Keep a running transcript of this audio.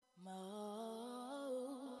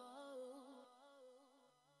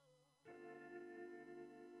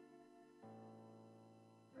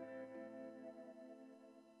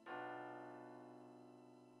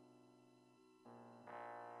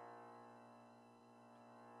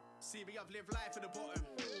See me, I've lived life at the bottom.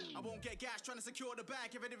 I won't get gas trying to secure the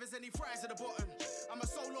bag, even if there's any fries at the bottom. I'm a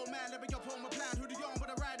solo man, let me up on my plan. Who the young with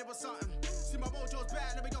a rider or something? See my mojo's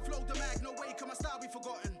bad, let me upload the mag. No way can my style be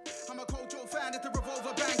forgotten. I'm a Kojo fan, at the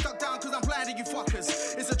revolver bang. Duck down cause I'm blinded, you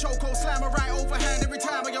fuckers. It's a choco slammer right overhand every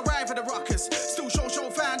time I arrive at the ruckus. Still show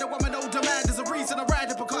fan, the woman no demand. There's a reason I ride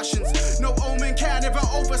the percussions. No omen can ever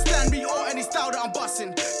overstand me or any style that I'm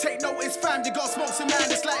busting. Take notice fam, they got smokes in man.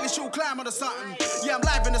 It's likely she'll climb on the something. Yeah, I'm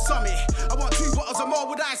live in the summit. I want 2 bottles of more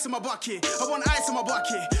with ice in my bucket. I want ice in my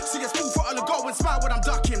bucket. See it's full throttle to go and smile when I'm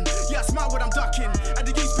ducking. Yeah, I smile when I'm ducking. And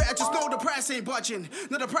the youth better just know the price ain't budging.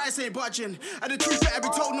 No, the price ain't budging. And the truth better be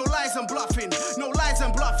told, no lies I'm bluffing. No lies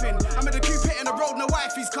I'm bluffing. I'm in the coupe hitting the road, no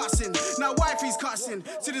wifey's cussing. Now wifey's cussing.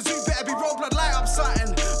 See the zoo better be roll, blood light up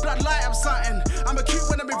something. Blood light up something. I'm a cute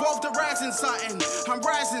when I'm involved in rising something. I'm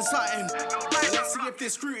rising something. Let's see if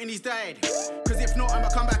this scrutiny's died. Cause if not, I'ma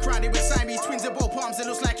come back round it with Siamese twins in both palms. It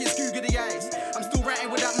looks like it's Google the eyes. I'm still writing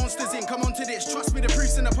with that monsters in. Come on to this, trust me, the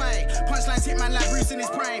proof's in the pie. Punchlines hit man like Bruce in his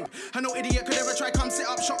prime. And no idiot could ever try come sit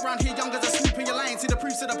up shop round here. Young as a swoop in your line. See the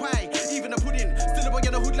proof's in the pie. Even the pudding. Still a boy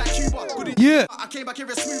in the hood like Cuba. Good yeah. I came back here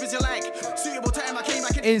as smooth as you like. Suitable time, I came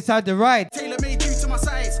back in. Inside the ride. Tailor made you to my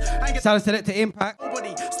size. Sound select to impact.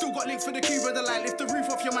 Nobody. Still got links for the Cuba, the light. Lift the roof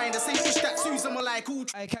off your mind. The same fish that Susan will like.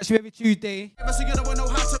 I catch you every Tuesday. So you don't know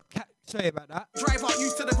how to. Sorry about that. Drive up,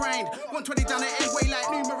 used to the grind. 120 down the end-way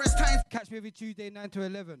like numerous times. Catch me every Tuesday, 9 to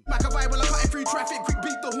 11. Macabai while I'm cutting through traffic. Quick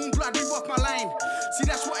beat the horn, blood, move off my line. See,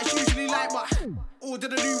 that's what it's usually like, but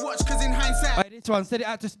ordered a new watch, cause in hindsight. Right, this one, send it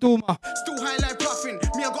out to Stormer. Still high like puffing.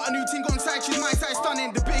 Me, I got a new ting on side, she's my size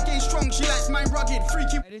stunning. The big ain't strong, she likes mine rugged.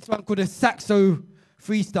 Freaky. Right, this one called a Saxo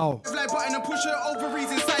Freestyle. Like button and push her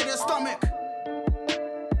ovaries inside her stomach.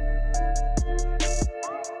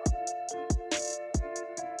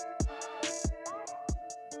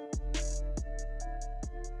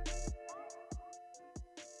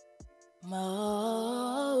 Mo.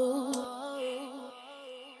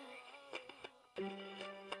 It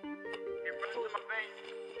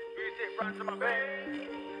runs in my veins.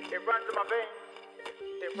 It runs in my veins.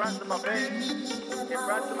 It runs in my veins. It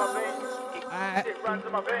runs in my veins. It runs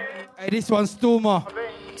in my veins. Hey, this one's Stormer.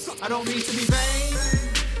 I don't mean to be vain,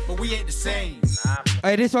 but we ain't the same.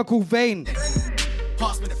 Hey, this one called Vain.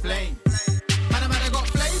 Pass me the flame. Man, I got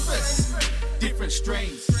flavors, different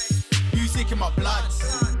strains. Music in my blood.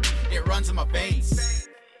 It runs in my veins.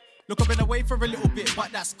 Look, I've been away for a little bit,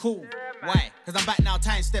 but that's cool. Why? Cause I'm back now,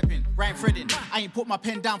 time stepping, right threading. I ain't put my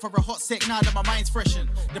pen down for a hot sec now that my mind's freshen.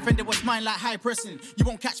 Defending what's mine like high pressing. You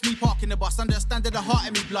won't catch me parking the bus. Understand that the heart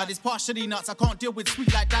in me blood is partially nuts. I can't deal with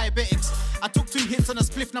sweet like diabetics. I took 2 hits on a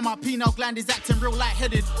spliff, now my penile gland is acting real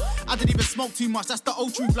lightheaded. I didn't even smoke too much, that's the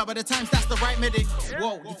old truth, blood. By the times that's the right medic.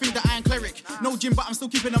 Whoa, you think that I ain't cleric? No gym, but I'm still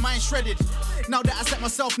keeping the mind shredded. Now that I set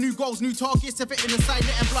myself new goals, new targets, to fit in the side,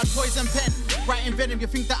 letting blood poison pen. Writing venom, you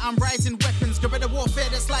think that I'm rising weapons. Guerrilla warfare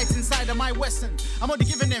that slides inside of my Western. I'm only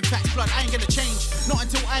giving them facts, blood, I ain't gonna change. Not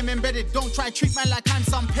until I'm embedded. Don't try treat man like I'm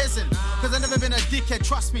some peasant. Cause I've never been a dickhead,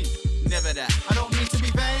 trust me. Never that. I don't mean to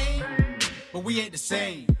be vain, but we ain't the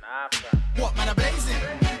same. What, man, I'm blazing?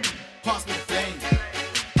 Pass me the flame.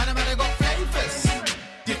 Man, I got flavors,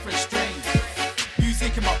 different strains.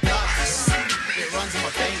 Music in my blood, it runs in my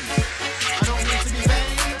veins. I don't mean to be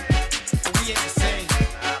vain, but we ain't the same.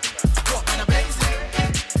 What, man, I'm blazing?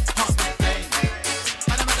 Pass me the flame.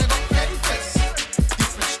 Man, I got flavors,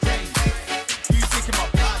 different strains. Music in my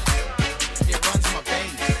blood, it runs in my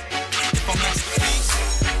veins. If I'm masterpiece,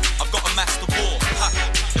 I've got a master war.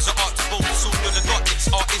 There's an art to both, it's all good, I got it's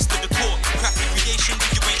artist to the core. Crappy creation, but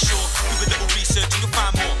you ain't sure. Do a little research and you'll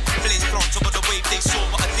find more. Blaze plants over the wave they saw.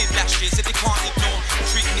 What I did last year, said they can't ignore.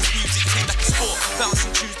 Treating this music thing like a sport.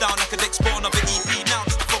 Bouncing tunes down like an export of an EP. Now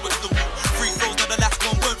just throw it to the wall. Free throws, now the last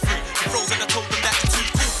one weren't free. The throws and I told them that's too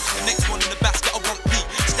cool. The next one in the basket I won't be.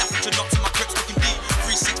 Staffing knots in my grips looking deep.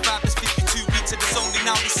 365 is 52 weeks and it's only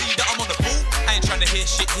now we see that I'm on the ball. I ain't trying to hear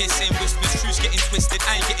shit, hear saying whispers. Truth's getting twisted,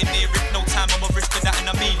 I ain't getting near it. No time, I'm a risk for that and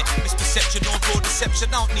I mean it. Misperception or raw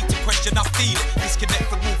deception, I don't need to question, I feel it. Disconnect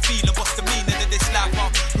from all feeling, what's the meaning of this life?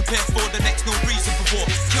 I'm prepared for the next, no reason for war.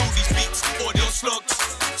 Kill these beats, audio slugs.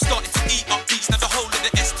 Starting to eat up beats, now the whole of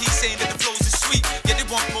the ST saying that the flows is sweet. Yeah, they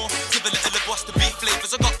want more, give a little of what's the beat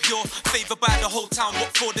flavors. I got pure, favored by the whole town.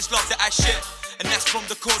 What for this love that I share? And that's from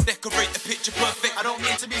the core, decorate the picture perfect. I don't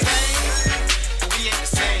mean to be vain, but we ain't the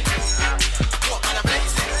same. What, man, I'm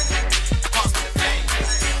blazing? Pass me the flame.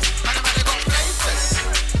 Man, I got flavors,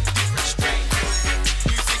 different strains.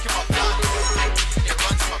 Music in my blood, it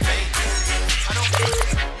runs in my veins. I don't mean to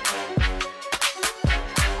be vain.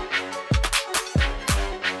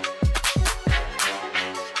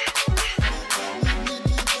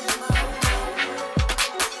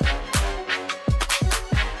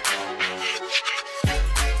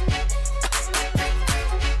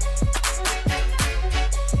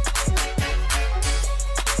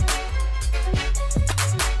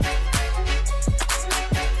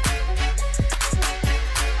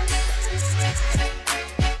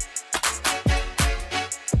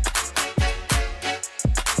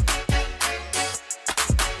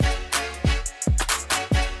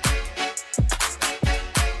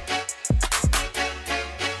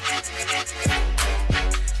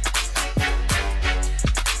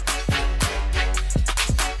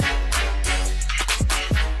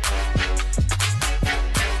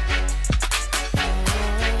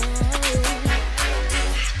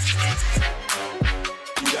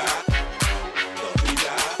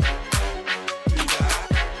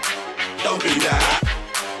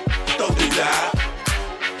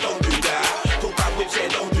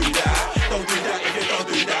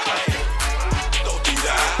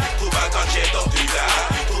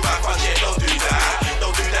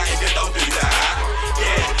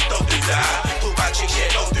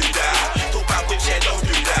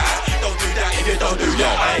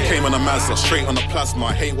 Came on a Mazda, straight on the plasma.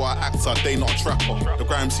 I hate what I actor, they not a trapper. The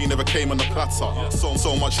grime scene never came on the platter.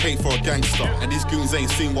 So much hate for a gangster. And these goons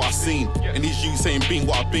ain't seen what I've seen. And these youths ain't been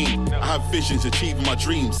what I've been. I have visions, achieving my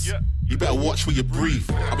dreams. You better watch where you breathe.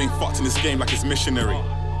 I've been fucked in this game like it's missionary.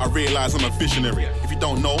 I realise I'm a visionary. If you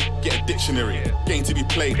don't know, get a dictionary. Game to be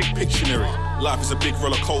played, Pictionary. Life is a big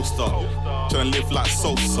roller coaster. Trying to live like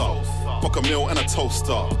Sosa. Fuck a meal and a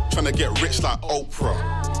toaster. Trying to get rich like Oprah.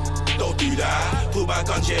 Don't do that. Pull back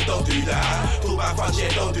guns, yeah, don't do that. Pull back funds, yeah,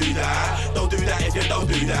 don't do that. Don't do that if you don't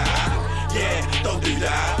do that. Yeah, don't do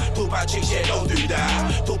that. Pull back chicks, yeah, don't do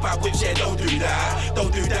that. Pull back whips, yeah, don't do that.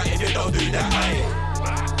 Don't do that if you don't do that.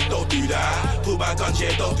 Aye. Don't do that. Pull back guns,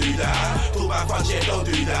 yeah, don't do that. Pull back funds, yeah, don't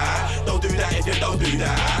do that. Don't do that if you don't do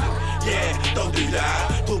that. Yeah, don't do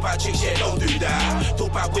that. Pull back chicks, yeah, don't do that. Pull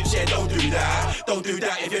back whips, yeah, don't do that. Don't do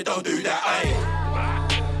that if you don't do that. Aye.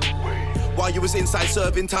 While you was inside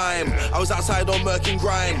serving time, I was outside on murk and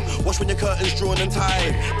grind. Watch when your curtains drawn and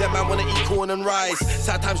tied. That man wanna eat corn and rice.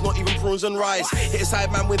 Sad times, not even prawns and rice. Hit a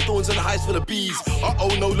side man with thorns and highs for the bees.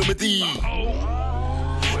 Uh-oh, no Lumadi.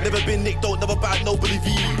 Never been nicked, don't never bad, nobody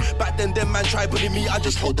V. Back then, them man tried bullying me. I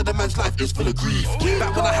just hope that the man's life is full of grief.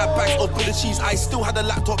 Back when I had bags of bullet cheese, I still had a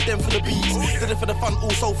laptop, them for the bees. Did it for the fun,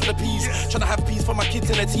 also for the peas. Trying to have peace for my kids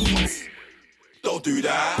and their teens. Don't do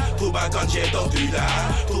that. Pull back guns, yeah, don't do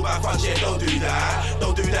that. Pull back funds, yeah, don't do that.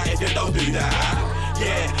 Don't do that if you don't do that.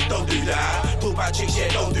 Yeah, don't do that. Pull back chicks,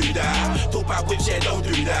 yeah, don't do that. Pull back whips, yeah, don't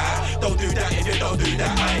do that. Don't do that if you don't do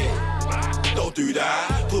that. Aye. Don't do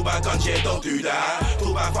that. Pull back guns, yeah, don't do that.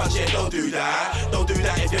 Pull back funds, yeah, don't do that. Don't do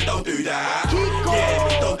that if you don't do that.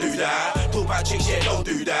 Yeah, don't do that. Pull back chicks, yeah, don't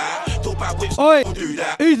do that. Pull back whips, don't do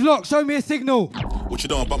that. Who's locked? Show me a signal. What you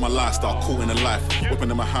know about my lifestyle, cool in the life. Whipping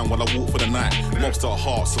in my hand while I walk for the night. Mobster at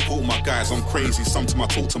heart, support my guys, I'm crazy. Sometimes I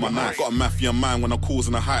talk to my knife. Got a mafia mind when I'm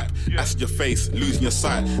causing a hype. Acid your face, losing your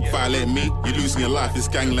sight. Violate me, you're losing your life. This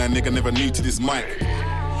gangland nigga never new to this mic.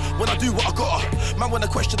 When I do what I gotta, man wanna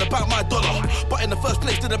question about my dollar. But in the first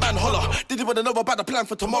place, did the man holler? Did he wanna know about the plan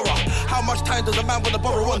for tomorrow? How much time does a man wanna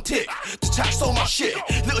borrow on tick? To chat so much shit.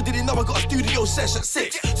 Little did he know I got a studio session at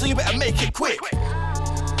 6. So you better make it quick.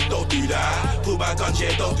 Don't do that. Pull back guns,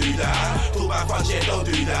 yeah, don't do that. Pull back funds, yeah, don't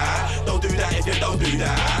do that. Don't do that if you don't do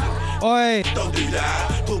that. Oi. Don't do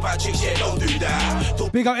that. Pull back chicks, yeah, don't do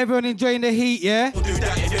that. Big up everyone enjoying the heat, yeah? Don't do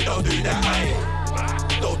that if you don't do that.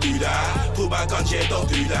 Aye. Don't do that. Pull back guns, yeah, don't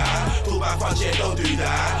do that. Pull back funds, yeah, don't do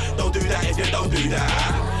that. Don't do that if you don't do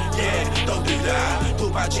that. Yeah, don't do that. Pull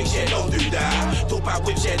back chicks, yeah, don't do that. Pull back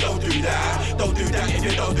whips, yeah, don't do that. Don't do that if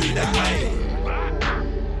you don't do that. Aye.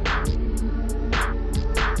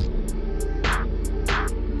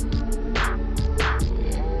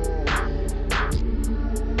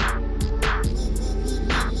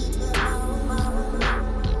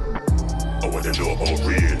 They know about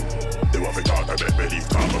real. They want to talk that make believe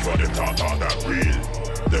talk before them talk that real.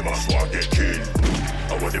 They must want get killed.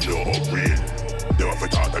 I want them know about real. They want to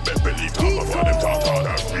talk that make believe talk before them talk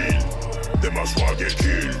that real. They must want get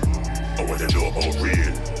killed. I want them know about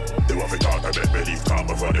real. They want to talk that make believe talk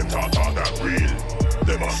before them talk that real.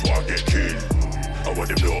 They must want get killed. I want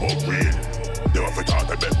them know about real. They want to talk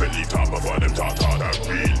that make believe talk before them talk that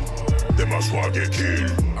real. They must want get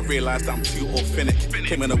killed. I realised I'm too authentic.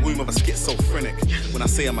 Came in the womb of a schizophrenic. When I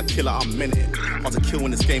say I'm a killer, I meant it. Hard to kill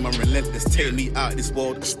in this game, I'm relentless. Take me out of this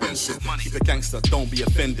world, expensive. Keep it gangster, don't be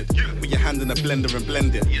offended. Put your hand in the blender and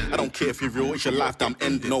blend it. I don't care if you're real, it's your life that I'm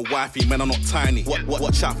ending. No wifey, man, I'm not tiny.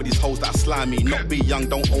 Watch out for these hoes that are slimy. Not be young,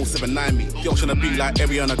 don't 079 me. Girls tryna be like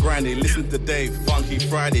Ariana Grande. Listen to Dave, Funky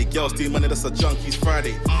Friday. Girls do money, that's a junkies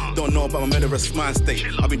Friday. Don't know about my murderous mind state.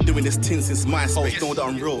 I've been doing this tin since MySpace. Know that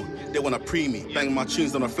I'm real, they wanna pre me. Banging my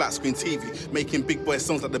tunes on a flat screen TV. Making big boy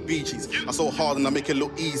songs like the Bee Gees. I so hard and I make it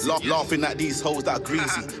look easy. Laughing at these hoes that are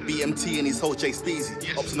greasy. BMT and these hoes Jay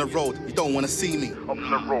Steezy. Ups on the road, you don't wanna see me. Ups on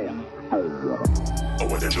the road. I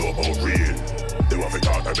want them know about real. They want to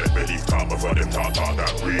talk that make believe talk before them talk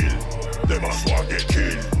that real. They must want get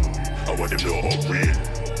killed. I want them know about real.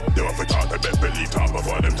 They want to talk that make believe talk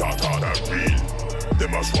before them talk that real. They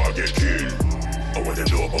must want get killed. I want them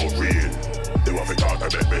know about real. They want to talk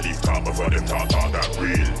that make believe talk before them talk that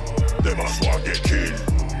real. They must want get killed.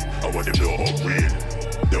 I want them know about real.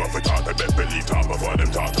 They want to talk that make believe talk before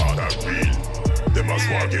them talk that real. They must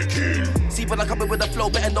want get killed. MC, but I come in with a flow,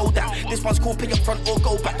 better know that. This one's called pay up front or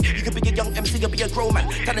go back. You could be a young MC or be a grown man.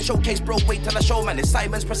 Talent showcase, bro, wait till I show, man. It's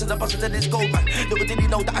Simon's pressing the buzzer, then it's go back. Little did he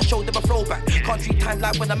know that I showed them a throwback. Can't treat time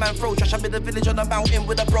like when a man throw trash. I'm in the village on the mountain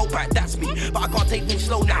with a bro back. That's me, but I can't take things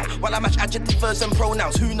slow now. While I match adjective, verbs and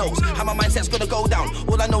pronouns. Who knows how my mindset's gonna go down?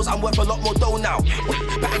 All I know is I'm worth a lot more dough now.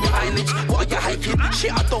 Batting your eyelids, what are you hiking?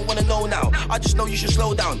 Shit, I don't wanna know now. I just know you should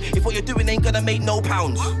slow down. If what you're doing ain't gonna make no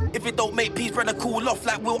pounds. If it don't make peace, brother, cool off.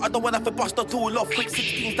 Like Will, I don't wanna have to bust the tool off. Quick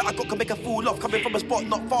 16s that I got can make a fool off. Coming from a spot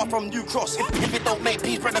not far from New Cross. If it don't make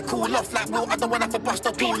peace, brother, cool off. Like Will, I don't wanna have to bust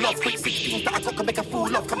the tool off. Quick 16s that I got can make a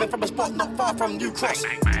fool off. Coming from a spot not far from New Cross.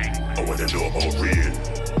 I want them know about real.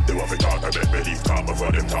 They want to talk that make believe talk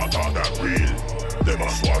before them talk that real. They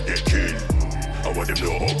must want get killed. I want them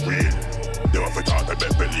know about real. They want to talk that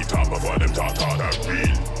make believe talk before them talk that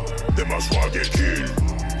real. They must want get killed.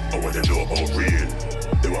 I want them know about real.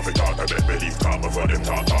 They want to talk that make believe talk before them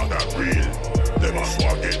talk that real. They must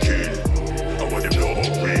want get killed. I want them know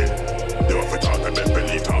about real. They want to talk that make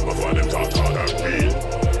believe talk before them talk that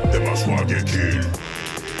real. They must want get killed.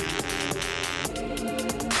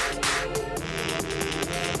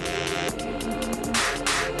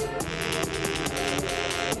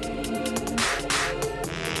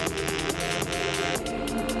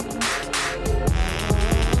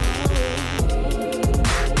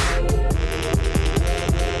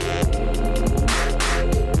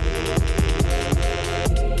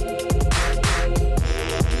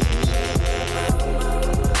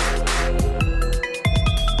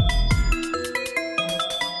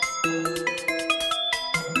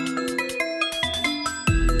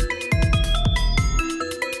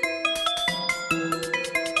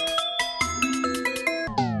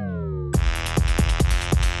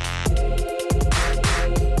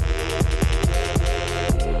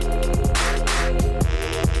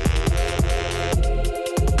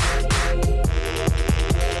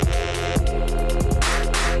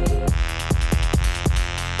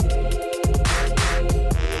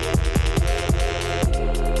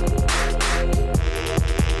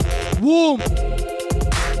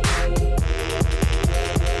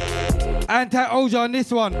 Anti-Oja on this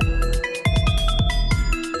one.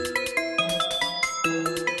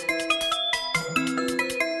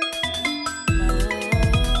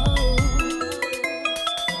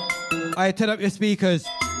 I turn up your speakers.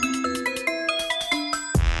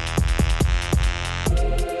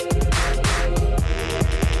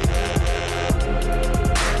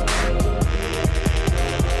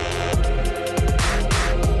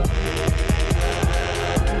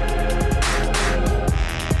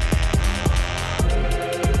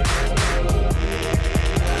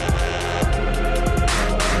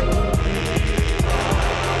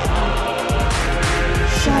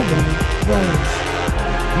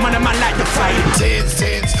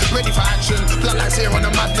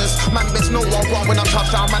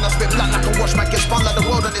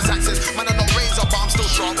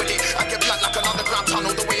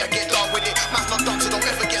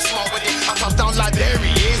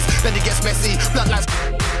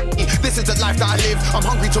 I'm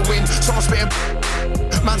hungry to win, so I'm spitting.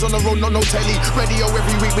 Man's on the road, no telly. Radio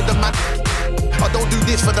every week with the man. I don't do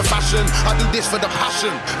this for the fashion, I do this for the passion.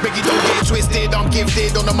 Biggie, don't get it twisted, I'm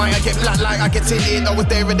gifted. On the mic I get black like I get tinted. I was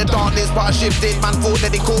there in the darkness, but I shifted. Man thought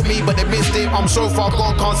that they caught me, but they missed it. I'm so far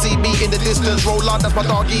gone, can't see me in the distance. Roll on, that's my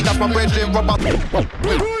doggy, that's my brethren. Rubber.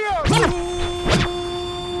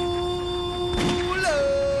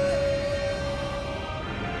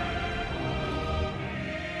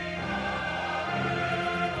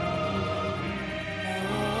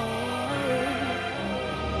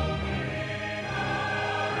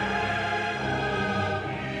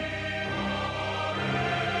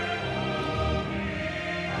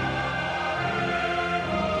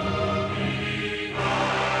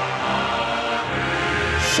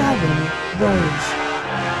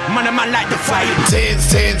 Man like the fight.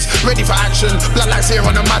 Tins, ready for action. Blood lights here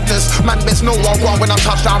on the madness. Man best know what I when I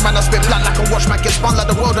touch down. Man I spit blood like a wash. Man get spun like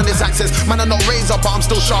the world on its axis. Man I not razor, but I'm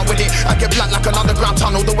still sharp with it. I get blood like an underground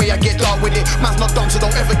tunnel. The way I get dark with it. Man's not dumb, so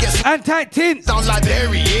don't ever get anti tint. Sound like there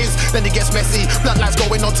he is. Then it gets messy. Blood lights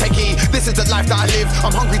going on techie. This is the life that I live.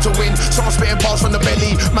 I'm hungry to win, so I'm spitting bars from the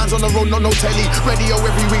belly. Man's on the road, no telly. Radio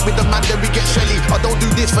every week with the man, then we get shelly. I don't do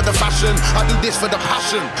this for the fashion. I do this for the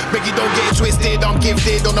passion. Biggie, don't get it twisted. I'm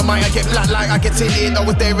gifted on the mic. get black like I get tinted. I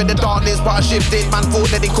was there in the darkness, but I shifted. Man thought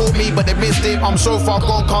that they caught me, but they missed it. I'm so far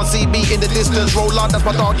gone, can't see me in the distance. Roll on, that's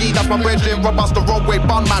my doggy, that's my brethren. Rub us the wrong way,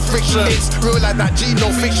 bun man friction. It's real like that G, no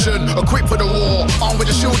fiction. Equipped for the war, armed with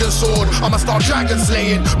a shield and sword. I'ma start dragon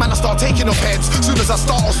slaying, man I start taking off heads. Soon as I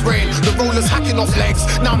start off spraying, the rollers hacking off legs.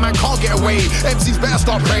 Now man can't get away, MCs better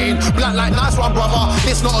start praying. Black like nice one brother,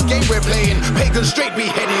 it's not a game we're playing. Pagan straight be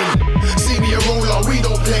heading. See me a roller, we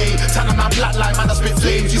don't play. Tanner man black like man I spit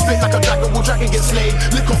flames. You spit like a dragon, will dragon get slain.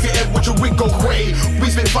 Lick off your head, watch your wig go grey. We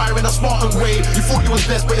spit fire in a Spartan way. You thought you was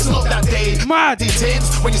blessed, but it's not that day. Mad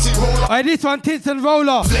Tins, when you see roller. Alright, this one, Tins and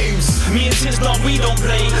Roller. Flames. Me and Tins, no, we don't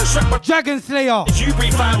play. Dragon Slayer. You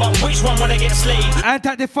breathe fire, but which one wanna get slayed?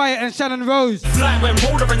 Anti-Defiant and Shannon Rose. Fly when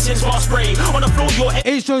Roller and Tins bar spray. On the floor, your head.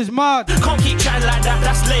 It shows mad. Can't keep chatting like that,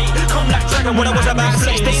 that's late. Come like dragon when I was about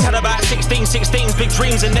 16. Had about 16, big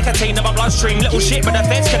dreams and nicotine in my bloodstream. Little shit, but the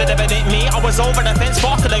fence could have never hit me. I was over the fence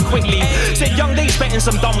faster than quickly. Said young days spent in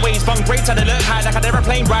some dumb ways. Bum grades had to look high like an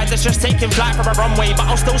aeroplane ride that's just taking flight from a runway. But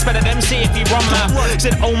I'll still spend an MC if you run my.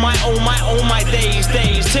 Said oh my days.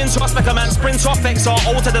 Tins off like a man, sprint off XR,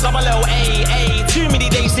 O to the double LA. Too many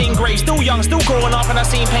days seeing grey. Still young, still growing up and I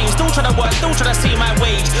seen pain. Still trying to work, still trying to see my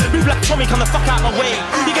wage. Move like Tommy, come the fuck out my way.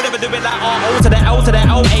 You can never do it like O to the L to the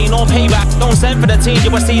LA, no payback. Don't send for the team,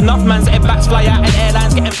 you will see enough man's head backs fly out and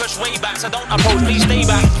airlines getting pushed way back. So don't approach, please stay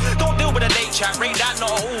back. Don't deal with a late chat, rate that not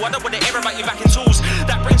at all. I don't want to hear about you back in tools.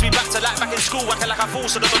 That brings me back to like back in school, acting like a fool.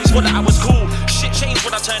 So the buddies thought that I was cool. Shit changed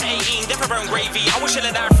when I turned 18, different gravy. I was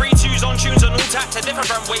chilling out 3-2s on tunes and all tapped to different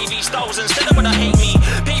wavy styles. Instead of when I hate me,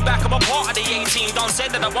 payback, I'm a part of the 18. Done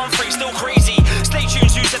said that I won free, still crazy. Stay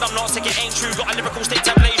tuned, you said I'm not sick, it ain't true. Got a lyrical stick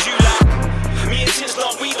to blaze you like. Me and Tins, no,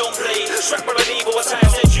 we don't play. Strap with an evil attack,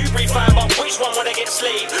 said you breathe fire, but which one wanna get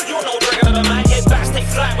slayed? You're no dragon of the man, head back, take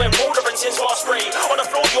flight when Roller and Tins bar spray. On the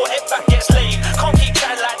floor, your head back gets laid. Can't keep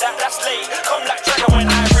chatting like that, that's late. Come like dragon when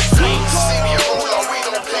I break flames. See me a roller, we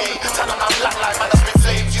don't play. Tanner man black like man I spit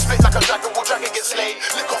flames. You spit like a dragon, will dragon get slain.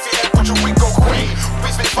 Lick off your head, watch your wig go grey.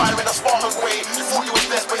 We spit fire in a Spartan way. You thought you was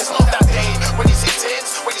blessed, but it's not that day. When you see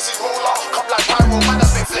Tins, when you see roller, come like pyro, man I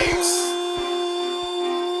spit flames.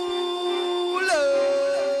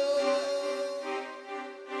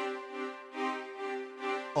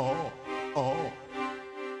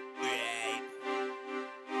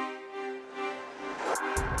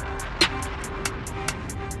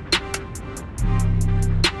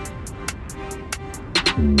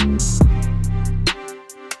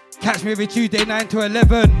 Catch me every Tuesday 9 to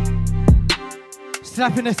 11.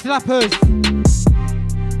 Slapping the slappers.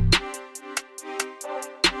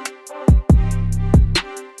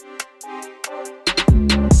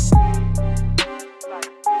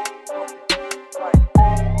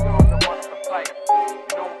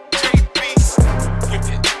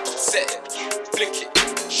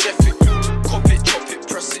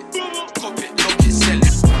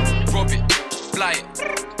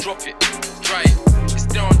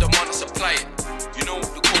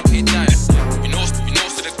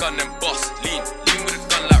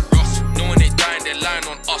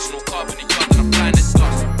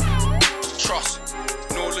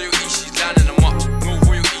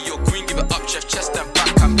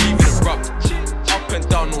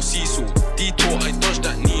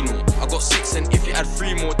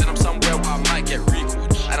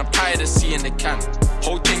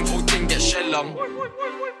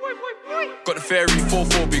 Got the fairy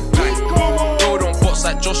 4-4 big bang. Rolled on bots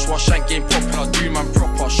like Joshua, shank game popular. Do man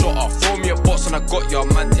proper, shot up. Throw me a box and I got ya.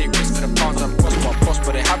 Man take risks for the pounds and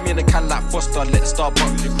prosper. They have me in a can like Foster. Let the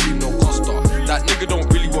Starbucks with the cream, no Costa. That nigga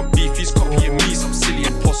don't really want beef, he's copying me, some silly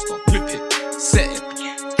imposter. Whip it, set it,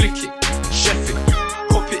 flick it, chef it,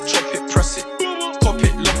 cop it, chop it, press it, cop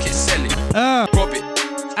it, lock it, sell it, rob it.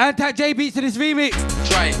 Anti-J beats to this remix.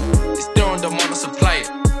 Try it, it's there on the man, I supply it.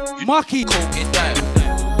 Marky, coat it down,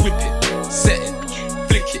 whip it, set it,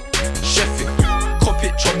 flick it, chef it, cop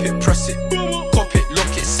it, chop it, press it, cop it,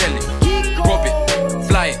 lock it, sell it, rob it,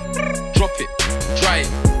 fly it, drop it, dry it.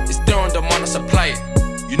 It's there on the man, I supply it.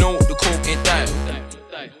 You know the coke ain't dying.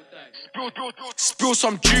 Spill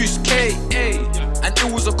some juice, K.A. And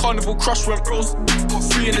it was a carnival crush when bros got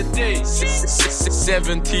 3 in a day.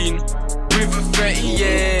 17 with a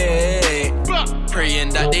 38. Praying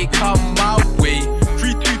that they come my way.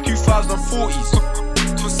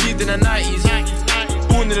 2040s, conceived in the 90s,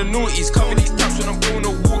 born in the noughties, cover these taps when I'm going to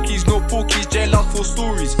walkies, no porkies, jail out 4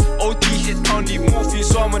 stories, OT hit town, need morphine,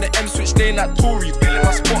 so I'm on the M switch lane like Tory, feeling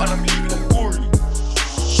my spot and I'm leaving them gory.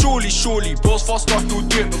 Surely, bros faster, he'll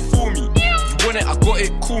do it before me. If you want it, I got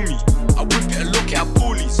it, call me. I whip it and look it at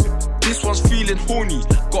police. This one's feeling horny.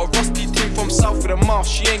 Got a rusty thing from south of the mouth.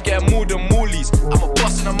 She ain't getting more than Morley's. I'm a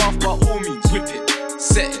bust in the mouth by all means. Whip it,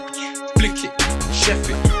 set it, flick it, chef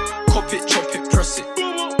it, cop it, chop it, press it,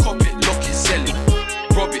 cop it, lock it, sell it,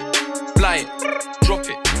 rob it, fly it, drop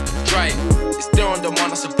it, dry it. It's there on the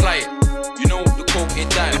man, I supply it. You know the coke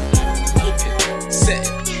ain't dying. Whip it, set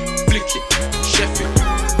it, flick it, chef it,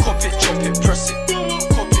 cop it, chop it, press it,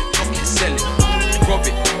 cop it, lock it, sell it, rob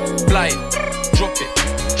it, fly it, drop it,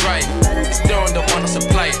 dry it. It's there on the man, I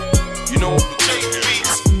supply it. You know the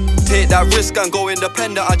take that risk and go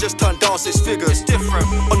independent. I just turned down 6 figures. Different.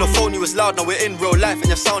 On the phone you was loud, now we're in real life and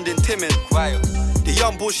you're sounding timid. Quiet. The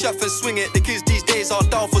young bull chef and swing it. The kids these days are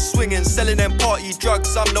down for swinging, selling them party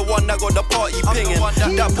drugs. I'm the one that got the party pinging.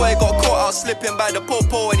 That boy got caught out slipping by the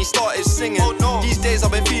popo and he started singing. Oh, no. These days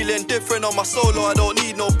I've been feeling different on my solo. I don't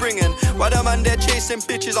need no bringing. Why the man they're chasing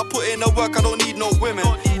bitches? I put in the work. I don't need no women.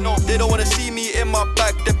 They don't wanna see me in my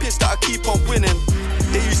bag. They're pissed that I keep on winning.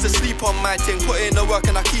 They used to sleep on my thing, put in the work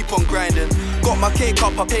and I keep on grinding. Got my cake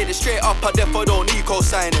up, I paid it straight up, I therefore don't need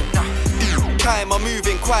co-signing. Time, I'm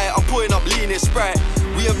moving quiet, I'm putting up lean in Sprite.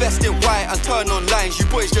 We invest in white and turn on lines, you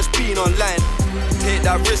boys just been online. Take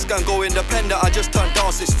that risk and go independent, I just turned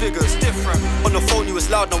down 6 figures. Different. On the phone you was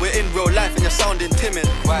loud, now we're in real life and you're sounding timid.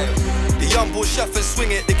 Quiet. The young bull chef and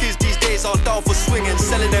swing it, the kids these days are down for swinging,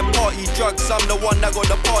 selling them party drugs, I'm the one that got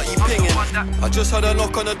the party pinging. I just heard a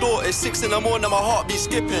knock on the door, it's 6 in the morning, my heart be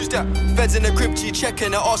skipping. Feds in the crib, G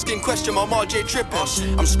checking, they're asking question, my RJ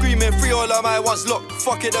tripping. I'm screaming free, all of my ones locked,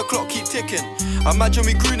 fuck it, the clock keep ticking. Imagine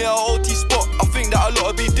we grew near our OT spot, I think that a lot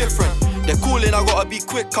will be different. They're calling, I gotta be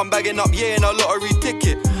quick, I'm bagging up, yeah, in a lottery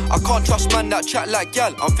ticket. I can't trust man that chat like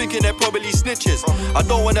gal, I'm thinking they're probably snitches. I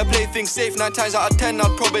don't wanna play things safe, 9 times out of 10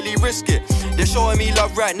 I'd probably risk it. They're showing me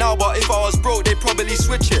love right now, but if I was broke, they'd probably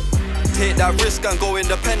switch it. Take that risk and go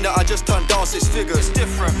independent, I just turned down 6 figures.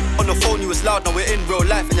 Different. On the phone you was loud, now we're in real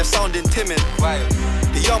life and you're sounding timid. Quiet.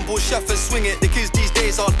 The young bull chef and swing it, the kids these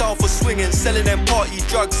days are down for swinging, selling them party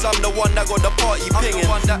drugs, I'm the one that got the party pinging.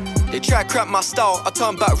 They try crap my style, I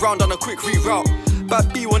turn back round on a quick reroute.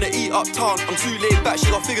 Bad B wanna eat uptown, I'm too laid back,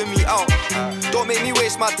 she gon' figure me out. Don't make me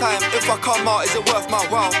waste my time, if I come out, is it worth my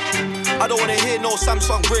while? I don't wanna hear no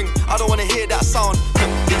Samsung ring, I don't wanna hear that sound.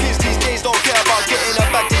 The kids these days don't care about getting a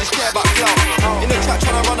bag, they just care about clout. In the trap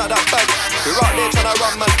tryna run out that bag, we're out there tryna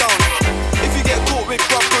run man down. If you get caught with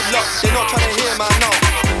grub, good luck, they're not tryna hear man now.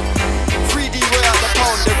 3D way out the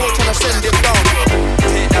pound, they're all tryna send him down.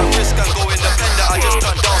 Take that risk and go independent, I just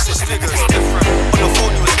turned down 6 figures. Different. On the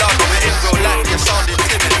phone you was loud, but we're in real life, you're sounding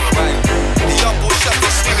timid. Right. The young bull chef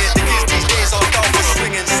and swing it, the kids these days are down for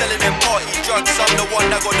swinging, selling them party drugs, I'm the one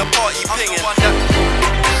that got the party pinging.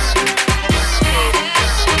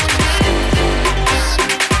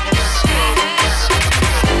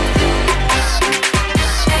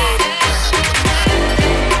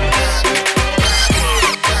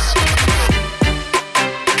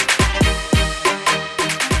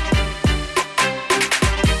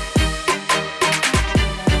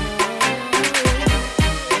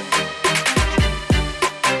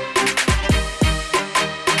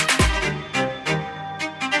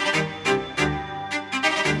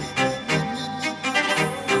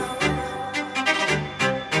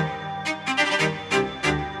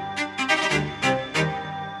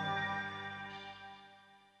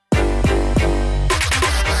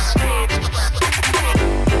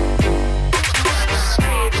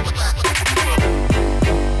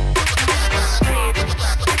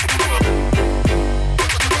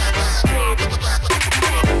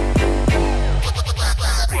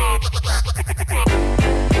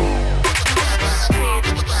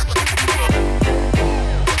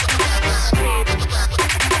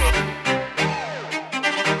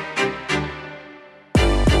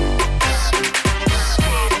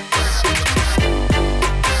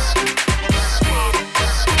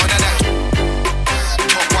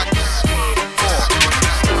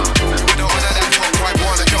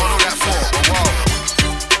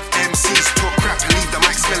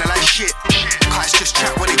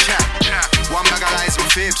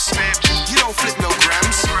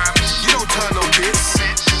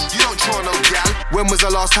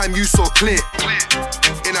 last time you saw clear?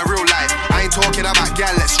 In a real life, I ain't talking about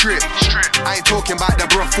gal, let's strip. I ain't talking about the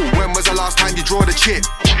brothel. When was the last time you draw the chip?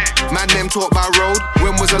 Man, them talk about road.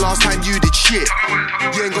 When was the last time you did shit?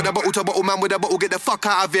 You ain't got the bottle to bottle, man with a bottle. Get the fuck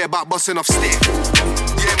out of here about busting off stick.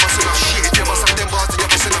 You ain't busting off shit. If you bust up them bars, then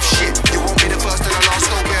you're busting off shit. You won't be the first and the last.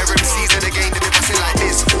 Don't wear MCs in the game, they be busting like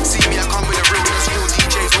this. See me, I come with a realness. Real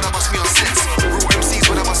DJs when I bust me on sets. Real MCs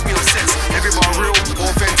when I bust me on sets. Every bar real,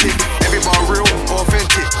 authentic. Every bar real,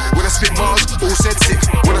 authentic. When I spit bars, all said six.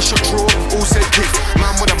 When I shot draw, all said pick.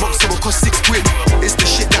 Man with a box, so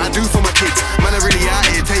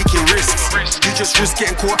just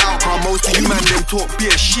getting caught out, cause most of you man them talk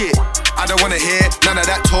beer shit. I don't wanna hear none of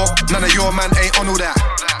that talk, none of your man ain't on all that.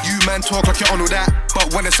 You man talk like you're on all that,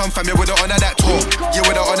 but when it's some fam, you with the honor that talk. You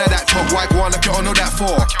with the honor that talk, why go on like you're on all that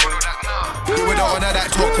for? You with the honor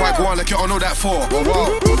that talk, why go on like you're on all that for? Whoa,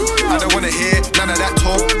 whoa. I don't wanna hear none of that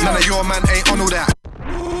talk, none of your man ain't on all that.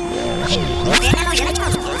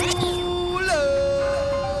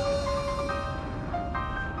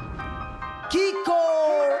 Kiko.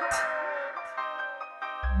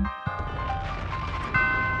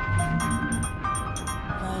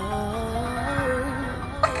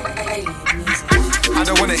 I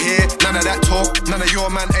don't wanna hear none of that talk, none of your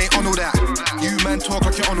man ain't on all that. You man talk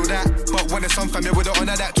like you're on all that, but when it's some fam, you with the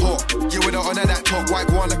honor that talk. You with the honor that talk, why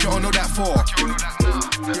go on like you're on all that for?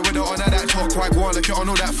 You with the honor that talk, why go on like you're on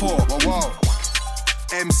all that for? Whoa, whoa.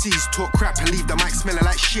 MCs talk crap and leave the mic smelling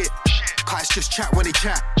like shit. Cause it's just chat when they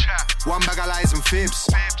chat. One bag of lies and fibs.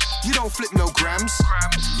 You don't flip no grams.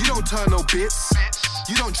 You don't turn no bits.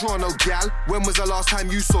 You don't draw no gal. When was the last time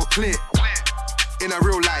you saw clear? In a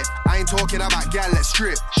real life, I ain't talking about gal, let's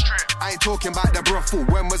strip. I ain't talking about the brothel.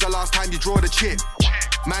 When was the last time you draw the chip?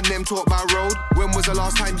 Man, them talk about road. When was the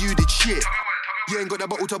last time you did shit? You ain't got the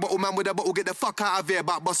bottle to bottle, man with a bottle, get the fuck out of here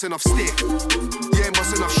about busting off stick. You ain't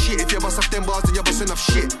busting off shit, if you bust off them bars then you're busting off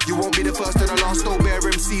shit. You won't be the first or the last, no bare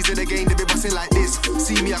MCs in the game, they be busting like this.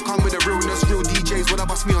 See me, I come with a realness, real DJs when I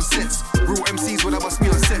bust me on sets. Real MCs when I bust me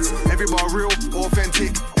on sets. Every bar real,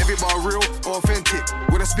 authentic. Every bar real, authentic.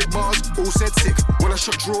 When I spit bars, all said sick. When I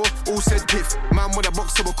shot draw, all said piff. Man with a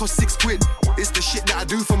box that will cost £6. It's the shit that I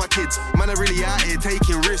do for my kids. Man, I really out here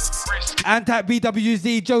taking risks. Antac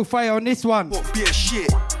BWZ, Joe Fire on this one. Be a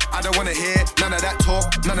shit. I don't wanna hear none of that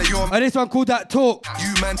talk, none of your. Oh, this one called That Talk.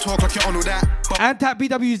 You man talk like you're on all that. Antac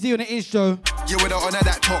BWZ on the intro. You with the honor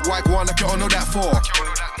that talk, why go on like you're on all that for?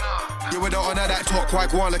 You with the honor that talk, why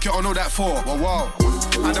go on like you're on all that for? Whoa, whoa.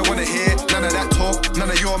 I don't wanna hear none of that talk, none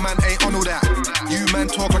of your man ain't on all that. You man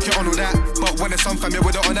talk like you're on all that, but when it's some fam, you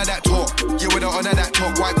with the honor that talk. You with the honor that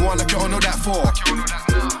talk, why go on like you're on all that for?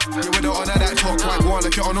 You with the honor that talk, why go on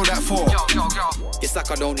like you're on all that for? It's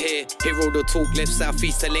like I don't hear all the talk, left, south,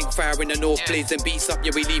 east, a link, fire in the north, blaze and beats up,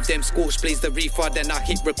 yeah, we leave them scorched, blaze the reefer, then I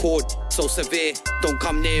hit record, so severe, don't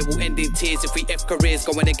come near, we'll end in tears, if we F careers,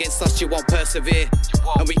 going against us, you won't persevere,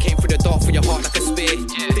 and we came through the dark for your heart like a spear,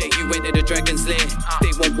 there you went to the dragon's lair,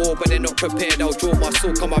 they want war, but they're not prepared, I'll draw my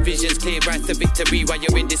sword, come my visions clear, rise to victory while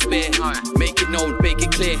you're in despair, make it known, make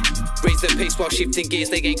it clear, raise the pace while shifting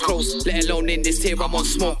gears, they ain't close, let alone in this tier, I'm on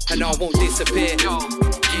smoke, and I won't disappear,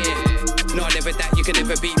 yeah. No, never that, you can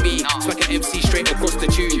never beat me. Swag an MC straight across the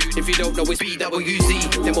tune. If you don't know it's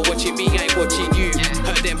BWZ, then we're watching me, I ain't watching you.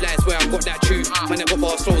 Heard them lies where I got that truth. Man, I got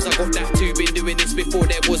bars flows, I got that too. Been doing this before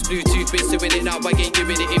there was Bluetooth. Been doing it now, I ain't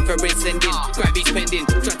doing it infrared sending. Gravity spending,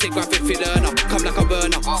 try to graphic fit learner. Come like a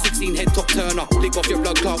burner, 16 head top turner. Lick off your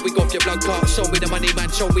blood clot, wig off your blood clot. Show me the money, man,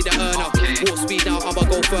 show me the earner. Warp speed now, I'ma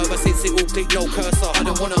go further since it all click, no cursor. I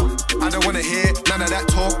don't wanna hear none of that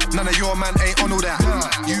talk. None of your man ain't on all that.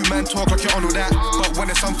 You man talk like you're on all that, but when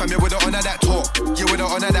it's some fam, you with the honor that talk. You with the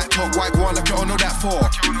honor that talk, why go on like you're on all that for?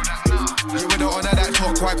 You with the honor that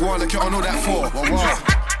talk, why go on like you're on all that for? Whoa, whoa.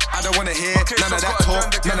 I don't wanna hear none of that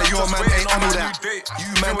talk, none of your man ain't on all that.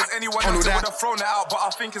 You man on all that. Would have thrown it out, but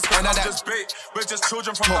I think it's cause I'm just bait. We're just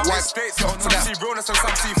children from the States. Some see realness and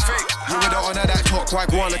some see fake. You with the honor that talk, why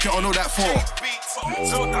go on like you're on all that for?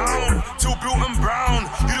 So down, too blue and brown.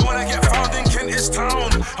 You don't wanna get found in Kentish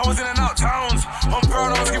town. I was in and out towns. On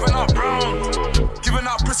brown, I was giving out brown. Giving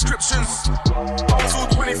out prescriptions. I was all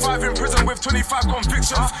 25 in prison with 25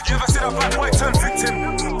 convictions. You ever see that black boy turn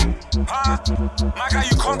victim? Huh? My guy,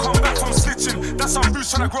 you can't come back from snitching. That's some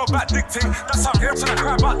roots trying to grow back dicting. That's some hair trying to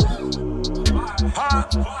cry back. Huh?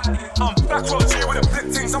 I'm back row G with the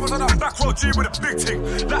big things. I was on that back row G with the big thing.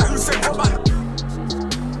 Like who said what back?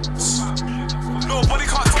 Nobody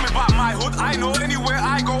can't tell me about my hood. I know anywhere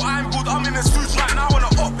I go, I'm good. I'm in the streets right now on the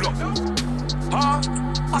up block. Huh?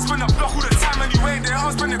 I spend the block all the time and you ain't there.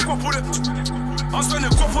 I'm spending guap all the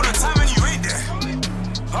time and you ain't there.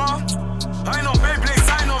 Huh? I ain't no Beyblades,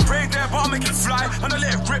 I ain't no braid there, but I make it fly and I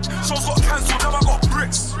let it rip. Shows got cancelled, now I got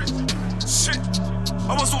bricks. Shit,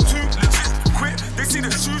 I was all too legit. Quit. They see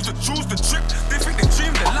the shoes, the jewels, the drip. They think they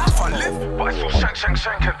dream the life I live. But it's all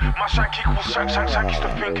shanking. My shank equals shank. Used to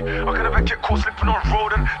think I could never get caught slipping on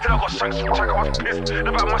road, and then I got shank. I was pissed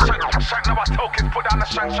about my shank. Now I tell kids put down the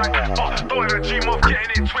shank. Don't ever dream of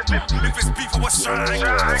getting it twisted. If it's beef, I was shank.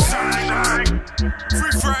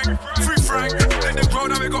 Free Frank. Then they grow,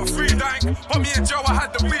 now we got free dank. Put me in jail, I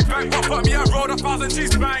had the weed bank. But put me on road, 1,000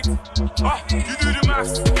 G's bank. You do the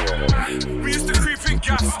maths. We used to creep in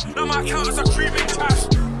gas. Now my account is a creeping cash.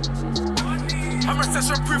 I'm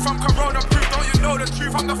recession proof, I'm corona proof. Don't you know the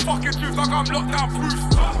truth? I'm the fucking truth, like I'm lockdown proof.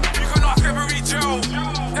 You can ask every jail.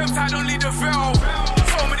 Them tight don't lead the veil.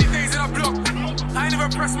 So many days in a block, I ain't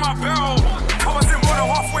even pressed my bell. I was in more than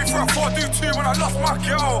halfway for a 4-2 when I lost my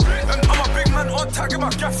girl. And I'm a big man on tag in my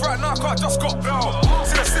gaff right now, cause I just got bell.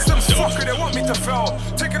 See the system's fucking, they want me to fail.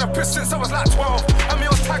 Taking a piss since I was like 12. And me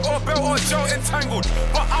on tag or bell or jail entangled.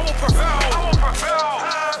 But I will prevail, I will prevail.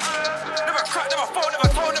 Never crack, never fall, never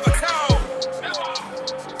told, never tell.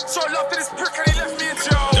 So I love to this prick and he left me in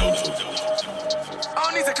jail. I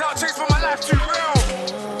don't need to clout chase for my life too real.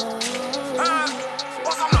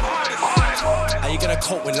 What's on the hardest? How you gonna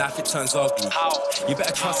cope when life it turns ugly? How? You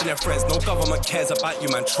better trust in your friends, no government cares about you,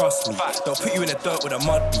 man, trust me. They'll put you in the dirt with a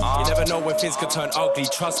mud beat. You never know when things could turn ugly,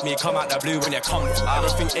 trust me, come out that blue when you're comfy.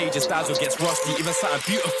 Everything ages, dazzle gets rusty, even something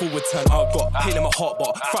beautiful would turn ugly. Got pain in my heart,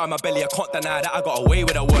 but fire in my belly, I can't deny that I got away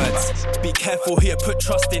with the words. Be careful who you put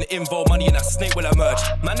trust in, involve money and a snake will emerge.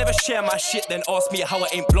 Man, never share my shit, then ask me how I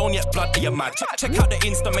ain't blown yet, blood, are you mad? Check out the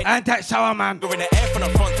Insta, mate. And that shower, man. We're in the air from the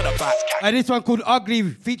front to the back. And this one called Ugly,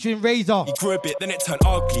 featuring Razor. He grew a bit, then it turned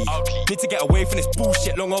ugly. Need to get away from this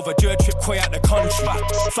bullshit, long overdue, a trip quay out the country.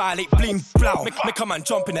 Violate, bling, blow. Make a man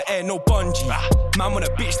jump in the air, no bungee. Man when a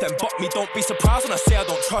bitch then buck me, don't be surprised when I say I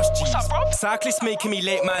don't trust you. Cyclist making me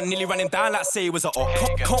late, man, nearly running down like say it was a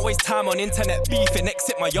op. Can't waste time on internet beefing,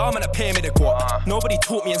 exit my yard, man, I pay me the guap. Nobody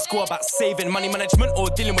taught me in school about saving, money management or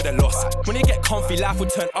dealing with a loss. When you get comfy, life will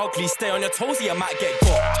turn ugly. Stay on your toes or you might get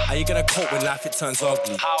got. How you gonna cope when life it turns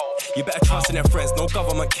ugly? You better trust in your friends, no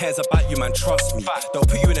government cares about you, man, trust me. They'll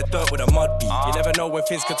put you in the dirt with a mud beat. You never know when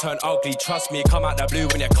things could turn ugly, trust me, come out that blue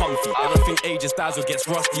when you're comfy. Everything ages, dazzle gets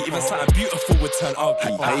rusty, even something beautiful would turn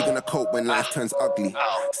ugly. How you gonna cope when life turns ugly?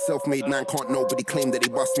 Self-made man, can't nobody claim that he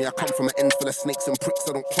bust me. I come from an end full of snakes and pricks,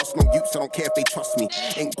 I don't trust no youths, I don't care if they trust me.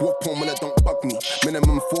 Ain't guap on when I don't bug me.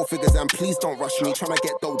 Minimum 4 figures and please don't rush me. Tryna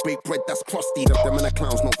get dough, bake bread, that's crusty. Them and the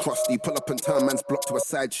clowns, no crusty. Pull up and turn man's block to a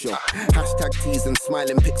sideshow. Hashtag tease and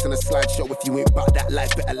smiling pics on a slideshow. If you ain't bout that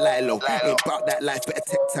life, better lie low. Ain't bout that life, better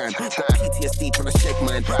take time. Got PTSD tryna shake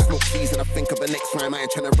mine. Smoke trees and I think of the next rhyme. I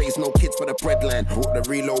ain't tryna raise no kids for the breadline. Brought the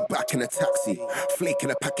reload back in a taxi. Flake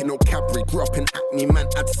in a packet, no Cadbury. Grew up in Acme, man.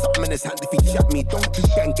 Had something in his hand if he chat me. Don't do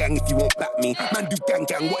gang gang if you won't back me. Man, do gang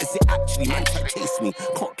gang, what is it actually? Man, try chase me.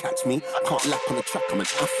 Can't catch me. Can't lap on the track, I'm an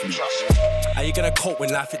athlete. How you gonna cope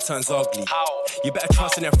when life it turns ugly? You better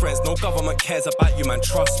trust in your friends, no government cares about you, man,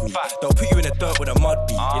 trust me. They'll put you in the dirt with a mud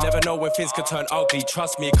beat. You never know when things could turn ugly,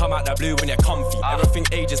 trust me, come out that blue when you're comfy. Everything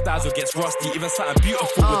ages, dazzle gets rusty, even something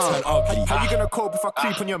beautiful would turn ugly. How you gonna cope if I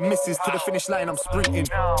creep on your missus? To the finish line I'm sprinting.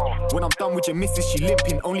 When I'm done with your missus, she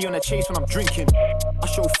limping. Only on a chase when I'm drinking. I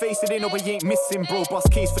show face, it ain't nobody ain't missing. Bro,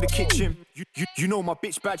 bust case for the kitchen. You know my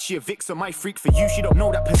bitch bad, she a vixen. My freak for you, she don't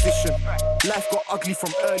know that position. Life got ugly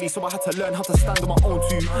from early, so I had to learn how to stand on my own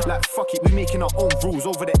too. Like fuck it, we making our own rules.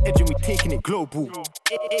 Over the edge and we taking it global.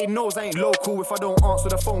 It knows I ain't local if I don't answer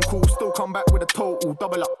the phone call. Still come back with a total.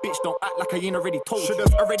 Double up, bitch, don't act like I ain't already told.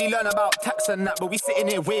 Should've already learned about tax and that, but we sitting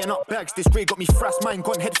here weighing up bags. This grade got me frass, mine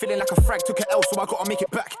gone, head feeling like a frag. Took an L, so I gotta make it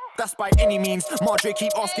back. That's by any means. Madre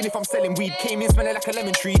keep asking if I'm selling weed. Came in smelling like a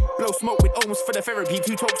lemon tree. Blow smoke with almost for the therapy.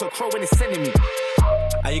 2 tokes of crow when it's sending me.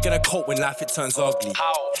 How you gonna cope when life it turns ugly?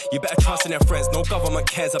 You better trust in your friends, no government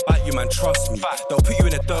cares about you, man, trust me. They'll put you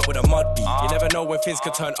in the dirt with a mud beat. You never know when things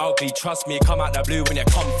could turn ugly, trust me, come out that blue when you're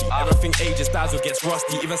comfy. Everything ages, dazzle gets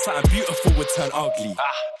rusty, even something beautiful would turn ugly.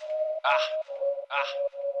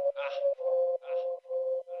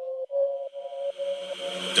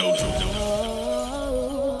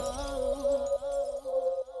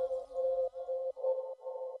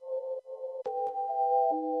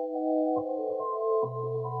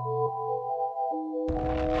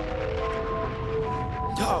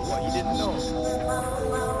 What you didn't know?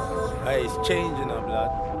 Hey, it's changing now,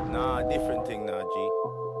 blood. Nah, different thing now, G.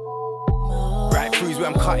 Right throughs where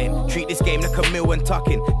I'm cutting. Treat this game like a mill and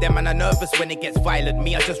tucking. Them man are nervous when it gets violent.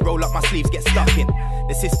 Me, I just roll up my sleeves, get stuck in.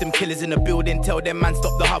 The system killers in the building. Tell them man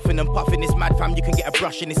stop the huffing and puffing. It's mad fam, you can get a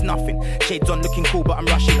brush and it's nothing. Shades on looking cool but I'm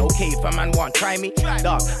rushing. Okay, if a man want try me,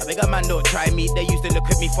 dog, I beg a man don't try me. They used to look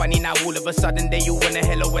at me funny, now all of a sudden they all wanna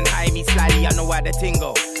hello and high me slyly. I know why the thing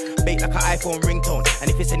go. Bait like an iPhone ringtone. And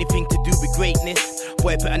if it's anything to do with greatness,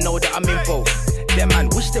 boy better know that I'm involved. Them man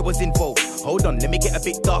wish they was involved. Hold on, let me get a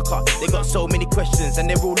bit darker. They got so many questions and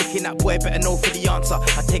they're all looking at boy better know for the answer.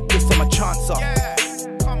 I take this, I'm a chancer.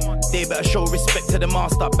 They better show respect to the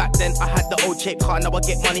master. Back then I had the old shape car, now I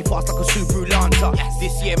get money fast like a Subaru Lancer.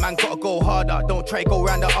 This year man gotta go harder, don't try go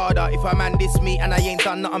round the harder. If a man diss me and I ain't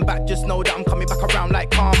done nothing back, just know that I'm coming back around like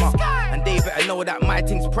karma. And they better know that my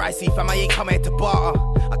thing's pricey, fam, I ain't come here to barter.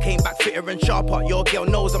 I came back fitter and sharper, your girl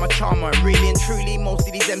knows I'm a charmer. And really and truly, most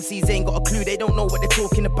of these MCs ain't got a clue, they don't know what they're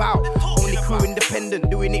talking about. Only crew independent,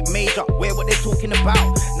 doing it major, wear what they're talking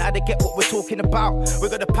about. Now they get what we're talking about. We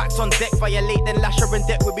got the packs on deck, violate then Lasher and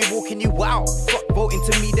Deck, we'll be walking you out. Fuck voting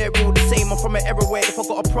to me, they're all the same, I'm from an era where if I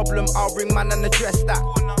got a problem, I'll ring man and address that.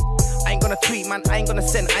 I ain't gonna tweet man, I ain't gonna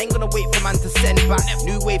send, I ain't gonna wait for man to send back.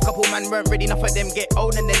 New wave, couple man weren't ready, enough of them get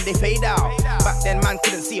old and then they fade out. Back then man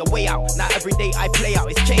couldn't see a way out, now every day I play out,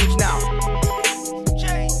 it's changed now.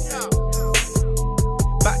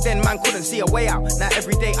 Back then man couldn't see a way out, now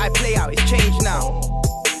every day I play out, it's changed now.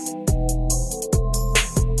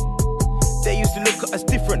 They used to look at us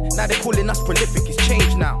different, now they're calling us prolific, it's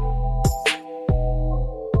changed now.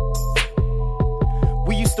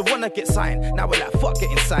 We used to wanna get signed, now we're like fuck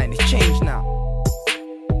getting signed, it's changed now.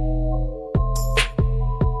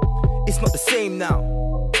 It's not the same now,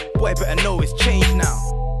 boy better know it's changed now.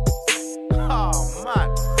 Oh man,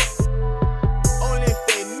 only if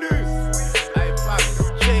they knew. Hey fam,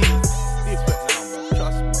 it's changed, different now bro,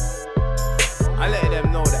 trust me. I let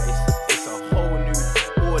them know that it's a whole new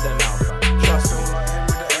order now fam, trust me.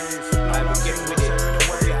 I will get with it.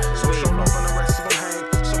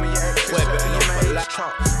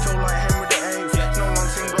 Feel like Henry the Eighth, no one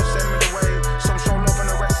thing but send me the way. Some show love and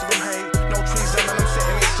the rest of them hate. No trees them and I'm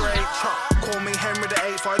setting it straight. Chop. Call me Henry the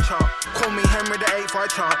Eighth, I chop. Call me Henry the Eighth, I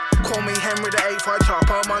chop. Call me Henry the Eighth, I chop.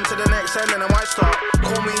 I'm on to the next end and I might stop.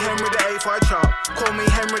 Call me Henry the Eighth, I chop. Call me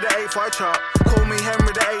Henry the Eighth, I chop. Call me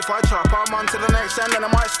Henry the Eighth, I chop. I'm on to the next end and I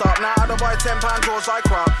might stop. Now I don't buy £10 draws, I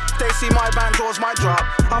crop. They see my band draws, my drop.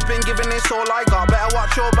 I've been giving this all I got. Better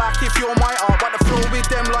watch your back if you're my art. But the flow with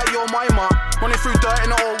them like you're my mark. Running through dirt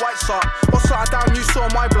in an all white sock. What's slide down, you saw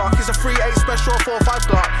my block. It's a 3-8 special 4-5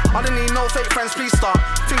 Glock. I don't need no fake friends, please stop.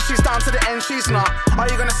 Think she's down to the end, she's not. Are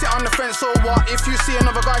you gonna sit on the fence or what? If you see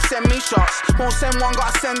another guy, send me shots. Won't send one,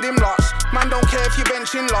 gotta send him lots. Man don't care if you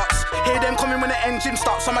benching lots. Hear them coming when the engine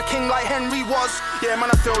stops. I'm a king like Henry was. Yeah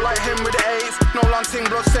man, I feel like Henry the Eighth. No long ting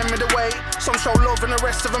blood, send me the way. Some show love and the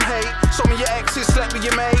rest of them hate. Some of your exes slept with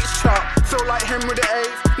your mates. Chop. Feel like Henry the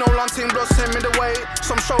Eighth. No long ting blood, send me the way.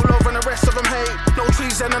 Some show love and the rest of them hate. No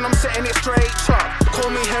treason and I'm setting it straight. Chop. Call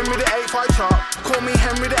me Henry the Eighth, I chop. Call me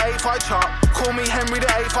Henry the Eighth, I chop. Call me Henry the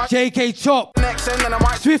Eighth, I JK Chop. Next end and I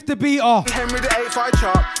might Swift the beater. Henry the Eighth, I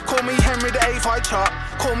chop. Call me Henry the Eighth, I chop.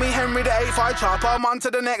 Call me Henry the Eighth, I chop. I'm on to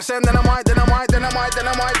the next end, then I might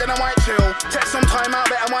chill. Take some time out,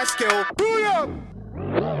 better my skill.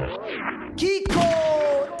 Key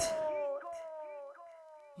code.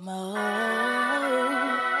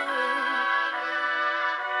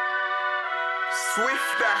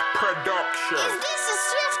 Swifter Production. Is this a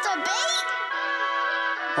Swifter beat?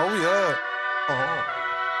 Oh yeah.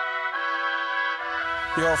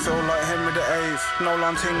 Yeah, I feel like Henry the Eighth. No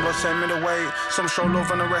long ting blood, send me the way. Some show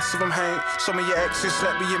love and the rest of them hate. Some of your exes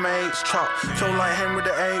slept with your mates. Chop. Feel like Henry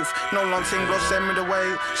the Eighth. No long ting blood, send me the way.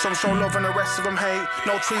 Some show love and the rest of them hate.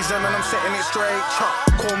 No treason and I'm setting it straight. Chop.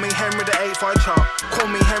 Call me Henry the Eighth, I chop.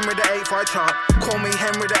 Call me Henry the Eighth, I chop. Call me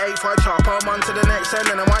Henry the Eighth, I chop. I'm on to the next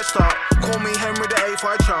end and I might stop. Call me Henry the Eighth,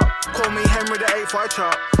 I chop. Call me Henry the Eighth, I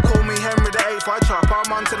chop. Call me Henry the Eighth, I chop.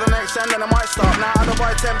 I'm on to the next end and I might stop. Now I don't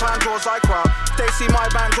buy £10 draws, I crop. They see my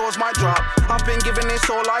band draws, my drop. I've been giving this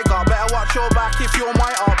all I got. Better watch your back if you're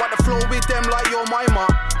my art. But the flow with them like you're my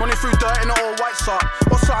mark. Running through dirt in an all white sock.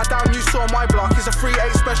 What's slide down, you saw my block. It's a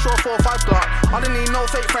 3-8 special 4-5 Glock. I don't need no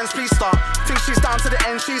fake friends, please stop. Think she's down to the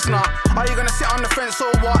end, she's not. Are you gonna sit on the fence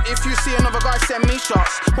or what? If you see another guy, send me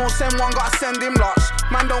shots. Won't send one, gotta send him lots.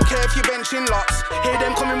 Man don't care if you benching lots. Hear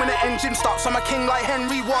them coming when the engine stops. I'm a king like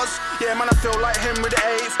Henry was. Yeah man, I feel like Henry the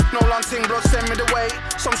Eighth. No long ting blood, send me the way.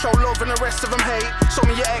 Some show love and the rest of them hate. Some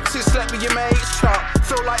of your exes slept with your mates. Chop.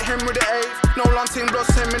 Feel like Henry the Eighth. No long ting blood,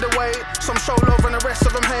 send me the way. Some show love and the rest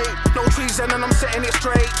of them hate. No treason and I'm setting it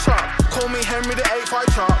straight. Chop. Call me Henry the Eighth, I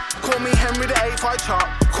chop. Call me Henry the Eighth, I chop.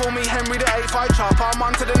 Call me Henry the Eighth, I chop. I'm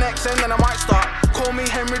on to the next end and I might stop. Call me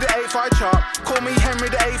Henry the Eighth, I chop. Call me Henry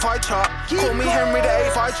the Eighth, I chop. Call me Henry the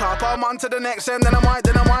Eighth, I chop. I'm on to the next end, then I might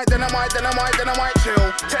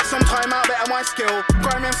chill. Take some time out, better my skill.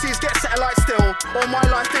 Grime MCs get satellite still. All my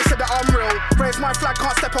life they said that I'm real. Raise my flag,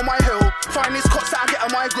 can't step on my hill. Find these cuts that I get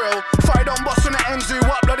on my grill. If I don't bust on the Enzu,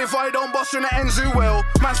 what blood if I don't bust on the Enzu will?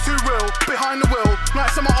 Man's too real, behind the wheel.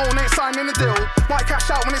 Nights on my own, ain't signing a deal. Might cash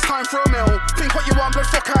out when it's time for a meal. Think what you want, blood,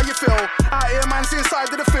 fuck how you feel. Out here, man's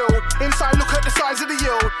inside of the field. Inside, look at the size of the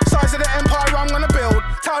yield. Size of the empire I'm gonna build.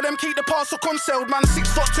 tell them keep the parcel concealed. Man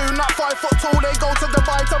 6'2", not 5 foot tall. They go to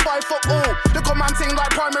Dubai to buy football. The command thing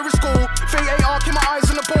like primary school. Feet ain't arcing, my eyes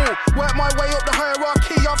on the ball. Work my way up the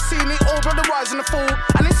hierarchy. I've seen it all, but the rise and the fall.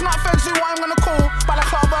 And it's not feds who I'm gonna call.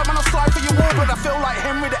 Balaclava, man, I'll slide for your wall. But I feel like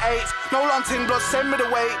Henry the 8th. No Lanting blood, send me the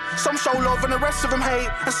weight. Some show love and the rest of them hate.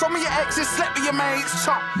 And some of your exes slept with your mates.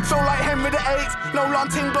 Feel like Henry the 8th. No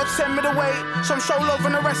Lanting blood, send me the weight. Some show love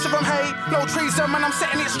and the rest of them hate. No treason, man, I'm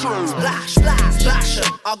setting it strong. Splash, splash, splash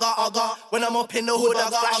 'em. I got. When I'm up in the hood, I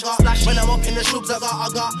got. Splash. When I'm up in the shoobs, I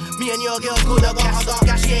got. Me and your girl good, I got.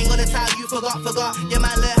 Gas, she ain't gonna tell you, forgot. Your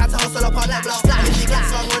man learn how to hustle up on that block. If she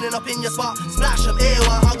gets long running up in your spot, splash 'em,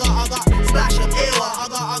 ewa, I got. Splash 'em, ewa,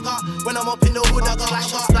 I got. When I'm up in the hood, I got.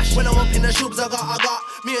 When I'm up in the shoobs, I got.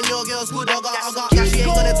 Me and your girl's good, I got. Gas, she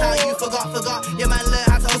ain't gonna tell you, forgot. Your man learn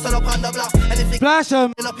how to hustle up on the block. And if it splash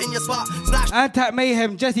 'em, up in your spot, splash. Antac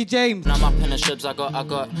Mayhem, Jesse James. When I'm up in the shoobs, I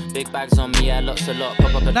got big bags on me, yeah, lots a lot.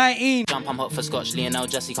 Pop up a 19. Jump, I'm hot for Scotch. Lionel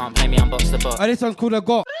Jesse can't play me, I'm box the box. Oh, this one's called a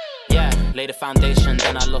got. Yeah, lay the foundation,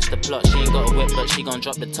 then I lost the plot. She ain't got a whip, but she gon'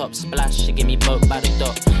 drop the top. Splash, she give me boat by the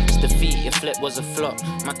dock. It's defeat, your flip was a flop.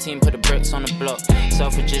 My team put the bricks on the block.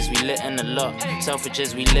 Selfridges, we lit in the lot.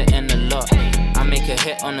 Selfridges, we lit in the lot. I make a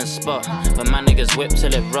hit on the spot, but my niggas whip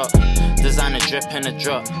till it rock. Designer drip in a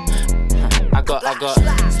drop. I got.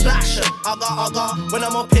 Splash 'em, I got. When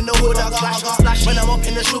I'm up in the hood, I got. Splash. When I'm up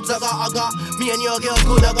in the shoobs, I got. Me and your girl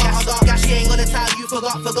good, I got. Gas, she ain't gonna tell you,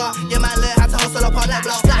 forgot. Your man learn how to hustle up on that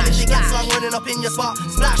block. And if she gets long running up in your spot,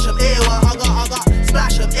 splash 'em, ewa, I got.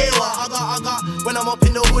 Splash 'em, ewa, I got. When I'm up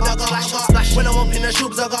in the hood, I got. Splash. When I'm up in the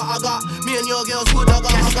shoobs, I got. Me and your girl's good, I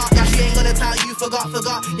got. Gas, she ain't gonna tell you, forgot.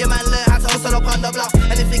 Your man learn how to hustle up on the block.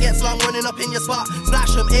 And if it gets long running up in your spot,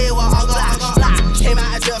 splash 'em, ewa, I got. Came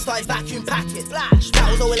out of jail, started vacuum packing. Splash.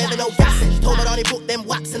 That was 011, no gassing. Told me only put them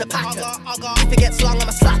wax in the packet. If it gets long,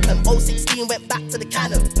 I'ma slap them. 016 went back to the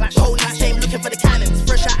cannon. Police came looking for the cannons.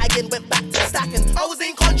 Fresh out again, went back to the stacking. I was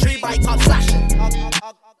in country, bike up flashing.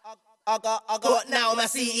 I got now my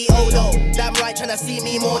CEO though. Damn right tryna see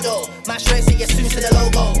me more though. My straight say yes soon to the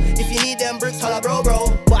logo. If you need them bricks, holla bro.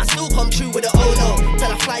 But I still come true with the oh no.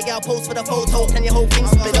 Tell a fly gal post for the photo. Can your whole thing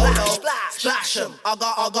split oh no. Splash 'em, I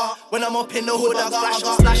got. When I'm up in the hood, I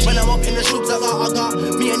got. Splash. When I'm up in the shoobs, I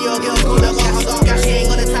got. Me and your girl good, I got. Gas, she ain't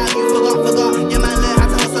gonna tell you, forgot. Your man learn how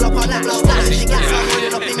to hustle up on that block. And she gets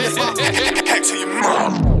running up in the spot. Head to your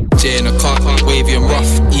mom. J in the car, wavy and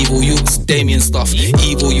rough. Evil youths, Damien stuff.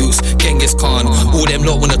 Evil youths, Genghis Khan. All them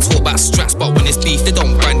lot wanna talk about straps, but when it's beef, they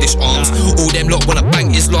don't brandish arms. All them lot wanna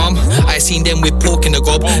bang Islam. I seen them with pork in the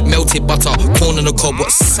gob, melted butter, corn on the cob.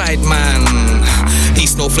 What side man?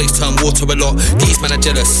 These snowflakes turn water a lot. These men are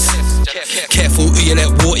jealous. Careful who you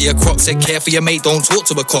let water your crop. Said care for your mate, don't talk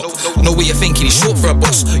to a cop. Know what you're thinking, he's short for a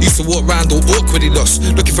boss. Used to walk round all awkwardly lost.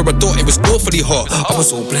 Looking for a door, it was awfully hot. I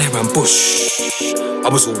was all Blair and Bush. I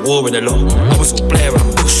was all warring a lot. I was all Blair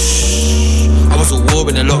and Bush. I was all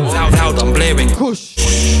warring a lot. Loud, I'm blaring. Kush.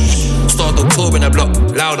 Started touring a block.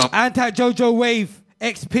 Loud, I'm Antac Jojo Wave.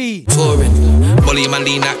 XP. touring. Molly in my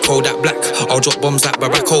lean like Kodak Black. I'll drop bombs like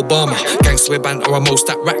Barack Obama. Gangster band or a most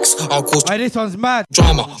at racks. I'll cause this one's mad.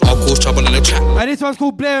 Drama. I'll cause trouble in the chat. This one's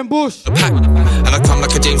called Blair and Bush. And I come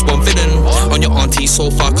like a James Bond villain. On your auntie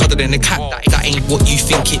sofa, cuddled in a cat. That ain't what you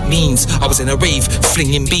think it means. I was in a rave,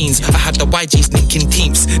 flinging beans. I had the YGs linking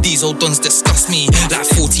teams. These old dons disgust me. Like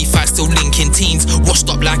 45 still linking teens. Washed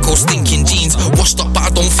up like old stinking jeans. Washed up but I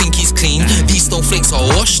don't think he's clean. These snowflakes are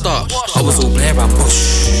washed up. I was all Blair and Bush.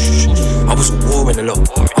 I was all warring a lot.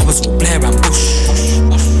 I was all Blair and Bush.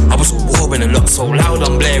 I was all warring a lot. So loud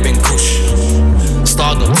I'm blaring Kush.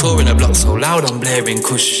 Started touring a block. So loud I'm blaring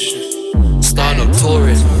Kush. Started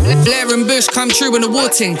touring. Blair and Bush come true in the war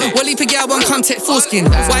ting. Wally Pigal one come take foreskin.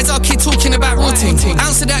 Why is our kid talking about rotting?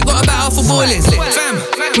 Ounce of that got about half a boiling. Fam,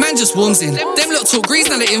 man just warms in. Them lot talk grease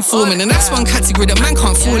now they informing. And that's one category that man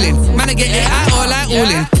can't fall in. Man I get it out or like all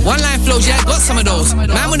in. One line flows, yeah, got some of those.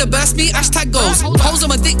 Man wanna burst me, hashtag goals. Holes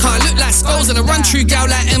on my dick can't look like skulls. And I run true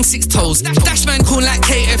gal like M6 toes. Dash man cool like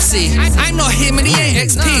KFC. I'm not him and he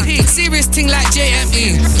ain't XP. Serious ting like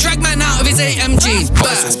JME. Drag man out of his AMG.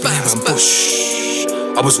 Burst, burst, burst.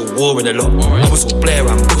 I was all warring a lot. I was all Blair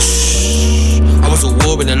and Bush. I was all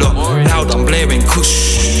warring a lot. Loud I'm blaring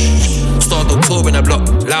Kush. Started touring a block.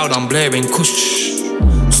 Loud I'm blaring Kush.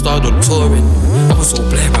 Started touring. I was all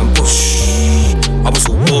Blair and Bush. I was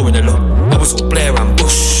all warring a lot. I was all Blair and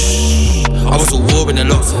Bush. I was all warring a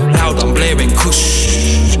lot. Loud I'm blaring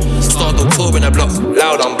Kush. Started touring a block.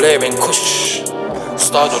 Loud I'm blaring Kush.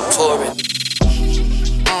 Started touring.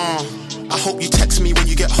 I hope you text me when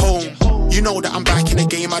you get home. You You know that I'm back in the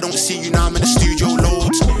game, I don't see you now, I'm in the studio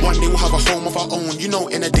loads. One day we'll have a home of our own. You know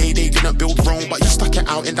in a day they didn't build Rome, but you stuck it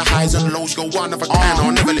out in the highs and lows. You're one of a kind,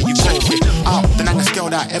 I'll never let you go. Out, the youngest girl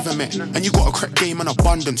that I ever met. And you got a crack game in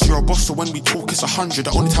abundance. You're a boss, so when we talk it's 100.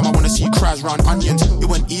 The only time I wanna see you cry is round onions. It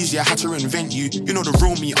went easy, I had to reinvent you. You know the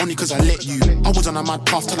real me, only cause I let you. I was on a mad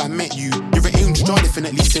path till I met you. You're an angel, I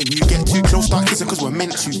definitely sent you. Get too close, start kissing cause we're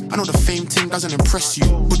meant to. I know the fame thing doesn't impress you.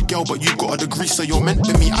 Good girl, but you got a degree, so you're meant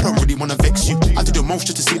for me. I don't really wanna vex you. I do the most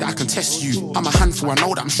just to see that I can test you. I'm a handful, I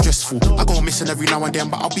know that I'm stressful. I go missing every now and then,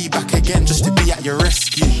 but I'll be back again just to be at your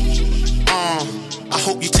rescue. I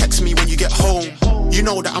hope you text me when you get home. You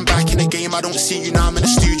know that I'm back in the game, I don't see you now, I'm in the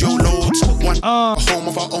studio loads. One home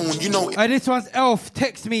of our own, you know. This one's Elf,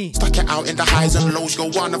 text me. Stuck it out in the highs and lows, go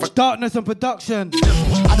one of a Darkness on production.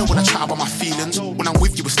 I don't wanna chat about my feelings. When I'm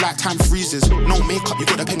with you, it's like time freezes. No makeup, you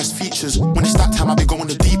got the penis features. When it's that time, I be going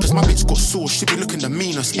the deepest. My bitch got sauce, she be looking the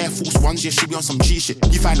meanest. Air Force Ones, yeah, she be on some G shit.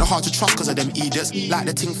 You find it hard to trust cause of them idiots. Like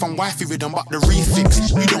the ting from wifey rhythm, but the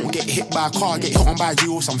refix. You don't get hit by a car, get hit on by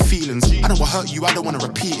you or some feelings. I don't wanna hurt you, I don't wanna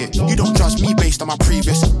repeat it. You don't judge me based on my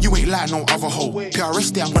previous. You ain't like no other hoe.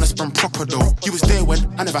 PRS day, I'm gonna spend proper though. You was there when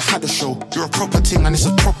I never had a show. You're a proper ting and it's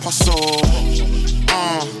a proper soul.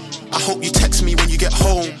 I hope you text me when you get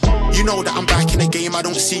home. You know that I'm back in the game, I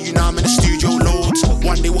don't see you now, I'm in the studio loads.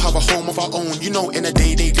 One day we'll have a home of our own. You know in a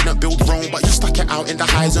day they didn't build Rome, but you stuck it out in the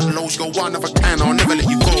highs and lows. You're one of a kind, I'll never let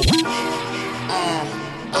you go.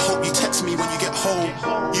 I hope you text me when you get home.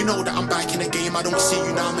 You know that I'm back in the game, I don't see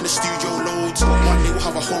you now, I'm in the studio loads. One day we'll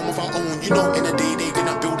have a home of our own. You know in a day they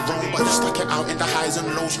didn't build Rome, but you stuck it out in the highs and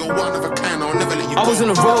lows. You're one of a kind, I'll never let you go. I was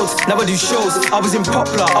on the roads, now I do shows. I was in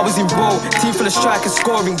Poplar, I was in Bowl. Team full of strikers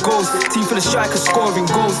scoring goals. Team full of strikers scoring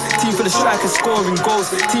goals. Team full of strikers scoring goals.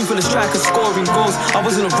 Team full of strikers scoring goals. I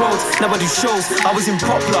was on the roads, now I do shows. I was in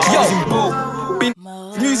Poplar, I was in Bowl.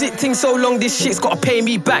 Music thing so long, this shit's gotta pay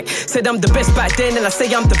me back. Said I'm the best back then, and I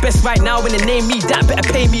say I'm the best right now. When they name me that, better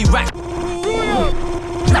pay me rack.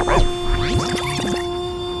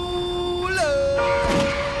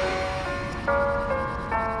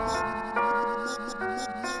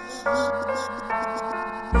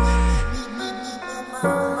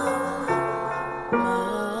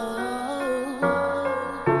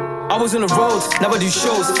 I was on the roads, now I do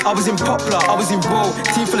shows. I was in Poplar, I was in Bowl.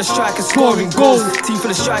 Team full of strikers scoring goals. Team full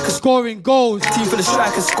of strikers scoring goals. Team full of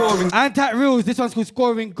strikers scoring. Antac Reels, this one's called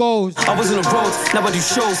Scoring Goals. I was on the roads, now I do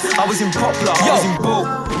shows. I was in Poplar, I was in Bowl.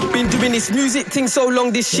 Been doing this music thing so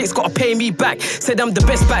long, this shit's gotta pay me back. Said I'm the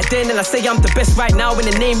best back then, and I say I'm the best right now. When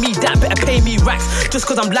they name me that, better pay me racks. Just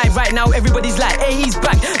cause I'm live right now, everybody's like, hey, he's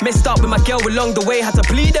back. Messed up with my girl along the way, had to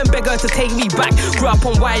bleed and beg her to take me back. Grew up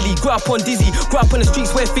on Wiley, grew up on Dizzy, grew up on the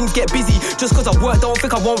streets where things get busy. Just cause I work, don't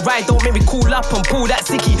think I won't ride. Don't make me cool up and pull that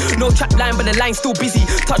sicky. No trap line, but the line's still busy.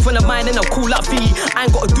 Touch when I'm mine and I'll cool up fee. I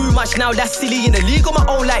ain't gotta do much now, that's silly. In the league on my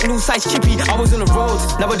own like new size chippy. I was on the roads,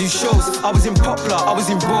 now I do shows. I was in Poplar, I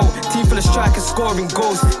was in Bowl. Team full of strikers scoring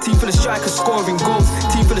goals. Team full of strikers scoring goals.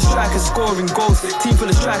 Team full of strikers scoring goals. Team full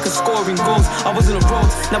of strikers scoring goals. I was on the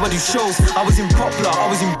roads, now I do shows. I was in Poplar, I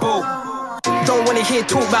was in Bowl. Don't wanna hear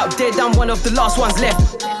talk about dead, I'm one of the last ones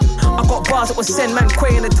left. I got bars that will send man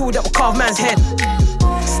quay and a tool that will carve man's head.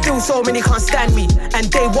 Still so many can't stand me, and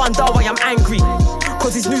they wonder why I'm angry.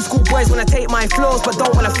 Cause these new school boys wanna take my flaws but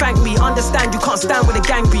don't wanna thank me. Understand you can't stand with a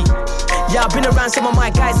gang be. Yeah, I've been around some of my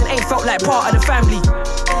guys and ain't felt like part of the family.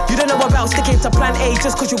 You don't know about sticking to plan A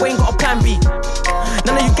just cause you ain't got a plan B.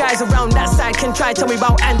 None of you guys around that side can try tell me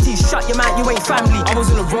about aunties. Shut your mouth, you ain't family. I was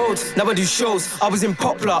on the road, now I do shows. I was in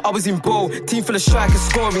Poplar, I was in Bowl. Team full of strikers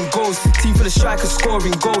scoring goals. Team full of strikers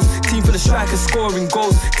scoring goals. Team full of strikers scoring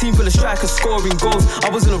goals. Team full of strikers scoring goals. I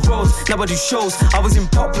was on the road, now I do shows. I was in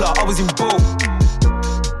Poplar, I was in Bowl.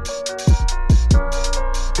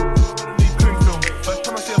 First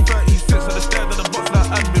time I see a 36 at the stairs of the box like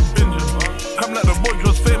I'd been binging. Come like the boy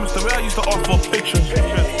was famous, the way I used to ask for pictures.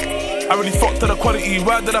 I really fucked to the quality,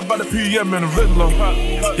 why did I buy the PM and Riddler?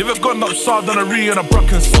 You ever gone outside on a Ree and a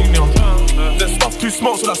Brock insignia? There's stuff too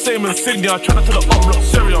smoked so that same insignia. Trying to the up block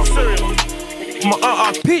Syria.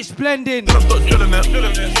 My pitch blending. I start drilling it.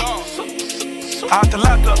 I had to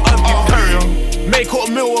light the carrier. Make out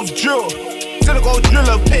a meal of drill. Still go drill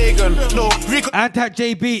a pagan. No, Rico. Antac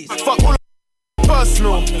J Beats. Fuck all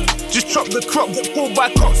personal. Just drop the crop, get pulled by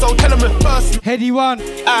cops, so tell them it's personal. Heady one.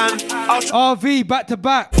 And I'll RV back to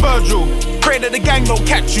back. Virgil. Pray that the gang don't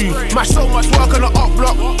catch you. Mash so much work on the up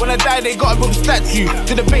block. When I die, they gotta build a statue.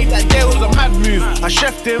 To debate that day was a mad move. I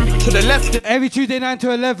chefed him to the left. Every Tuesday 9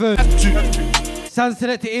 to 11. Sun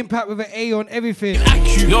Selected Impact with an A on everything.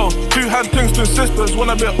 Yo, 2-hand Kingston sisters, one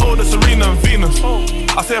a bit older, Serena and Venus.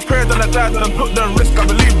 I say a prayer that I died and put them risk, I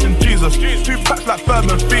believe in Jesus. Jesus. 2 packs like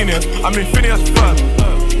Birdman, Phineas. I mean Phineas first.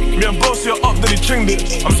 Me and bro see it up, then he chinged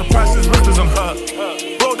it. I'm surprised his wrist isn't hurt.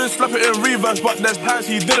 Bro did slap it in reverse, but there's times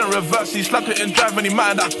he didn't reverse. He slapped it in drive and he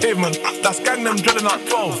mattered that pavement. That's gang them drilling out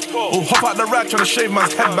 12. Or hop out the rag trying to shave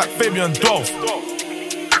man's head back, Fabian Dolph.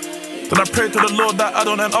 Then I pray to the Lord that I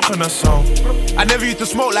don't end up in a cell. I never used to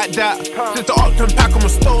smoke like that. Since the Octon pack, I'm a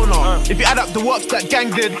stoner. If you add up the works that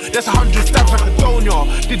gang did, that's 100 stabs like a donor.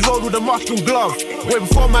 Did roll with a mask and glove. Way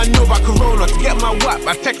before man knew about Corona. To get my whap,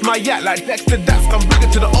 I text my yak like Dexter Dax. I'm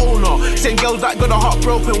bringing to the owner. Same girls that got a heart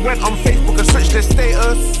broken went on Facebook and switched their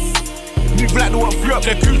status. New black don't want free up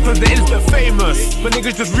their crews cause they're instant famous. But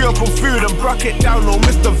niggas just re-up on food and broke it down on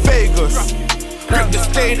Mr. Vegas. Grip the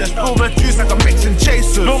status, blow my juice like I'm mixing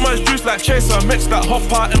chasers. Blow my juice like chaser, mix that hot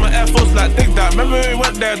part in my Air Force like dig that. Remember we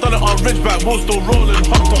went there, done it on Ridgeback, ball still rolling,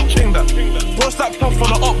 hot top, ching that. Bro slapped off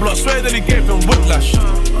on the up block, swear that he gave him whiplash.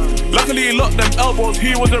 Luckily he locked them elbows,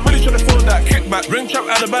 he wasn't really trying to feel that kickback. Ring trap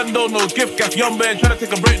out the bando, no gift gaff, young man trying to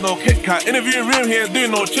take a break, no Kit Kat. Interviewing room here,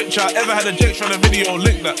 doing no chit chat. Ever had a Jake trying to video,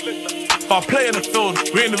 link that. But I play in the field,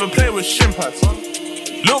 we ain't even playing with shimpads.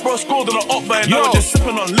 Lil' bro scored on the up man, now we're just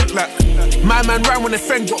sipping on lick like. My man ran when his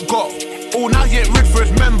friend got. Oh, now he ain't rid for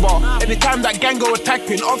his member. Anytime that gang go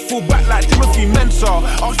attacking, I'll fall back like Timothy Mensah.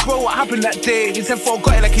 Asked bro what happened that day, he said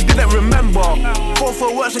forgot it like he didn't remember.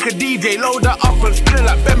 4-4 works like a DJ, load that up and spin it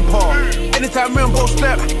like Bempa. Anytime me and bro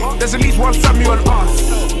step, there's at least one family on us.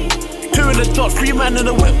 2 in the dot, 3 man in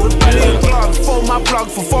the whip with belly and gloves. 4 my plug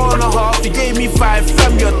for 4.5, he gave me 5,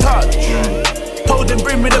 fam your touch. Told him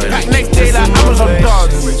bring me the pack next day like Amazon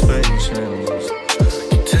does.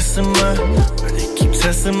 Testing my, where they keep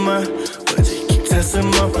testing my, where they keep testing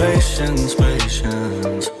my patience.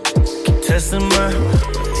 Keep testing my,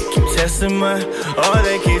 where they keep testing my, oh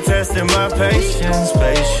they keep testing my patience.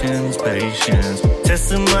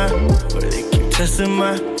 Testing my, where they keep testing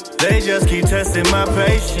my, they just keep testing my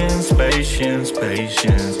patience.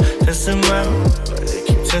 Testing my, where they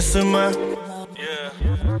keep testing my,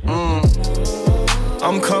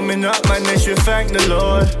 I'm coming up, man, they should thank the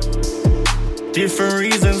Lord. Different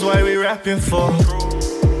reasons why we rapping for.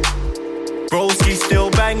 Broski still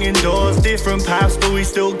banging doors. Different paths, but we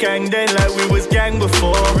still gang then like we was gang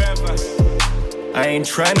before. I ain't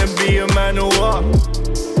trying to be a man or what,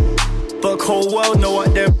 but whole world know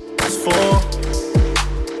what they're for.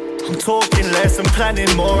 I'm talking less, I'm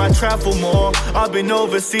planning more. I travel more, I've been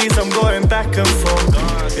overseas, I'm going back and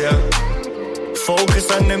forth. Yeah. Focus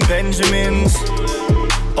on them Benjamins.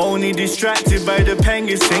 Only distracted by the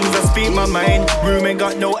Pengus things. I speak my mind, room ain't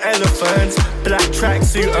got no elephants. Black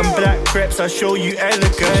tracksuit and black crepes, I show you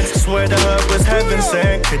elegance. Swear the herb was heaven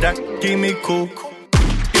sent, could that give me cool?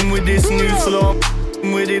 In with this new flow,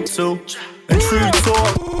 with it too. And true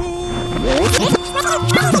talk.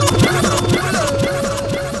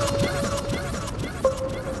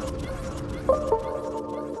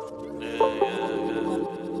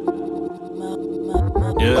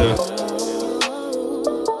 Yeah.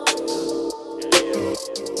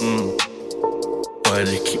 Why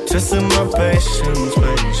they keep testing my patience.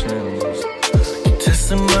 Keep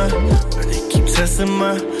testing my, why they keep testing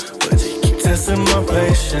my, why they keep testing my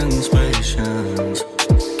patience.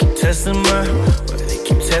 Keep testing my, why they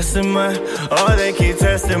keep testing my, oh they keep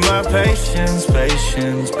testing my patience.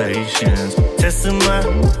 Testing my,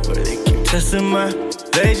 why they keep testing my,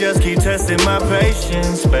 they just keep testing my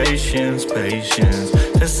patience.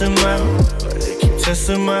 Testing my, why they keep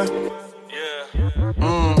testing my,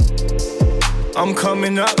 I'm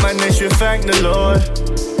coming up, man, they should thank the Lord.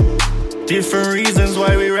 Different reasons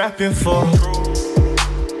why we rapping for.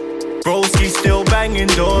 Broski still banging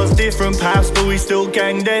doors. Different paths, but we still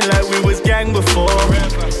gang then like we was gang before.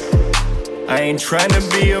 I ain't trying to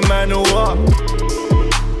be a man or what,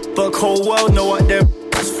 but whole world know what they're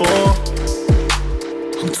for.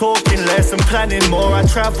 I'm talking less, I'm planning more. I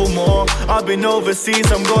travel more, I've been overseas,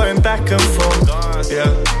 I'm going back and forth.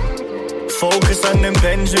 Yeah. Focus on them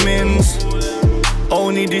Benjamins.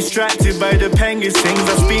 Only distracted by the Pengus things.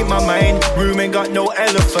 I speak my mind, room ain't got no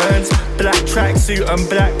elephants. Black tracksuit and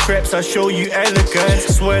black crepes, I show you elegance.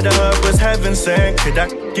 Swear the herb was heaven sent, could that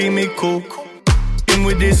give me cool? In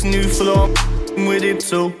with this new flow, with it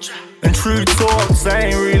too. And true talks, I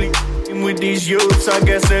ain't really with these youths. I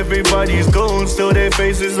guess everybody's gone, still their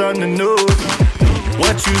faces on the news.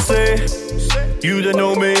 What you say? You don't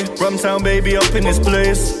know me, Rumtown baby up in this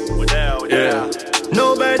place. Yeah.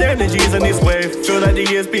 No bad energies on this wave. Feel like the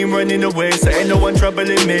years been running away, so ain't no one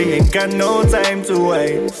troubling me. Ain't got no time to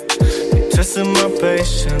waste. Testing my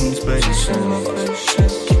patience.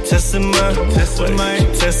 Testing my, testing my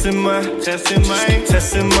patience.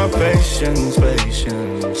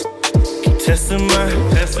 Testing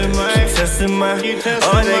my, testing my,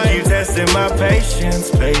 oh, they keep testing my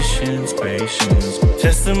patience.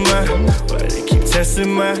 Testing my, why they keep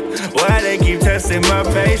testing my, why they keep testing my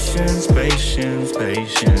patience.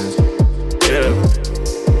 Yeah.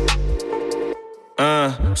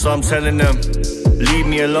 So I'm telling them, leave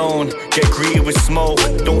me alone, get greeted with smoke.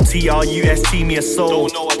 Don't TRUST me a soul.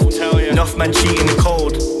 Don't know what to tell you. Enough man cheating the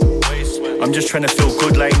code. I'm just trying to feel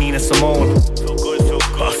good like Nina Simone.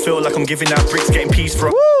 But I feel like I'm giving out bricks, getting peace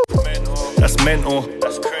from. That's mental.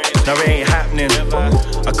 Now it ain't happening.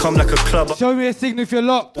 I come like a club. Show me a signal if you're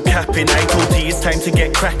locked. Capping, I told you it's time to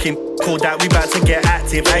get cracking. Called out, we about to get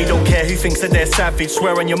active. I don't care who thinks that they're savage.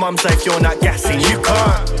 Swear on your mum's life you're not gassing. You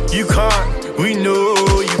can't. We know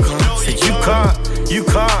you can't. Say you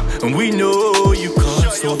can't, and we know you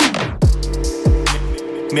can't. So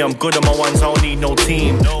me, I'm good on my ones. I don't need no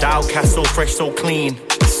team. The outcast so fresh, so clean.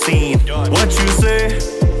 Scene. What you say?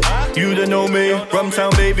 You don't know me.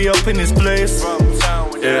 Rumtown baby up in this place.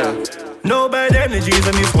 Yeah. No bad energies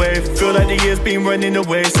on this wave. Feel like the years been running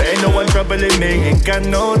away. So ain't no one troubling me. Ain't got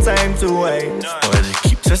no time to waste. Why they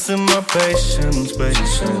keep testing my patience.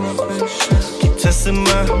 Keep testing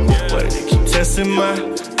my, why they keep testing my,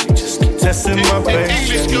 they just keep testing my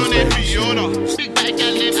patience.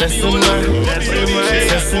 Testing my,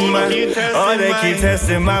 oh, they keep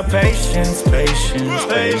testing my patience. Testing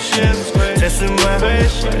my, why they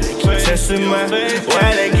keep testing my,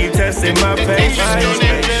 why they keep testing my patience.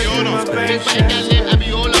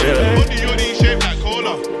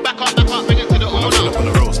 Back up, bring it to the owner. I'm on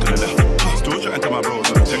the roads to the left. Still chatting to my bros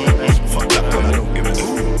on the tech. Fuck that, man, I don't give it.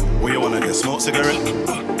 Where you wanna get smoked cigarette?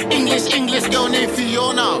 English girl named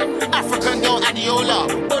Fiona. African girl Adiola.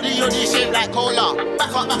 Body yoddy shaped like cola.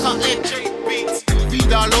 Back up, leg.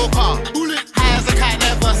 Vida loca. High as a cat,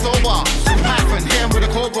 never sober. Python, hit him with a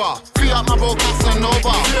cobra. Free up my bro,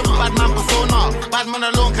 Casanova. Bad man persona. Bad man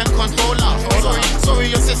alone can control her. Sorry,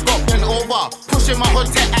 your sis got bent over. Pushing my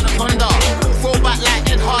hood tech anaconda. Fall back like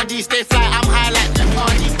Ed Hardy. Stay fly, I'm high like Ed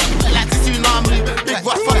Hardy. Like the tsunami. Big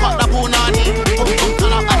rush, fuck up the punani. Boom,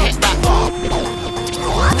 turn up, I hit that.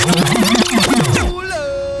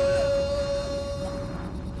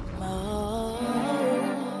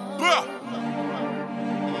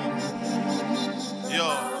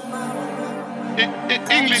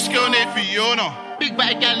 English girl named Fiona. Big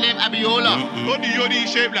bad girl named Abiola. Body yoddy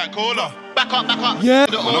shaped like cola. Back up. Yeah.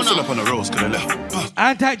 Man, I'm still up on the roads to the left.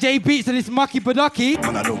 Anti-J Beats and this Mucky Badaki.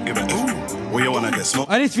 Man, I don't give it. Where you wanna get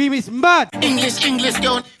smoked? And this remix mad. English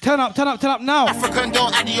girl. Turn up now. African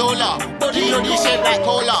girl Adiola. Body yoddy shaped like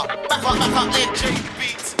cola. Back up, leg.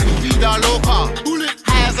 Vida loca.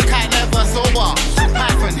 High as a cat, never sober.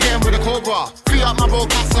 Python, hit him with a cobra. Free up my bro,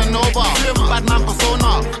 Casanova. Bad man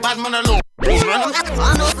persona. Bad man alone.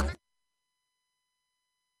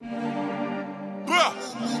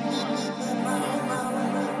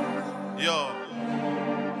 Yo.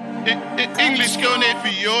 English girl named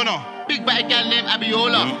Fiona. Big bad girl named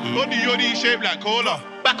Abiola. Body yoddy shaped like cola.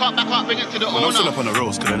 Back up, bring it to the owner. Man, I'm still up on the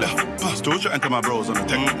roads to the left. Still chatting to my bros on the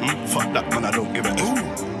tech. Fuck that, man, I don't give it.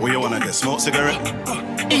 Where you wanna get smoked cigarette?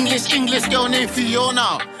 English girl named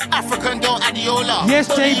Fiona. African girl Adiola. Yes,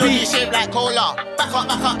 JB. Shaped like cola. Back up,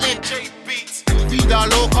 leg. Vida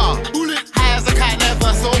loca. High as a cat,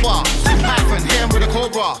 never sober. Python, hit him with a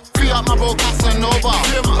cobra. Free up my bro, Casanova.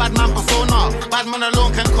 Bad man persona. Bad man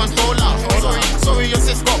alone can control her. Sorry, your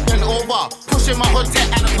sis got bent over. Pushing my hood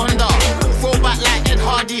tech anaconda. Fall back like Ed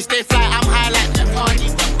Hardy. Stay fly, I'm high like Ed Hardy.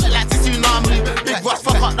 Like the tsunami. Big rush,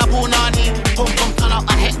 fuck up the punani. Boom, turn up,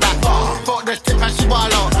 I hit that. Fuck the tip and she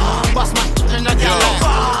ball out. Bust my in the gal.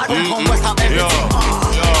 Boom, west up everything.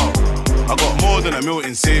 I got more than $1 million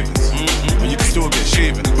in savings, but you can still get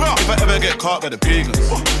shaven. If I ever get caught by the pagans,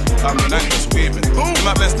 I'm the night just waving. In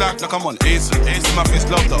my best life, like I'm on Ace. In my face,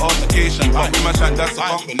 love the altercation. But in my shine, that's a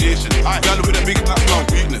combination. Girl with a big back, no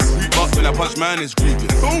weakness. But when I punch, man, it's grievous.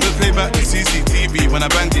 Just play back the CCTV. When I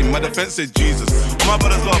banged him, my defense said Jesus. All my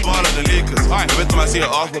brothers got a ball at the Lakers. Every time I see her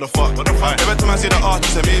ask, what the fuck? Every time I see the art,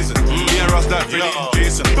 it's amazing. Me and Ross, that Philly and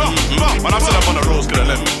Jason. Man, I'm still up on the roads to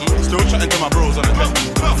the left. Still chatting to my bros on the left.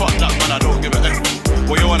 Fuck that, man, I don't give a F.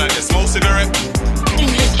 Where you wanna get smoked cigarette?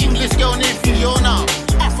 English girl named Fiona.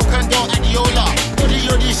 African girl Adiola. Body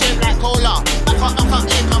yoddy shaped like cola. Back up, leg,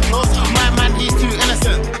 I'm close. My man, he's too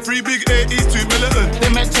innocent. 3 big A, he's 2 militant. They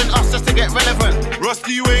mention us just to get relevant.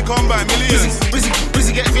 Rusty, you ain't come by millions.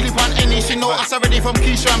 Busy get Philip on any. She know us already from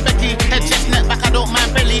Keisha and Becky. Head, chest, neck, back, I don't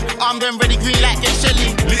mind belly. Arm them ready, green like get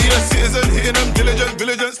Shelly. Lead a citizen, hitting them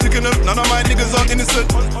diligent, stick picking them. None of my niggas are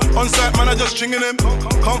innocent. On site, man, I just stringing them.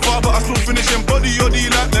 Come far, but I still finish him. Body or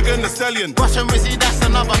D like Megan Thee Stallion. Russian Rizzy, that's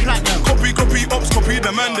another platinum. Copy, ops, copy,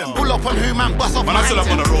 demand them. Pull up on who, man, bust off man, I still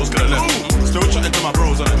up on the roads, coulda left. Still chatting to my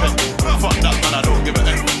bros on the head. Fuck that, man, I don't give a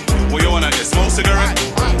F. What you wanna get, smoke cigarette?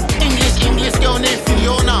 English girl named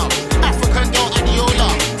Fiona. African girl Adiola.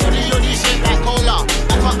 Body yoddy shaped like cola.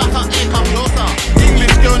 Back up, here come closer.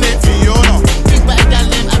 English girl named Fiona. Big bad gal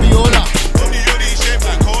named Abiola. Body yoddy shaped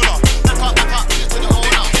like cola. Back up, here to the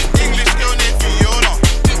owner. English girl named Fiona.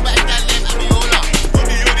 Big bad gal named Abiola.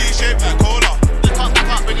 Body yoddy shaped like cola. Back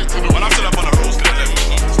up, bring it to the when I'm still up on the roads, coulda left.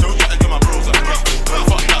 Still chatting to my bros on the head.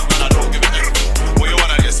 Fuck that, man, I don't give a F. What you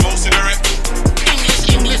wanna get, smoke cigarette?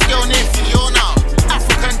 English girl named Fiona.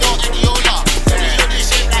 African girl Adiola. Body yoddy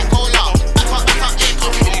shaped like cola. Back up, here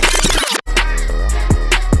come closer.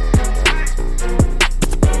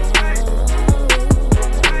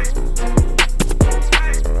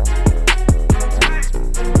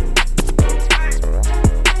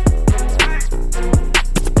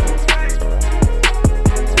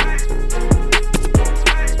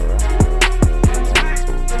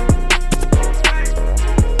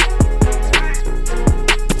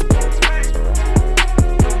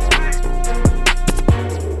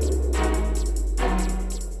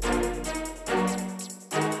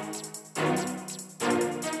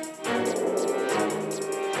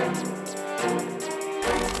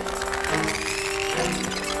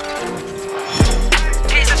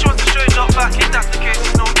 Jesus wants to show you not back, if that's the case,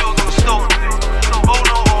 there's no deals on the stone.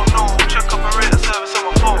 Oh no, check up my rate of service on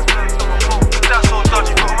my phone. That's all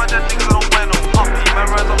dodgy, but all my dead niggas I don't wear no puppy. Man,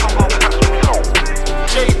 rise up, I'm going catch me out.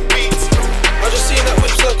 J Beats. I just seen that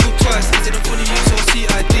whip circle twice. Is it a funny use or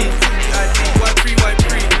CID? Y3,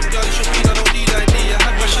 yeah, this should mean I don't need ID. I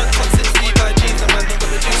had my shirt cut since Levi jeans, and man, don't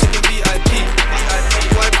got the juice up in VIP.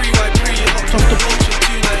 Y3, you hopped off the boat in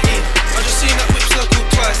 219. I just seen that whip circle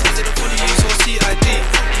twice. Is it a funny use or CID?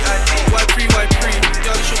 Y3,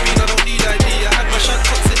 yeah, this should mean I don't need ID. I had my shirt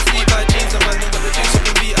cut since Levi jeans, and man, don't got the juice up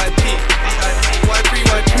in VIP. Y3,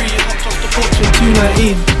 you hopped off the boat in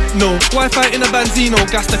 219. No, Wi-Fi in a Benzino,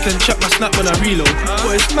 gas that can check my snap when I reload.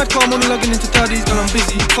 But it's mad calm when I'm logging into daddies and I'm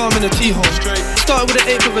busy, farming a T-hole. Started with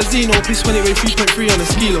an 8 with a Zeno, please 20 weight 3.3 on the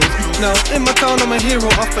skilo. Now, in my town I'm a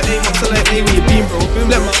hero, off for 8 months I like A with your beam bro.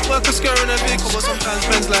 Let my workers scare in a vehicle, but sometimes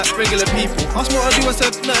friends like regular people. Ask me what I do, I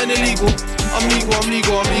said, nothing illegal. I'm legal.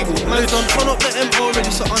 Man's done turn up the M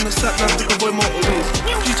already, so on the slap now to avoid motorways.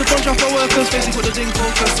 Due to bunch off my workers, basically put the ding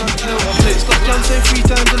focus on hell up plates. Got John saying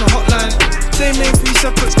 3 times in a hotline. Same name, 3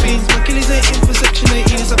 separate beans. My killies ain't in for section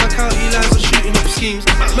 18, it's like county lines and shooting up schemes.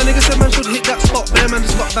 My nigga said man should hit that spot, bare man,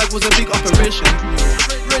 the spot bag was a big operation.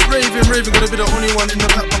 Raving, gotta be the only one in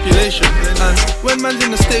the black population. And when man's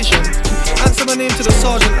in the station, answer my name to the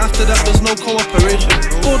sergeant, after that there's no cooperation.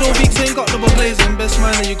 4 weeks ain't got double glazing, best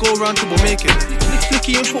man and you go round trouble making.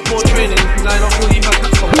 Flicky in football training, line up all you back,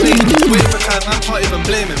 that's complaining. Wait for time, man can't even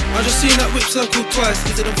blame him. I just seen that whip circle twice,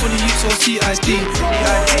 is it a funny use or CID?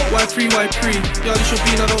 Y3, yeah, this should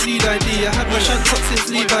be, I don't need ID. I had my shirt cut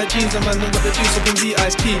since Levi jeans, and man don't got the juice up in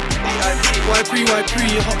VIP. Y3,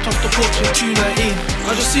 you hopped off the porch in 219.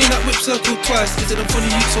 I just seen that whip circle twice, is it a funny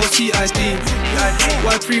use or CID?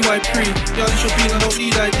 Y3, yeah, this should be, I don't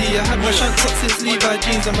need ID. I had my shirt cut since Levi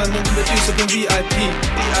jeans, and man don't got the juice up in VIP.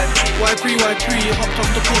 Y3, you hopped off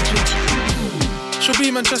the porch in Should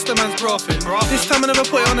be Manchester man's graphing. This time I never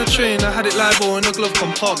put it on a train, I had it live or in a glove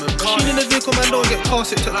compartment. Machine in the vehicle, man, don't get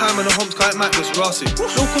past it. Took time and the humps, guy, Mike was grassy.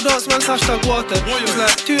 Local dance man's hashtag water. It's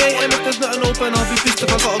like 2 AM if there's nothing open, I'll be pissed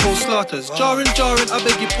if I gotta go slaughters. Jarring, I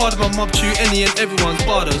beg your pardon, my mob chew any and everyone's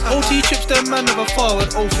borders. OT chips, them man never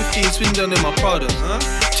forward. 015 Swindon in my Pradas.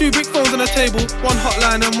 2 brick phones on the table, 1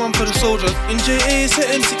 hotline and 1 for the soldiers. In JA it's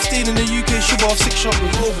at M16, in the UK should off 6 shot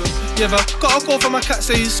revolvers. Yeah, got a call from my cat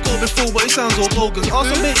say he's scored before, but it sounds all bogus.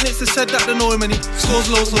 Also maintenance has said that they know him and he scores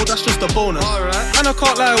low, so that's just a bonus. And I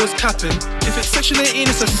can't lie, I was capping. If it's section 18,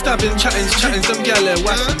 it's a stabbing. Chattings, them gal there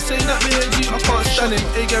whacking. Saying that me and you, I can't stand him.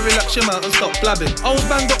 Hey, get relax your mouth and stop blabbing. I was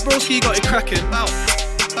banged up, broski, got it cracking.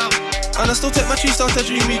 And I still take my 3 stars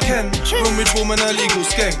every weekend. Run with woman and legal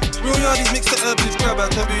skank. Real yardies mix the herbs with grab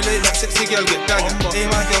and tabulate like sexy girl get dagger. Hey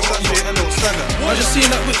my girl got straight and no stagger. I just seen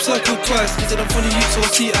that whip circle twice. Is it a funny use or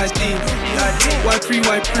CID? Y3,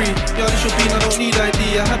 yeah, this should be, I don't need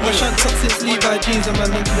ID. I had my shirt tucked since Levi jeans and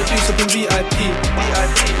man, the juice up in VIP.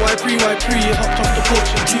 Y3, you hopped off the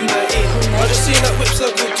porch in 219. I just seen that whip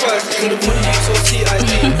circle twice. Is it a funny use or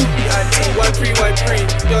CID? Y3,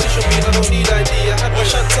 yeah, this should be, I don't need ID. I had my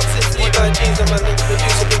shirt tucked since Levi jeans and man, the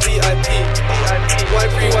juice up in VIP.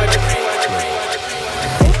 Y3.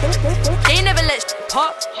 They never let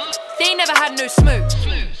pop. They never had no smoke.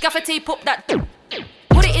 Gaffer tape up that.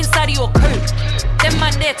 Put it inside of your coat. Them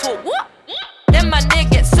man there talk what? Them man there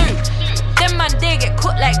get soaked. Them man there get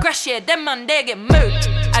cut like grass, yeah. Them man there get mowed.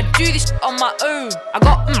 I do this on my own. I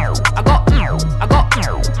got.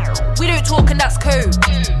 We don't talk and that's code.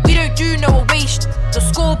 We don't do no away sh. The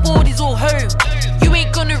scoreboard is all home. You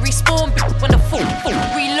ain't gonna respawn when the full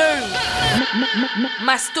reload.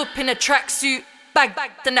 Masked up in a tracksuit, bag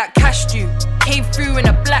than that cash due. Came through in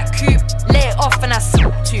a black coupe, let it off and I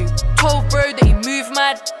snapped you. Told bro that he move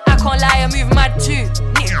mad, I can't lie, I move mad too.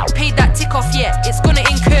 Paid that tick off yet, it's gonna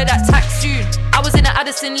incur that tax soon. I was in the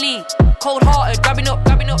Addison Lee, cold hearted, grabbing up,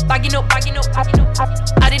 bagging up.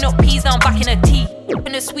 Adding up peas down back in a tea.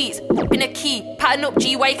 In the sweets, in a key. Patting up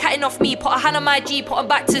G, why you catting off me? Put a hand on my G, put him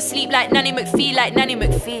back to sleep like Nanny McPhee,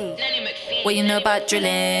 What you know about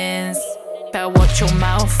drillings? Better watch your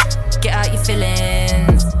mouth, get out your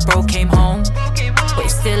feelings. Bro came home, but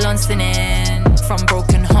he's still on sinning from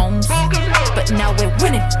broken homes. But now we're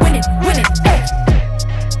winning. Hey.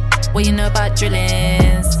 What you know about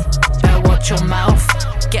drillings? Better watch your mouth,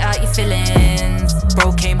 get out your feelings.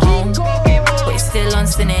 Bro came home, but he's still on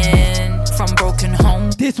sinning from broken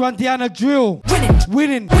homes. This one, Diana Drill.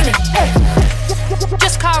 Winning. Hey.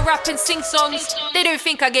 Just can't rap and sing songs. They don't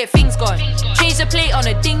think I get things gone. Change the plate on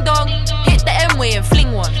a ding dong. Hit the M-way and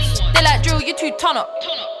fling one. They like Drill, you too ton up.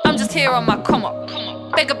 I'm just here on my come up.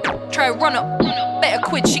 Beg a try run up. Better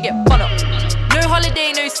quid, she get bun up. No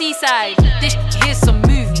holiday, no seaside. This here's some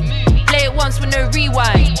movie. Play it once with no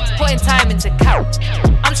rewind. Putting time into count.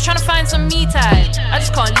 I'm just trying to find some me time. I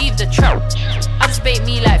just can't leave the trap. I just bake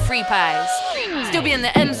me like free pies. Still be in the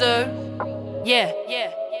Enzo. Yeah.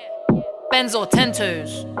 Benz or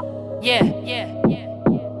Tentos. Yeah.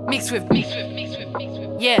 Mixed with.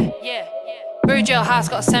 Yeah. Bro jailhouse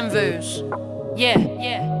got a Senvos. Yeah.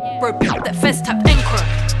 Bro pop that fez tap Enco.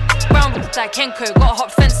 Brown like Kenko, got a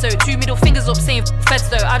hot fence though. 2 middle fingers up saying feds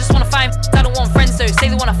though. I just wanna find, I don't want friends though. Say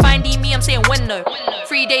they wanna find me, I'm saying when though.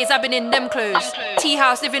 3 days I've been in them clothes. Tea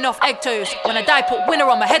house living off egg toast. When I die put winner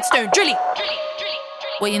on my headstone. Drilly.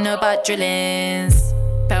 What you know about drillings?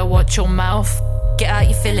 Better watch your mouth, get out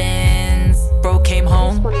your feelings. Bro came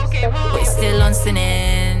home, but he's still on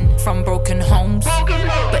sinning from broken homes.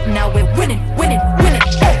 But now we're winning.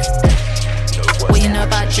 Hey. What you know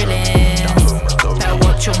about drillings? Better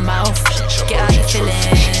watch your mouth, get out your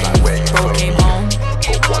feelings. Bro came home,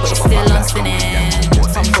 but he's still on sinning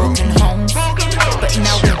from broken homes. But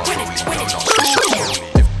now we're winning.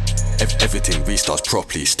 Everything restarts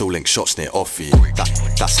properly, still link shots near offie.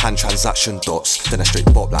 That's hand transaction dots, then a straight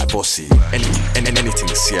bop like Bossy. Anything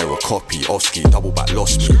the Sierra copy, Oski, double back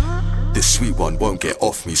lost me. This sweet one won't get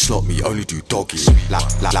off me, slot me, only do doggy.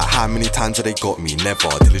 Like how many times have they got me? Never,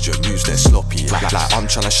 diligent news, they're sloppy. Like I'm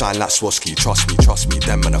trying to shine like Swarovski, trust me,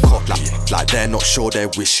 them and a copy. Like they're not sure they're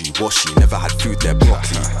wishy-washy, never had food, they're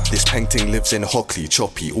broccoli. This painting lives in Hockley,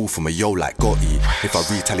 choppy, all from a yo like Gotti. If I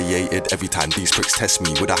retaliated every time these pricks test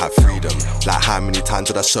me, would I have freedom? Like how many times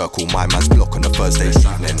did I circle my man's block on a Thursday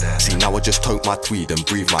evening? See now I just tote my tweed and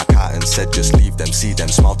breathe my cat and said just leave them, see them,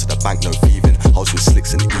 smile to the bank, no thieving. I was with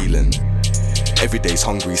Slicks and Elan. Every day's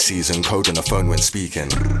hungry season, code on the phone when speaking.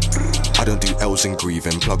 I don't do L's and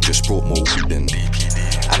grieving, plug just brought more weed in.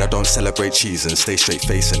 And I don't celebrate cheese and stay straight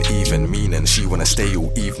face and even meaning. She wanna stay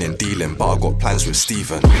all evening dealing, but I got plans with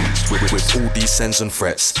Steven. With all these sends and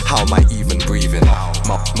threats, how am I even breathing?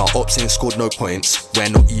 My ops ain't scored no points, we're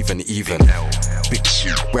not even. Big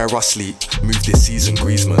where I sleep, move this season,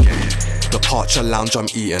 Griezmann. Departure lounge I'm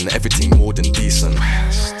eating, everything more than decent.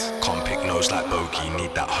 Can't pick nose like Bogey,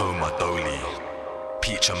 need that Homer Dolly.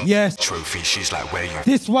 Peach and yes. Trophy, she's like where you.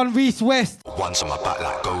 This one, Reese West. One's on my back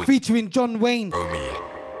like Goldie. Featuring John Wayne.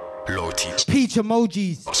 Loyalty. Peach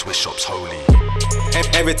emojis. Swiss shops holy.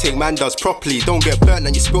 Everything man does properly. Don't get burnt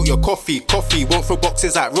and you spilt your coffee. Coffee won't throw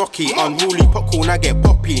boxes like Rocky. Unruly popcorn, I get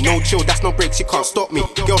poppy. No chill, that's no breaks, you can't stop me.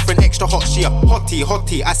 Girlfriend extra hot, she a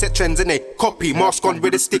hottie. I set trends in a copy. Mask on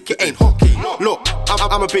with a stick, it ain't hockey. Look,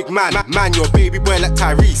 I'm a big man, your baby boy like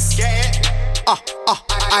Tyrese.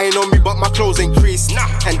 I ain't on me, but my clothes ain't creased.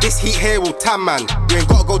 And this heat here will tan, man. You ain't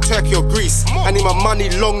gotta go Turkey or Greece. I need my money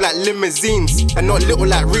long like limousines and not little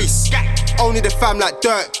like Reese. Only the fam like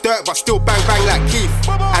dirt, but still bang like Keith.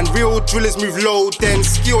 And real drillers move low, then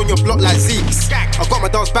ski on your block like Zeeks. I got my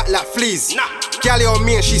dogs back like fleas. Galley on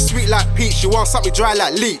me and she sweet like peach. She wants something dry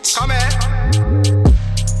like leech. Come here.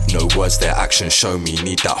 No words, their actions show me.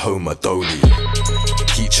 Need that Homer Dolly.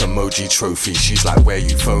 Peach emoji trophy, she's like where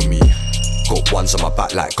you phone me. Got ones on my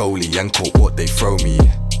back like goalie and caught what they throw me.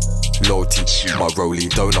 Loyalty, my rollie,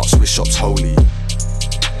 donuts, Swiss shops holy.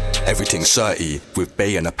 Everything's certy, with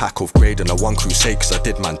Bay and a pack of grade and a one crusade cause I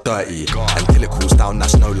did man dirty. Until it cools down,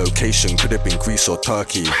 that's no location, could have been Greece or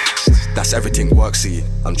Turkey. That's everything worksy,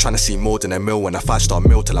 I'm trying to see more than a meal when a 5-star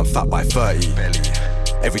meal till I'm fat by 30.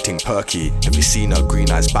 Everything perky, if you seen her green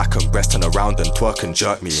eyes back and breast turn around and twerk and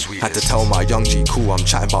jerk me. Had to tell my young G cool, I'm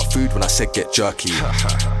chatting about food when I said get jerky.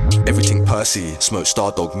 Everything Percy, smoke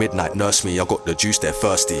Stardog, midnight nurse me, I got the juice, they're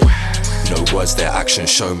thirsty. No words, their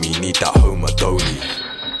actions show me, need that Homer Dolly.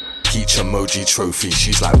 Peach emoji trophy,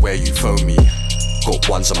 she's like where you phone me. Got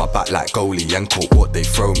ones on my back like goalie, and caught what they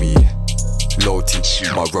throw me. Loyalty,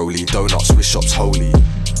 my rollie, donuts, Swiss shops holy.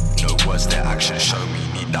 No words, their actions show me,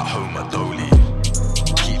 need that Homer Dolly.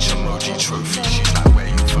 Peach emoji trophy, she's like where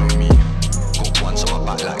you phone me. Got ones on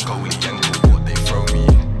my back like goalie, and caught what they throw me.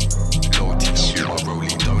 Loyalty, my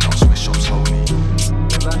rollie, donuts, Swiss shops holy.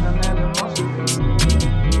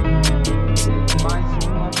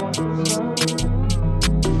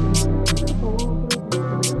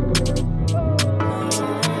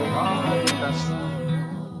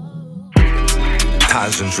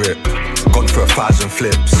 Hands and drip, gone for 1,000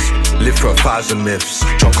 flips, live for 1,000 myths,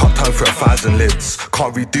 drunk up time for 1,000 lids.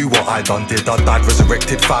 Can't redo what I done did, I died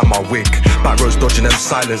resurrected, found my wig. Back rows dodging them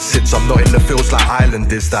silence hits, I'm not in the fields like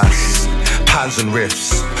Island is, that's pans and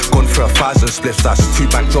riffs. Gone for 1,000 spliffs, that's 2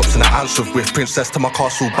 bank drops and an ounce of whiff. Princess to my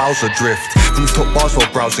castle, Bowser drift. Rooftop bars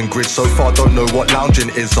while browsing grids, so far don't know what lounging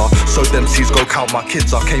is. So them seas go count my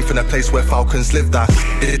kids. I came from a place where falcons live, that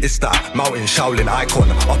it's that mountain Shaolin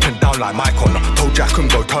icon. Up and down like Micon, told Jack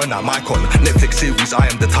and go turn that mic on. Netflix series, I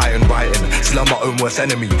am the titan writing. Still I'm my own worst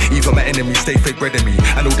enemy, even my enemies stay fake bread in me.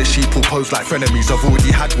 And all the sheep will pose like frenemies, I've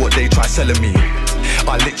already had what they try selling me.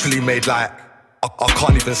 I literally made like I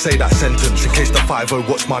can't even say that sentence. In case the 5-0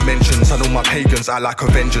 watch my mentions. I know my pagans act like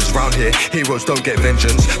Avengers. Round here, heroes don't get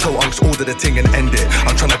vengeance. Tell Unks order the thing and end it.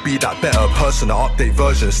 I'm trying to be that better person, an update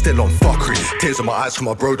version. Still on fuckery. Tears in my eyes for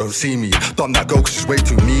my bro don't see me. Done that go cause he's way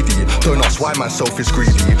too needy. Don't ask why man self is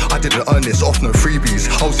greedy. I didn't earn this off no freebies.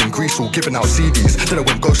 I was in Greece all giving out CDs. Then I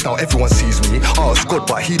went ghost, now everyone sees me. I asked God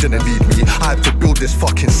but he didn't lead me. I had to build this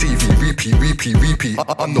fucking CV. Repeat.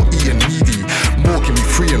 I'm not eating needy. More give me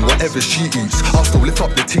free and whatever she eats. I'll still lift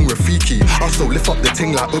up the ting Rafiki. I'll still lift up the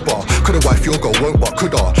ting like Uber. Coulda wife your girl won't but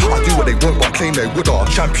coulda. I do what they won't but claim they woulda.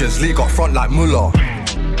 Champions League up front like Muller.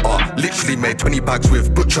 Literally made 20 bags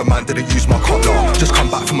with Butcher man, didn't use my cutler. Just come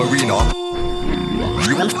back from arena.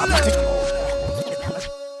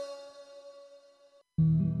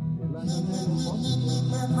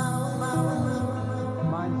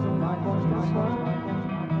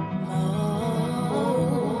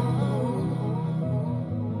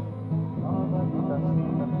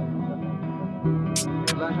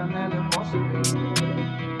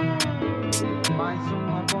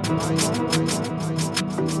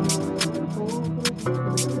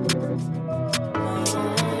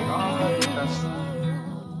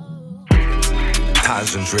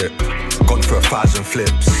 Hands and drip, gone for 1,000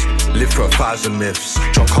 flips, live for 1,000 myths,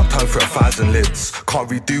 drunk up time for 1,000 lids. Can't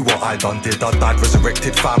redo what I done did, I died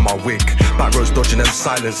resurrected, found my wig. Back rows dodging them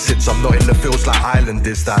silence hits, I'm not in the fields like Island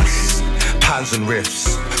is, that's pans and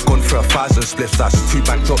riffs. Gone for 1,000 spliffs, that's 2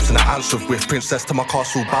 bank drops and an ounce of whiff. Princess to my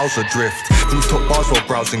castle, Bowser drift. Rooftop bars while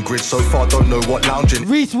browsing grids, so far don't know what lounging.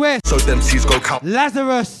 Reese West, so them seas go count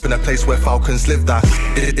Lazarus. In a place where falcons live, that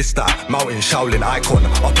it's that mountain Shaolin icon.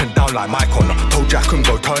 Up and down like Micon, told Jack and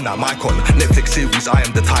go turn that mic on. Netflix series, I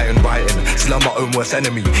am the titan writing. Still I'm my own worst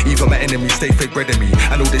enemy, even my enemies stay fake bread in me.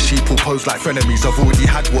 And all the sheep will pose like frenemies, I've already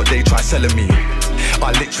had what they try selling me.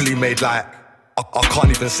 I literally made like I can't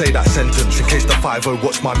even say that sentence. In case the 5-0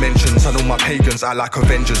 watch my mentions. I know my pagans act like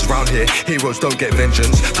Avengers. Round here, heroes don't get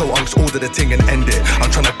vengeance. Tell Unks order the thing and end it. I'm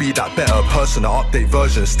trying to be that better person, an update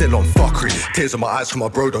version. Still on fuckery. Tears in my eyes for my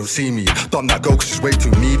bro don't see me. Done that go cause he's way too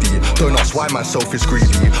needy. Don't ask why man self is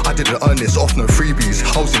greedy. I didn't earn this off no freebies.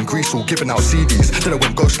 I was in Greece all giving out CDs. Then I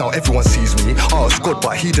went ghost, now everyone sees me. I asked God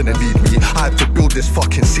but he didn't lead me. I had to build this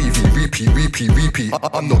fucking CV. Repeat.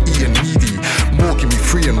 I'm not eating needy. More give me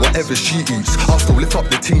free and whatever she eats. I'll still lift up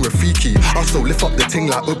the ting Rafiki. I'll still lift up the ting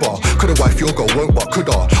like Uber. Coulda wife your girl won't but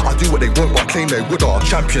coulda. I do what they won't but claim they woulda.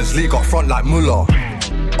 Champions League up front like Muller.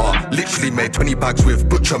 Literally made 20 bags with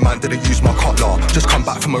Butcher man, didn't use my cutler. Just come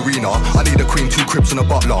back from arena. I need a queen, 2 cribs and a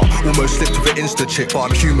butler. Almost slipped with an Insta chick, but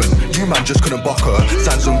I'm human. You man just couldn't buck her.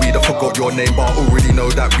 Sans and weed, I forgot your name, but I already know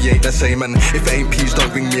that we ain't the same. And if it ain't peas,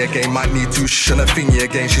 don't ring me again. Might need to shun a thingy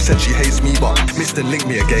again. She said she hates me, but missed and link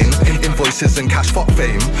me again. Invoices and cash, fuck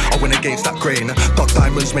fame. I went against that grain. Dark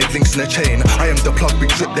diamonds made links in a chain. I am the plug, big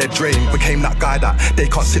drip their drain. Became that guy that they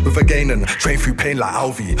can't sit with again. And train through pain like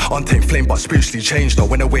Alvy. Untamed flame, but spiritually changed her.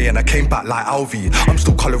 When I away and I came back like Alvy. I'm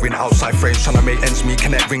still colouring outside frames, trying to make ends meet,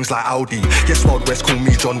 connect rings like Audi. Yes, Wild West, call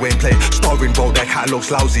me John Wayne Play. Starring role, their catalogue's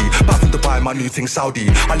lousy. Back from Dubai, my new thing Saudi.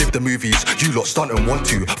 I live the movies, you lot stunt and want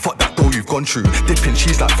to. Fuck that door you've gone through. Dipping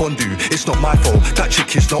cheese like fondue. It's not my fault, that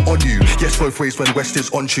chick is not on you. Yes, both ways when West is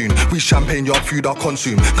on tune. We champagne yard food I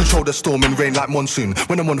consume. Control the storm and rain like monsoon.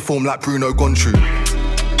 When I'm on form like Bruno gone true.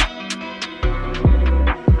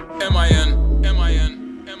 M-I-N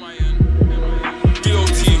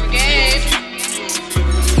D-O-T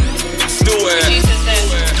Still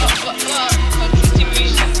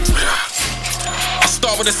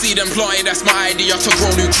start with a seed and plant it, that's my idea to grow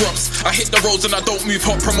new crops. I hit the roads and I don't move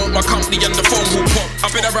hot, promote my company and the phone will pop. I've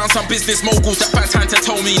been around some business moguls that find time to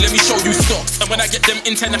tell me, let me show you stocks. And when I get them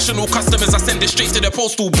international customers, I send it straight to their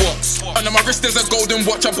postal box. Under my wrist there's a golden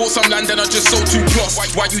watch, I bought some land and I just sold 2 plots.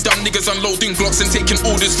 Why you dumb niggas unloading blocks and taking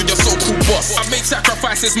orders for your so-called boss? I've made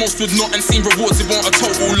sacrifices most would not and seen rewards it want a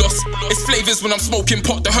total loss. It's flavours when I'm smoking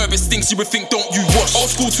pot, the herb it stinks, you would think don't you wash. Old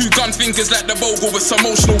school 2 gun fingers like the bogle, it's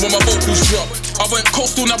emotional when my vocals drop. I went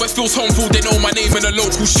coastal, now it feels homeful, they know my name in the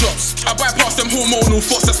local shops. I bypass them hormonal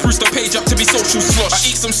thoughts that spruce the page up to be social slush. I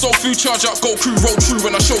eat some soul food, charge up, go crew, roll true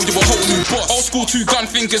when I show you a whole new boss. Old school 2 gun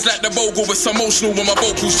fingers like the bogle, it's emotional when my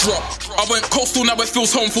vocals drop. I went coastal, now it feels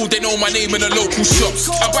homeful, they know my name in the local shops.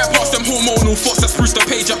 I bypass them hormonal thoughts that spruce the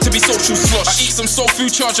page up to be social slush. I eat some soul food,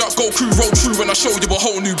 charge up, go crew, roll true when I show you a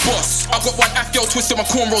whole new boss. I got one Afghan twist in my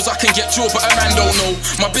cornrows, I can get jaw, but a man don't know.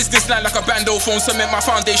 My business line like a bando phone, cement my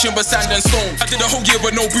foundation but sand and stone. I did a whole year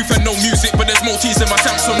with no booth and no music, but there's more T's in my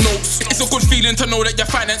Samsung notes. It's a good feeling to know that your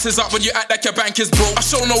finances up when you act like your bank is broke. I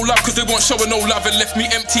show no love cause they weren't showing no love and left me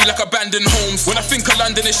empty like abandoned homes. When I think of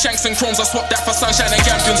London, it's shanks and chromes, I swap that for sunshine and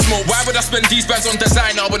Gambian smoke. Why would I spend these bands on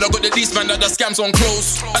designer when I got the least man that does scams on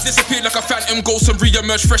clothes? I disappeared like a phantom ghost and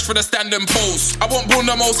re-emerge fresh for the stand and pose. I won't born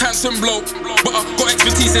the most handsome bloke, but I got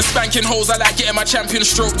expertise in spanking hoes, I like getting my champion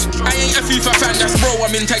stroked. I ain't a FIFA fan, that's bro,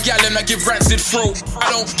 I'm into gal and I give rancid throat. I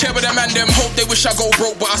don't care what them man them hope, they wish I go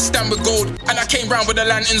broke, but I stand with gold. And I came round with the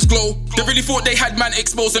lanterns glow. They really thought they had man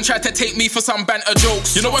exposed and tried to take me for some banter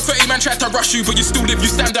jokes. You know when 30 man tried to rush you, but you still live,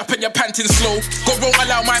 you stand up and you're panting slow. God won't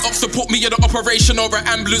allow my ops to put me in an operation or an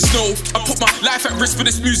ambulance, no. I put my life at risk for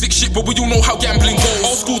this music shit, but we all know how gambling goes.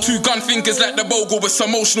 Old school 2 gun fingers like the bogle, it's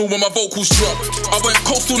emotional when my vocals drop. I went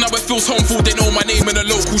coastal, now it feels homeful, they know my name in the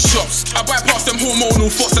local shops. I bypass them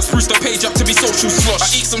hormonal thoughts that spruce the page up to be social slush. I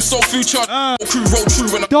eat some soul food, charge crew, roll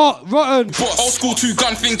true when I rotten. Old school 2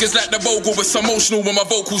 gun fingers like the bogle, it's emotional when my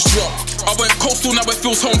vocals drop. I went coastal, now it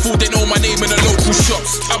feels homeful, they know my name in the local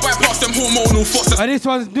shops. I bypass them hormonal thoughts. And this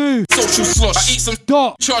one's new. Social slush. I eat some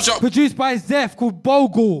charge up. Produced by Zeph called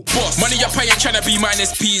Bogle. Boss. Money you're paying tryna be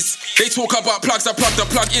minus P's. They talk about plugs, I plug the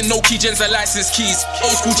plug in, no key gens and license keys.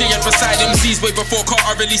 Old school J and beside MCs, way before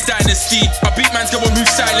Carter released Dynasty. I beat man's go and move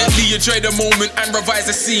silently, enjoy the moment and revise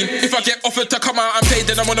the scene. If I get offered to come out and play,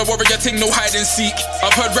 then I'm on a warrior thing, no hide and seek.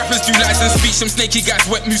 I've heard rappers do license speech, some snaky guys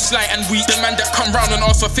wet, move slight and weak. The man that come round and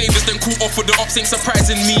ask for favours, then call off with the ops ain't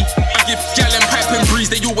surprising me. I give gal and pipe and breeze,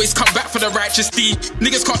 they always come back for the righteous deed.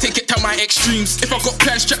 Niggas can't take it to my extremes. If I got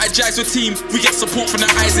plans, strategize with team, we get support from the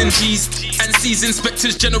I's and G's. And C's,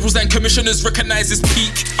 inspectors, generals and commissioners recognise this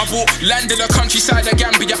peak. I bought land in the countryside of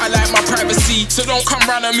Gambia, I like my privacy. So don't come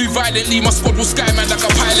round and move violently, my squad will skyman like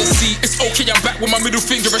a pilot seat. It's okay, I'm back with my middle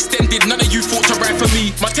finger extended, none of you thought to ride for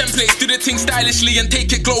me. My templates do the thing stylishly and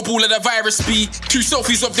take it global, let the virus be. 2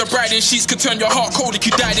 selfies of your bride in sheets could turn your heart cold if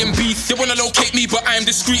you died in beef. They wanna locate me but I am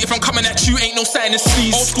discreet, if I'm coming at you ain't no sign of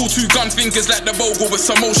sneeze. Old school 2 gun fingers like the bogle, it's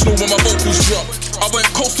emotional when my vocals drop. I went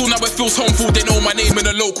coastal, now it feels homeful, they know my name in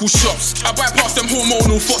the local shops. I bypass them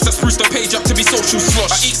hormonal thoughts that spruce the page up to be social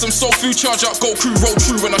slush. I eat some soul food, charge up, go crew, roll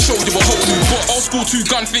true when I show you a whole new boss. Old school 2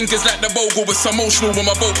 gun fingers like the bogle, it's emotional when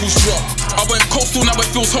my vocals drop. I went coastal, now it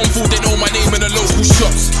feels homeful, they know my name in the local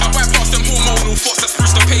shops. I bypass them hormonal thoughts that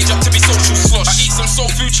spruce the page up to be social slush. I eat some soul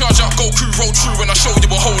food, charge up, go crew, roll true when I show you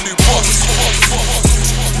a whole new boss.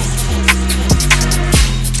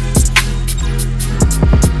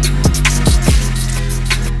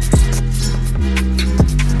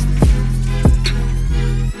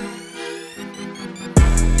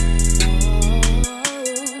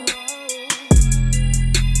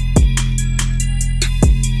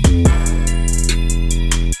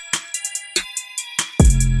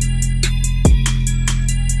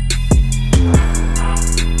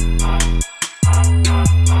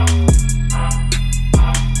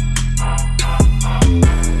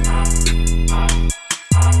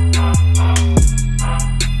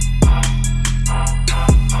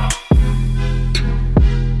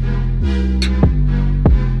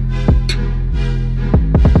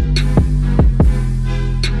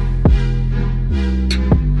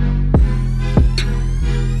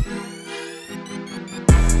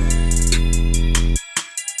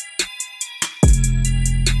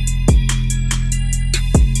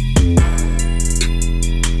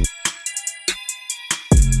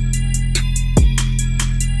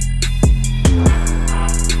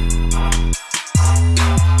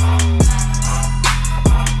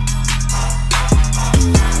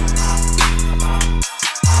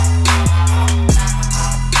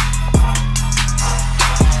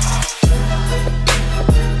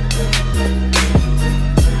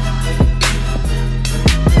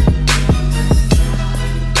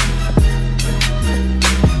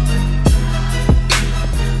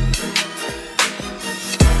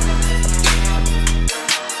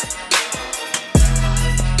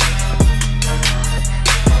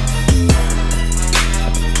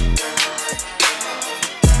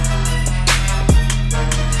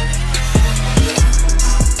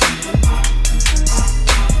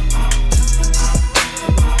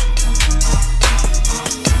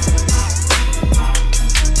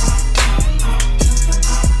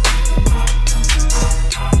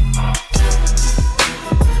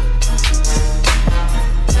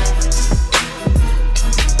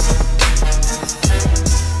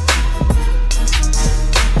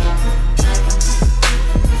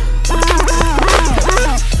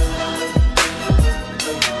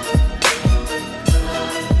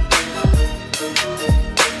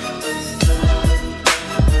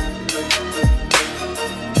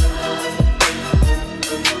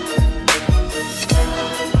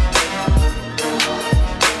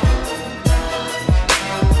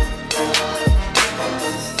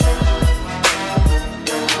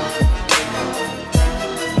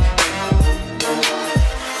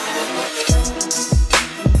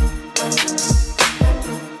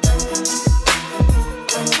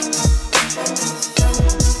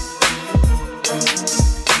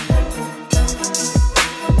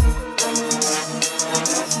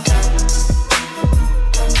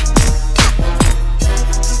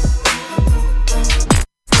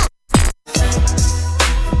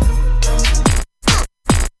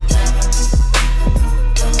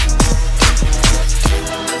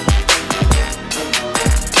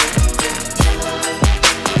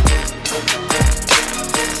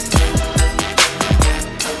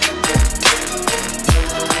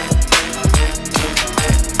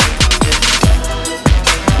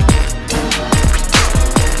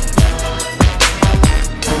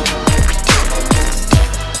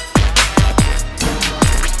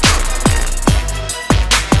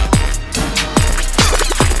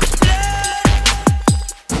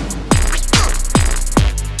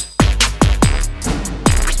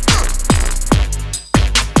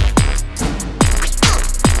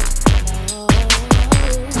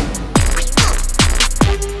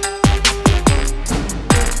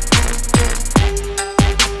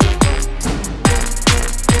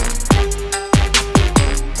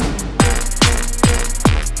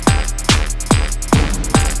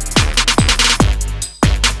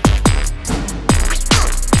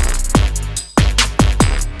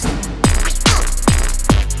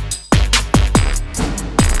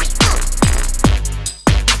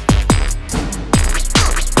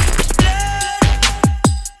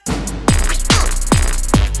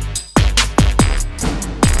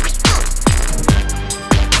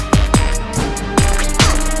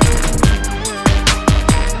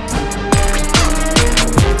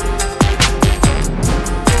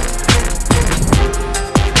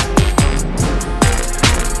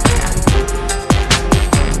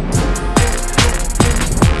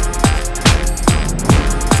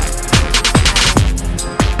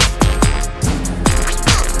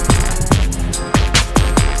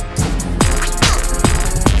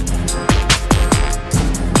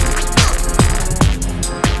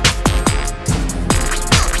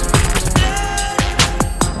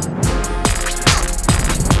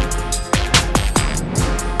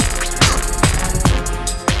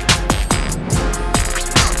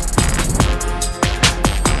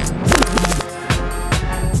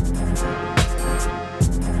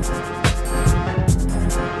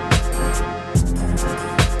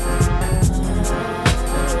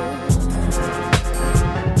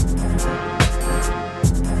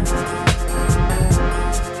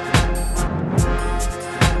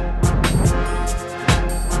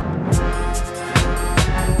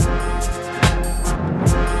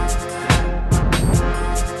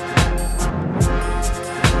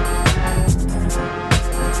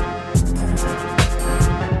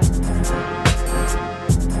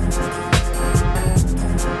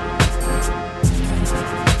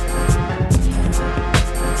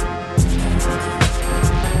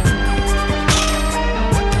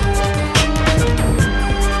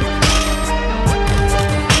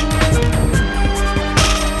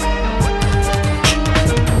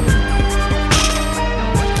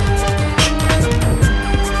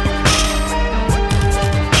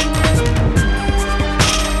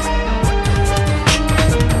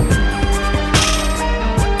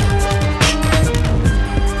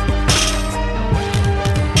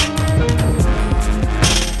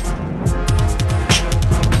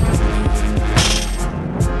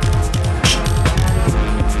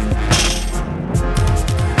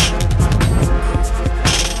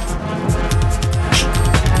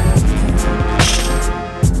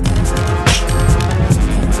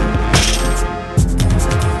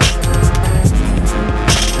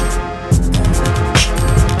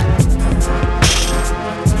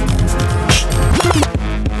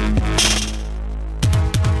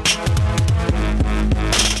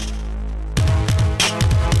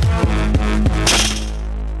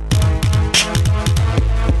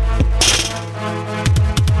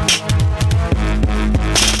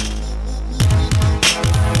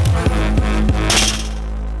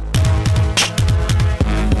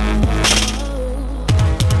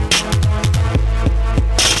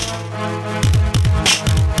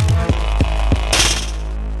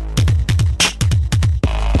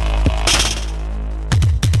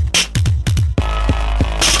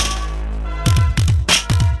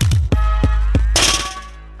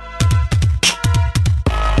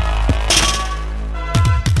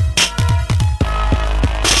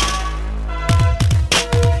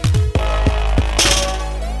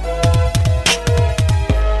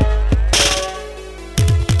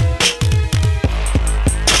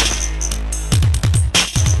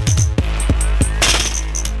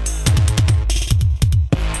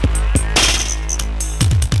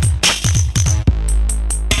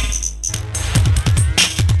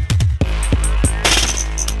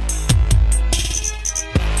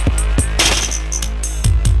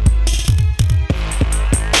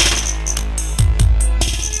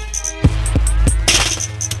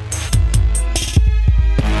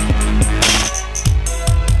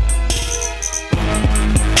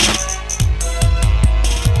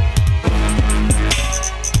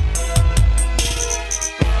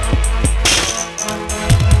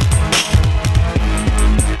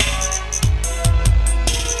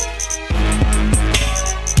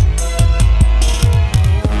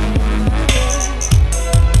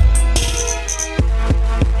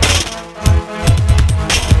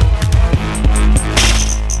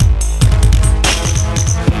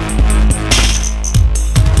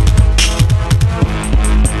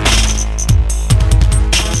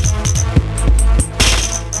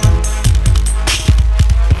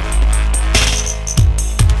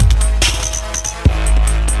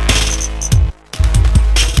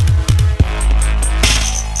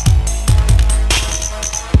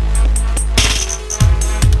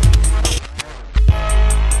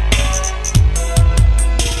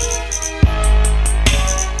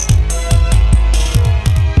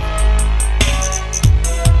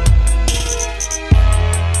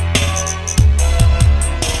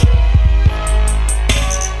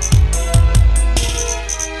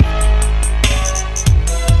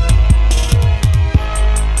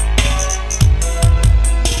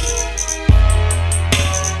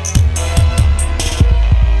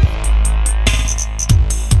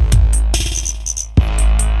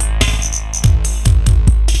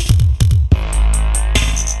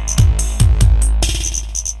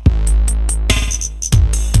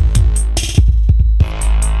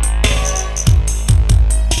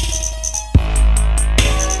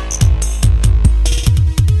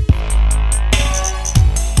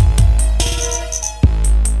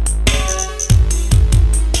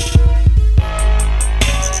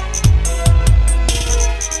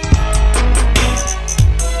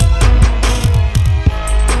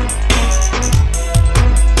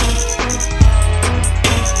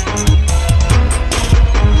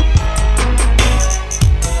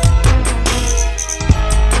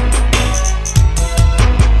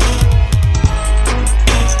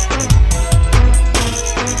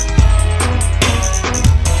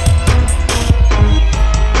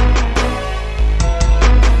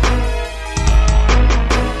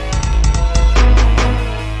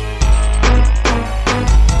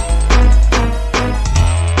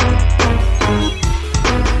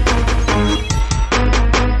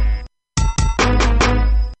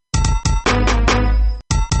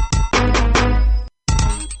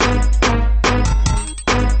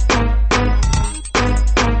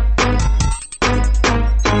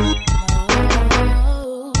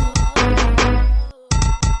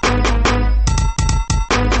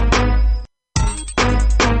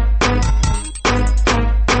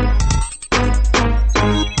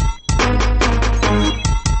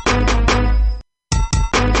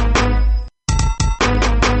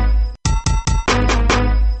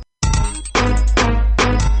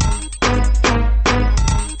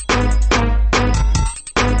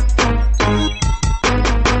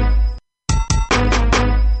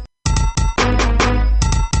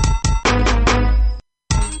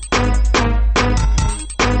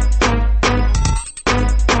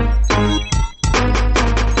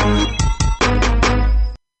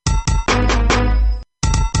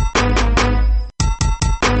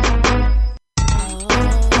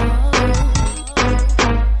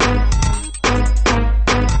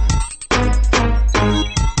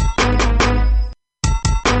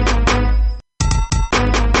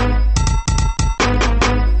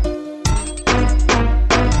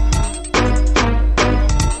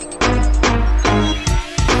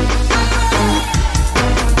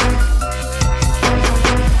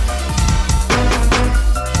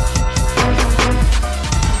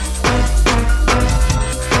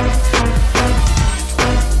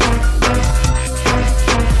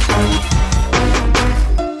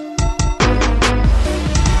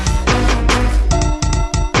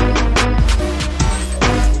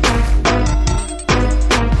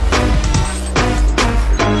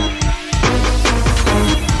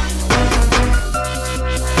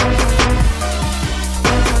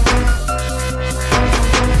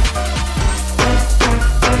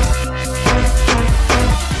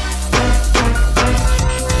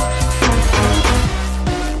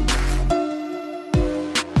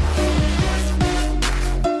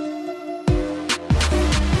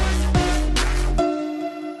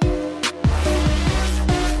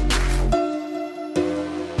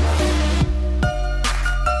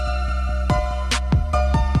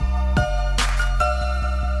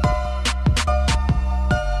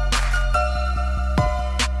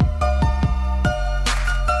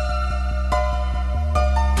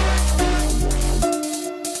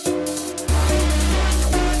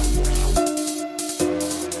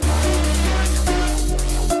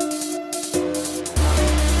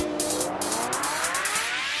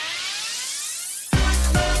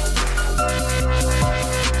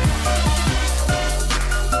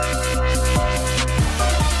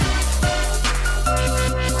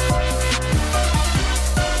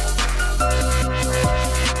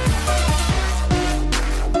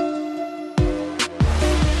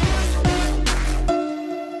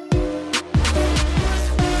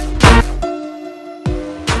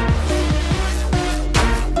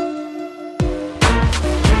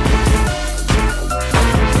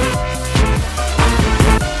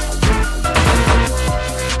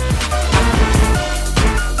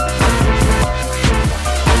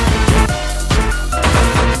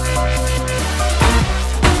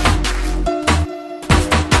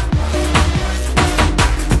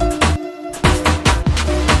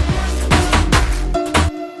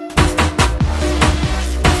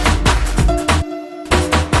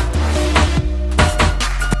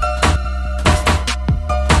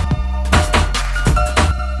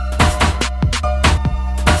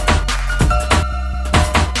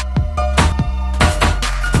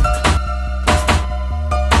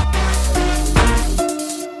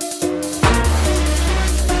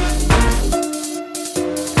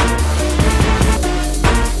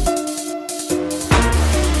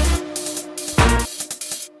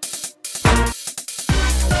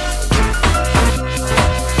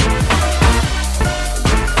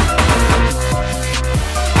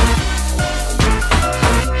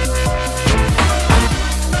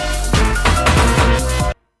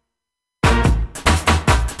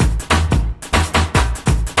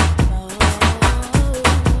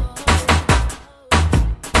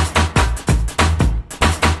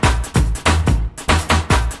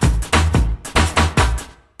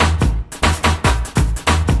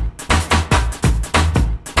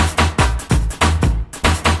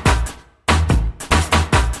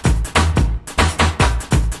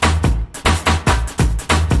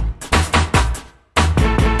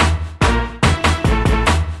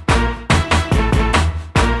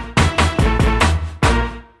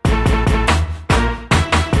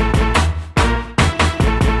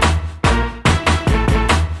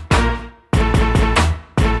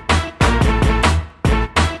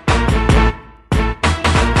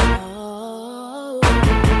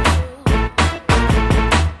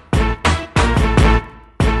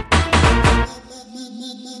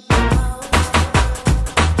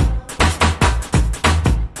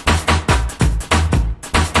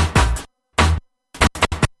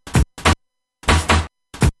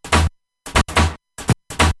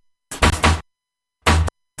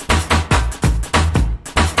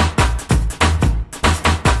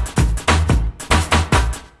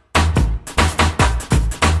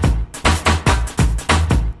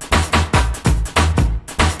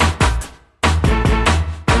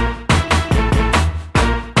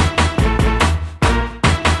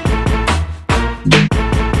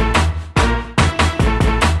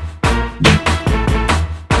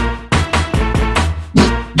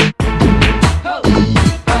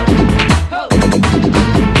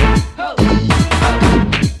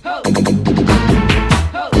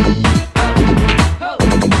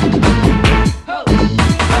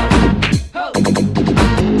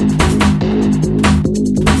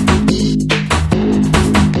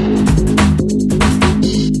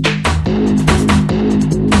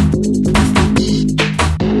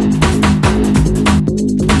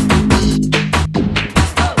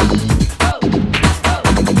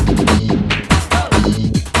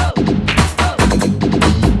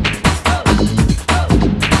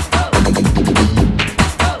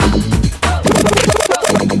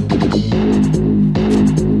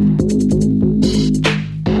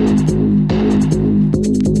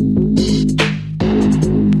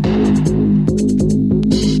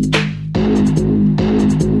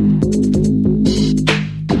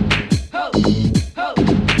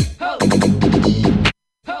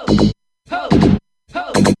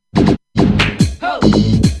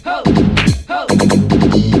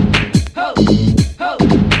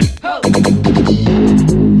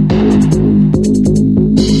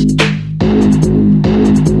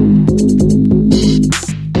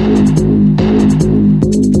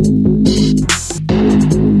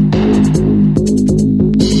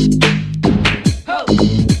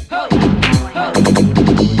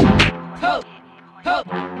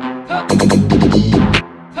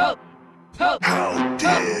 How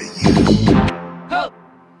dare you?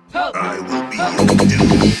 I will be your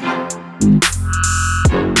doom.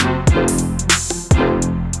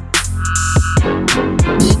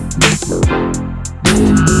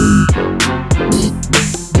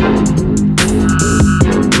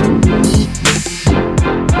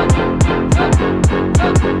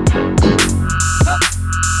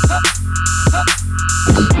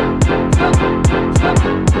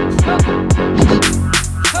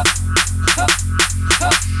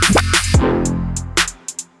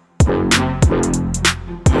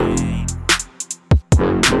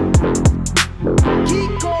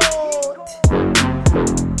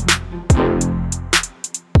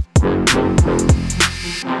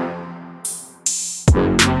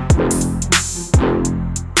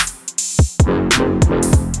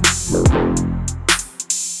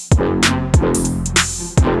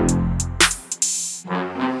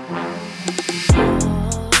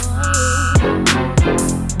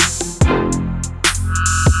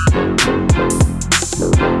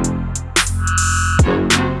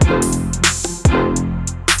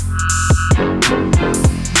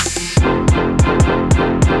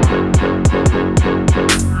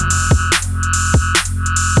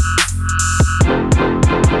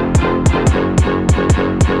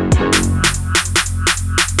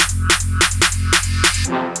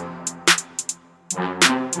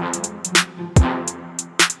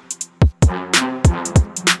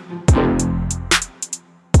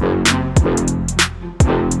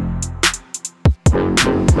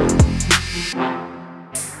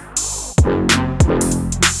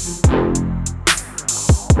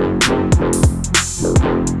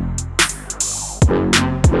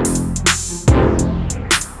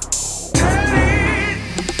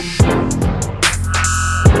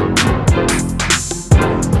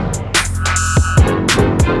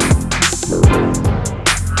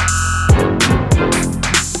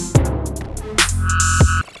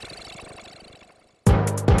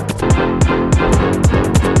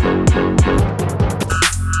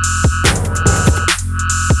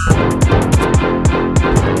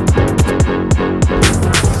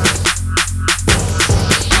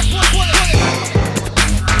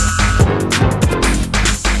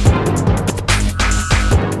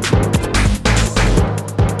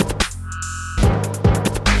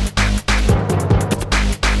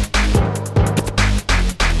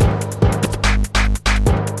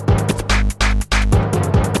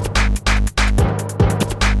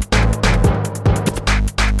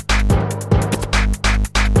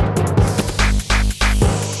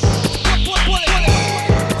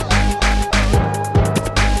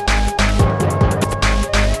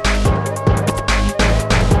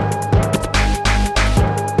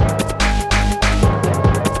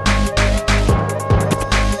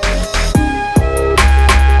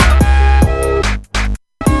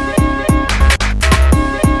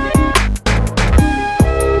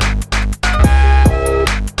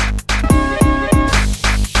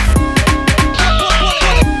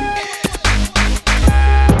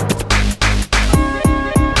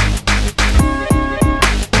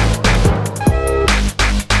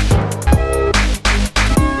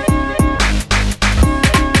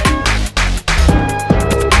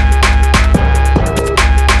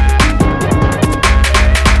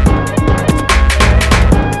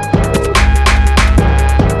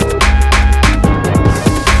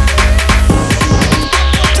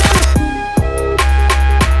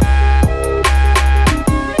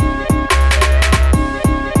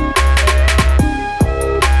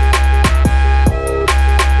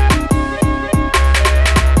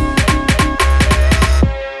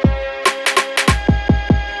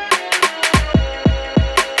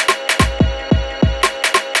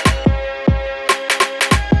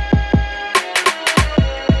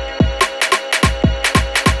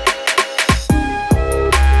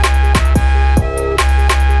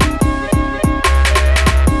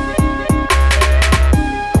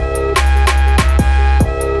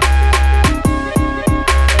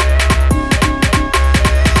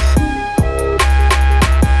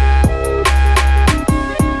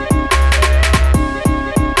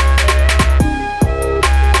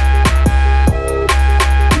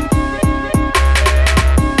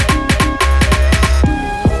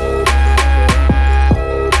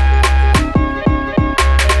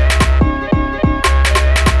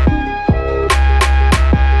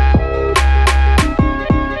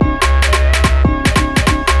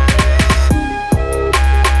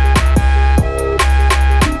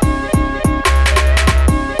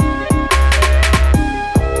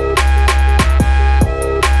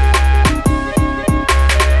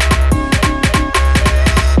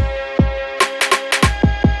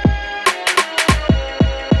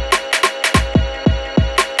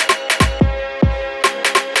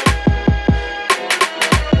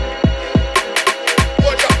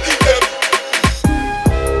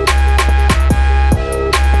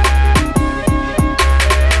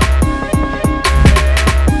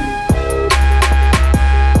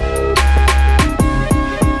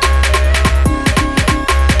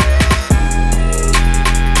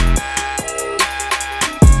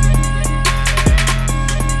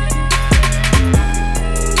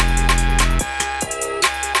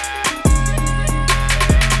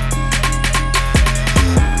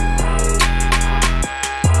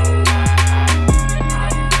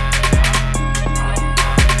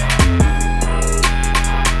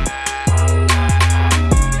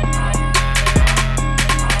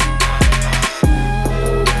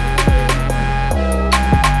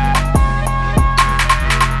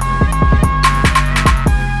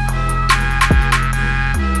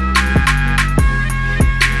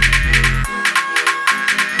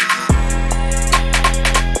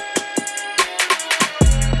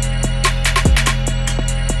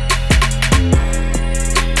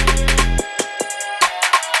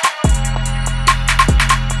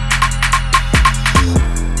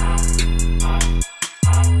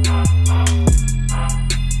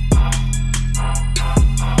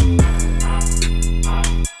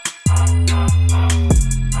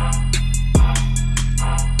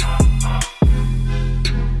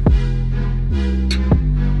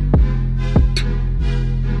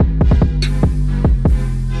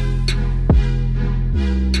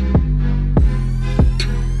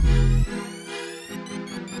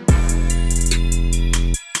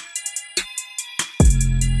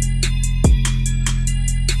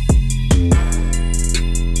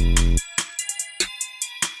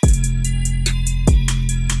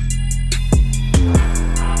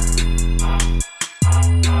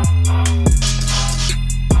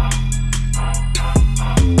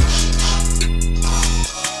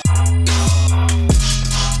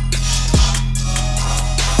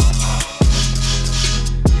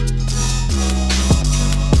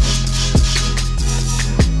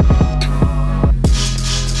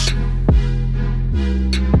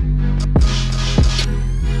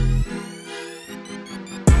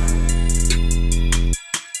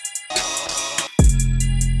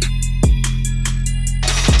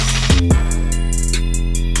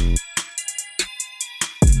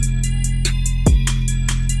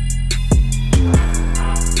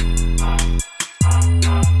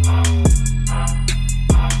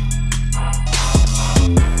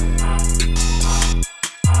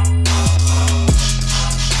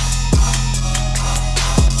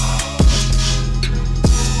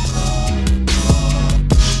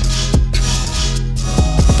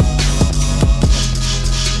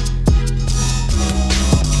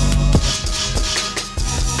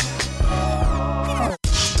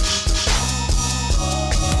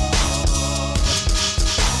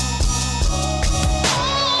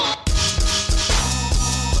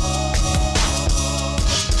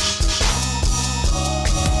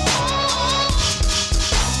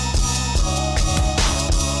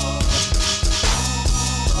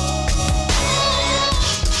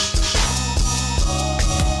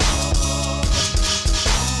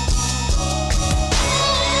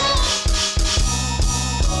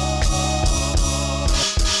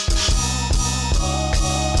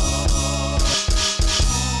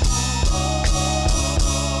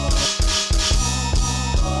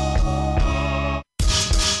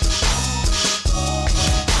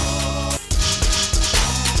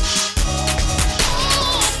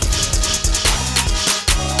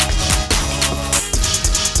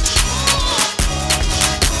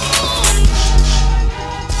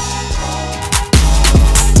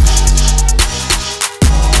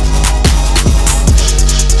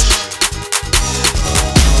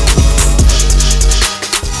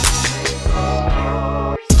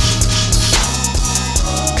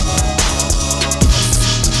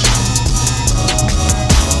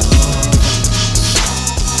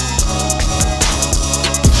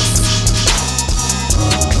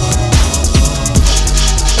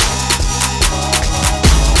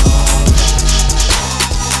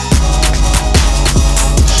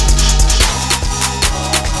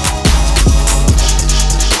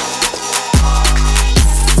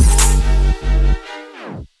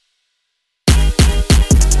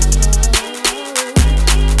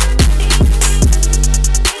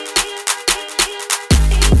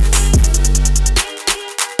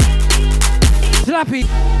 slappy.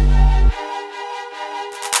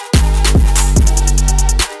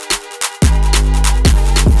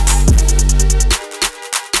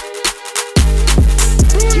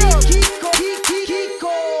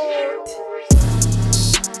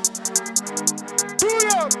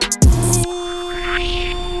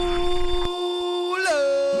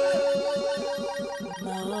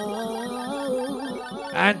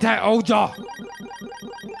 Anti-Oja.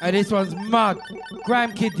 And this one's Mug.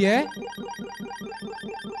 Graham Kid, yeah?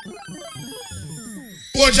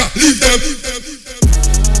 Oja, leave them.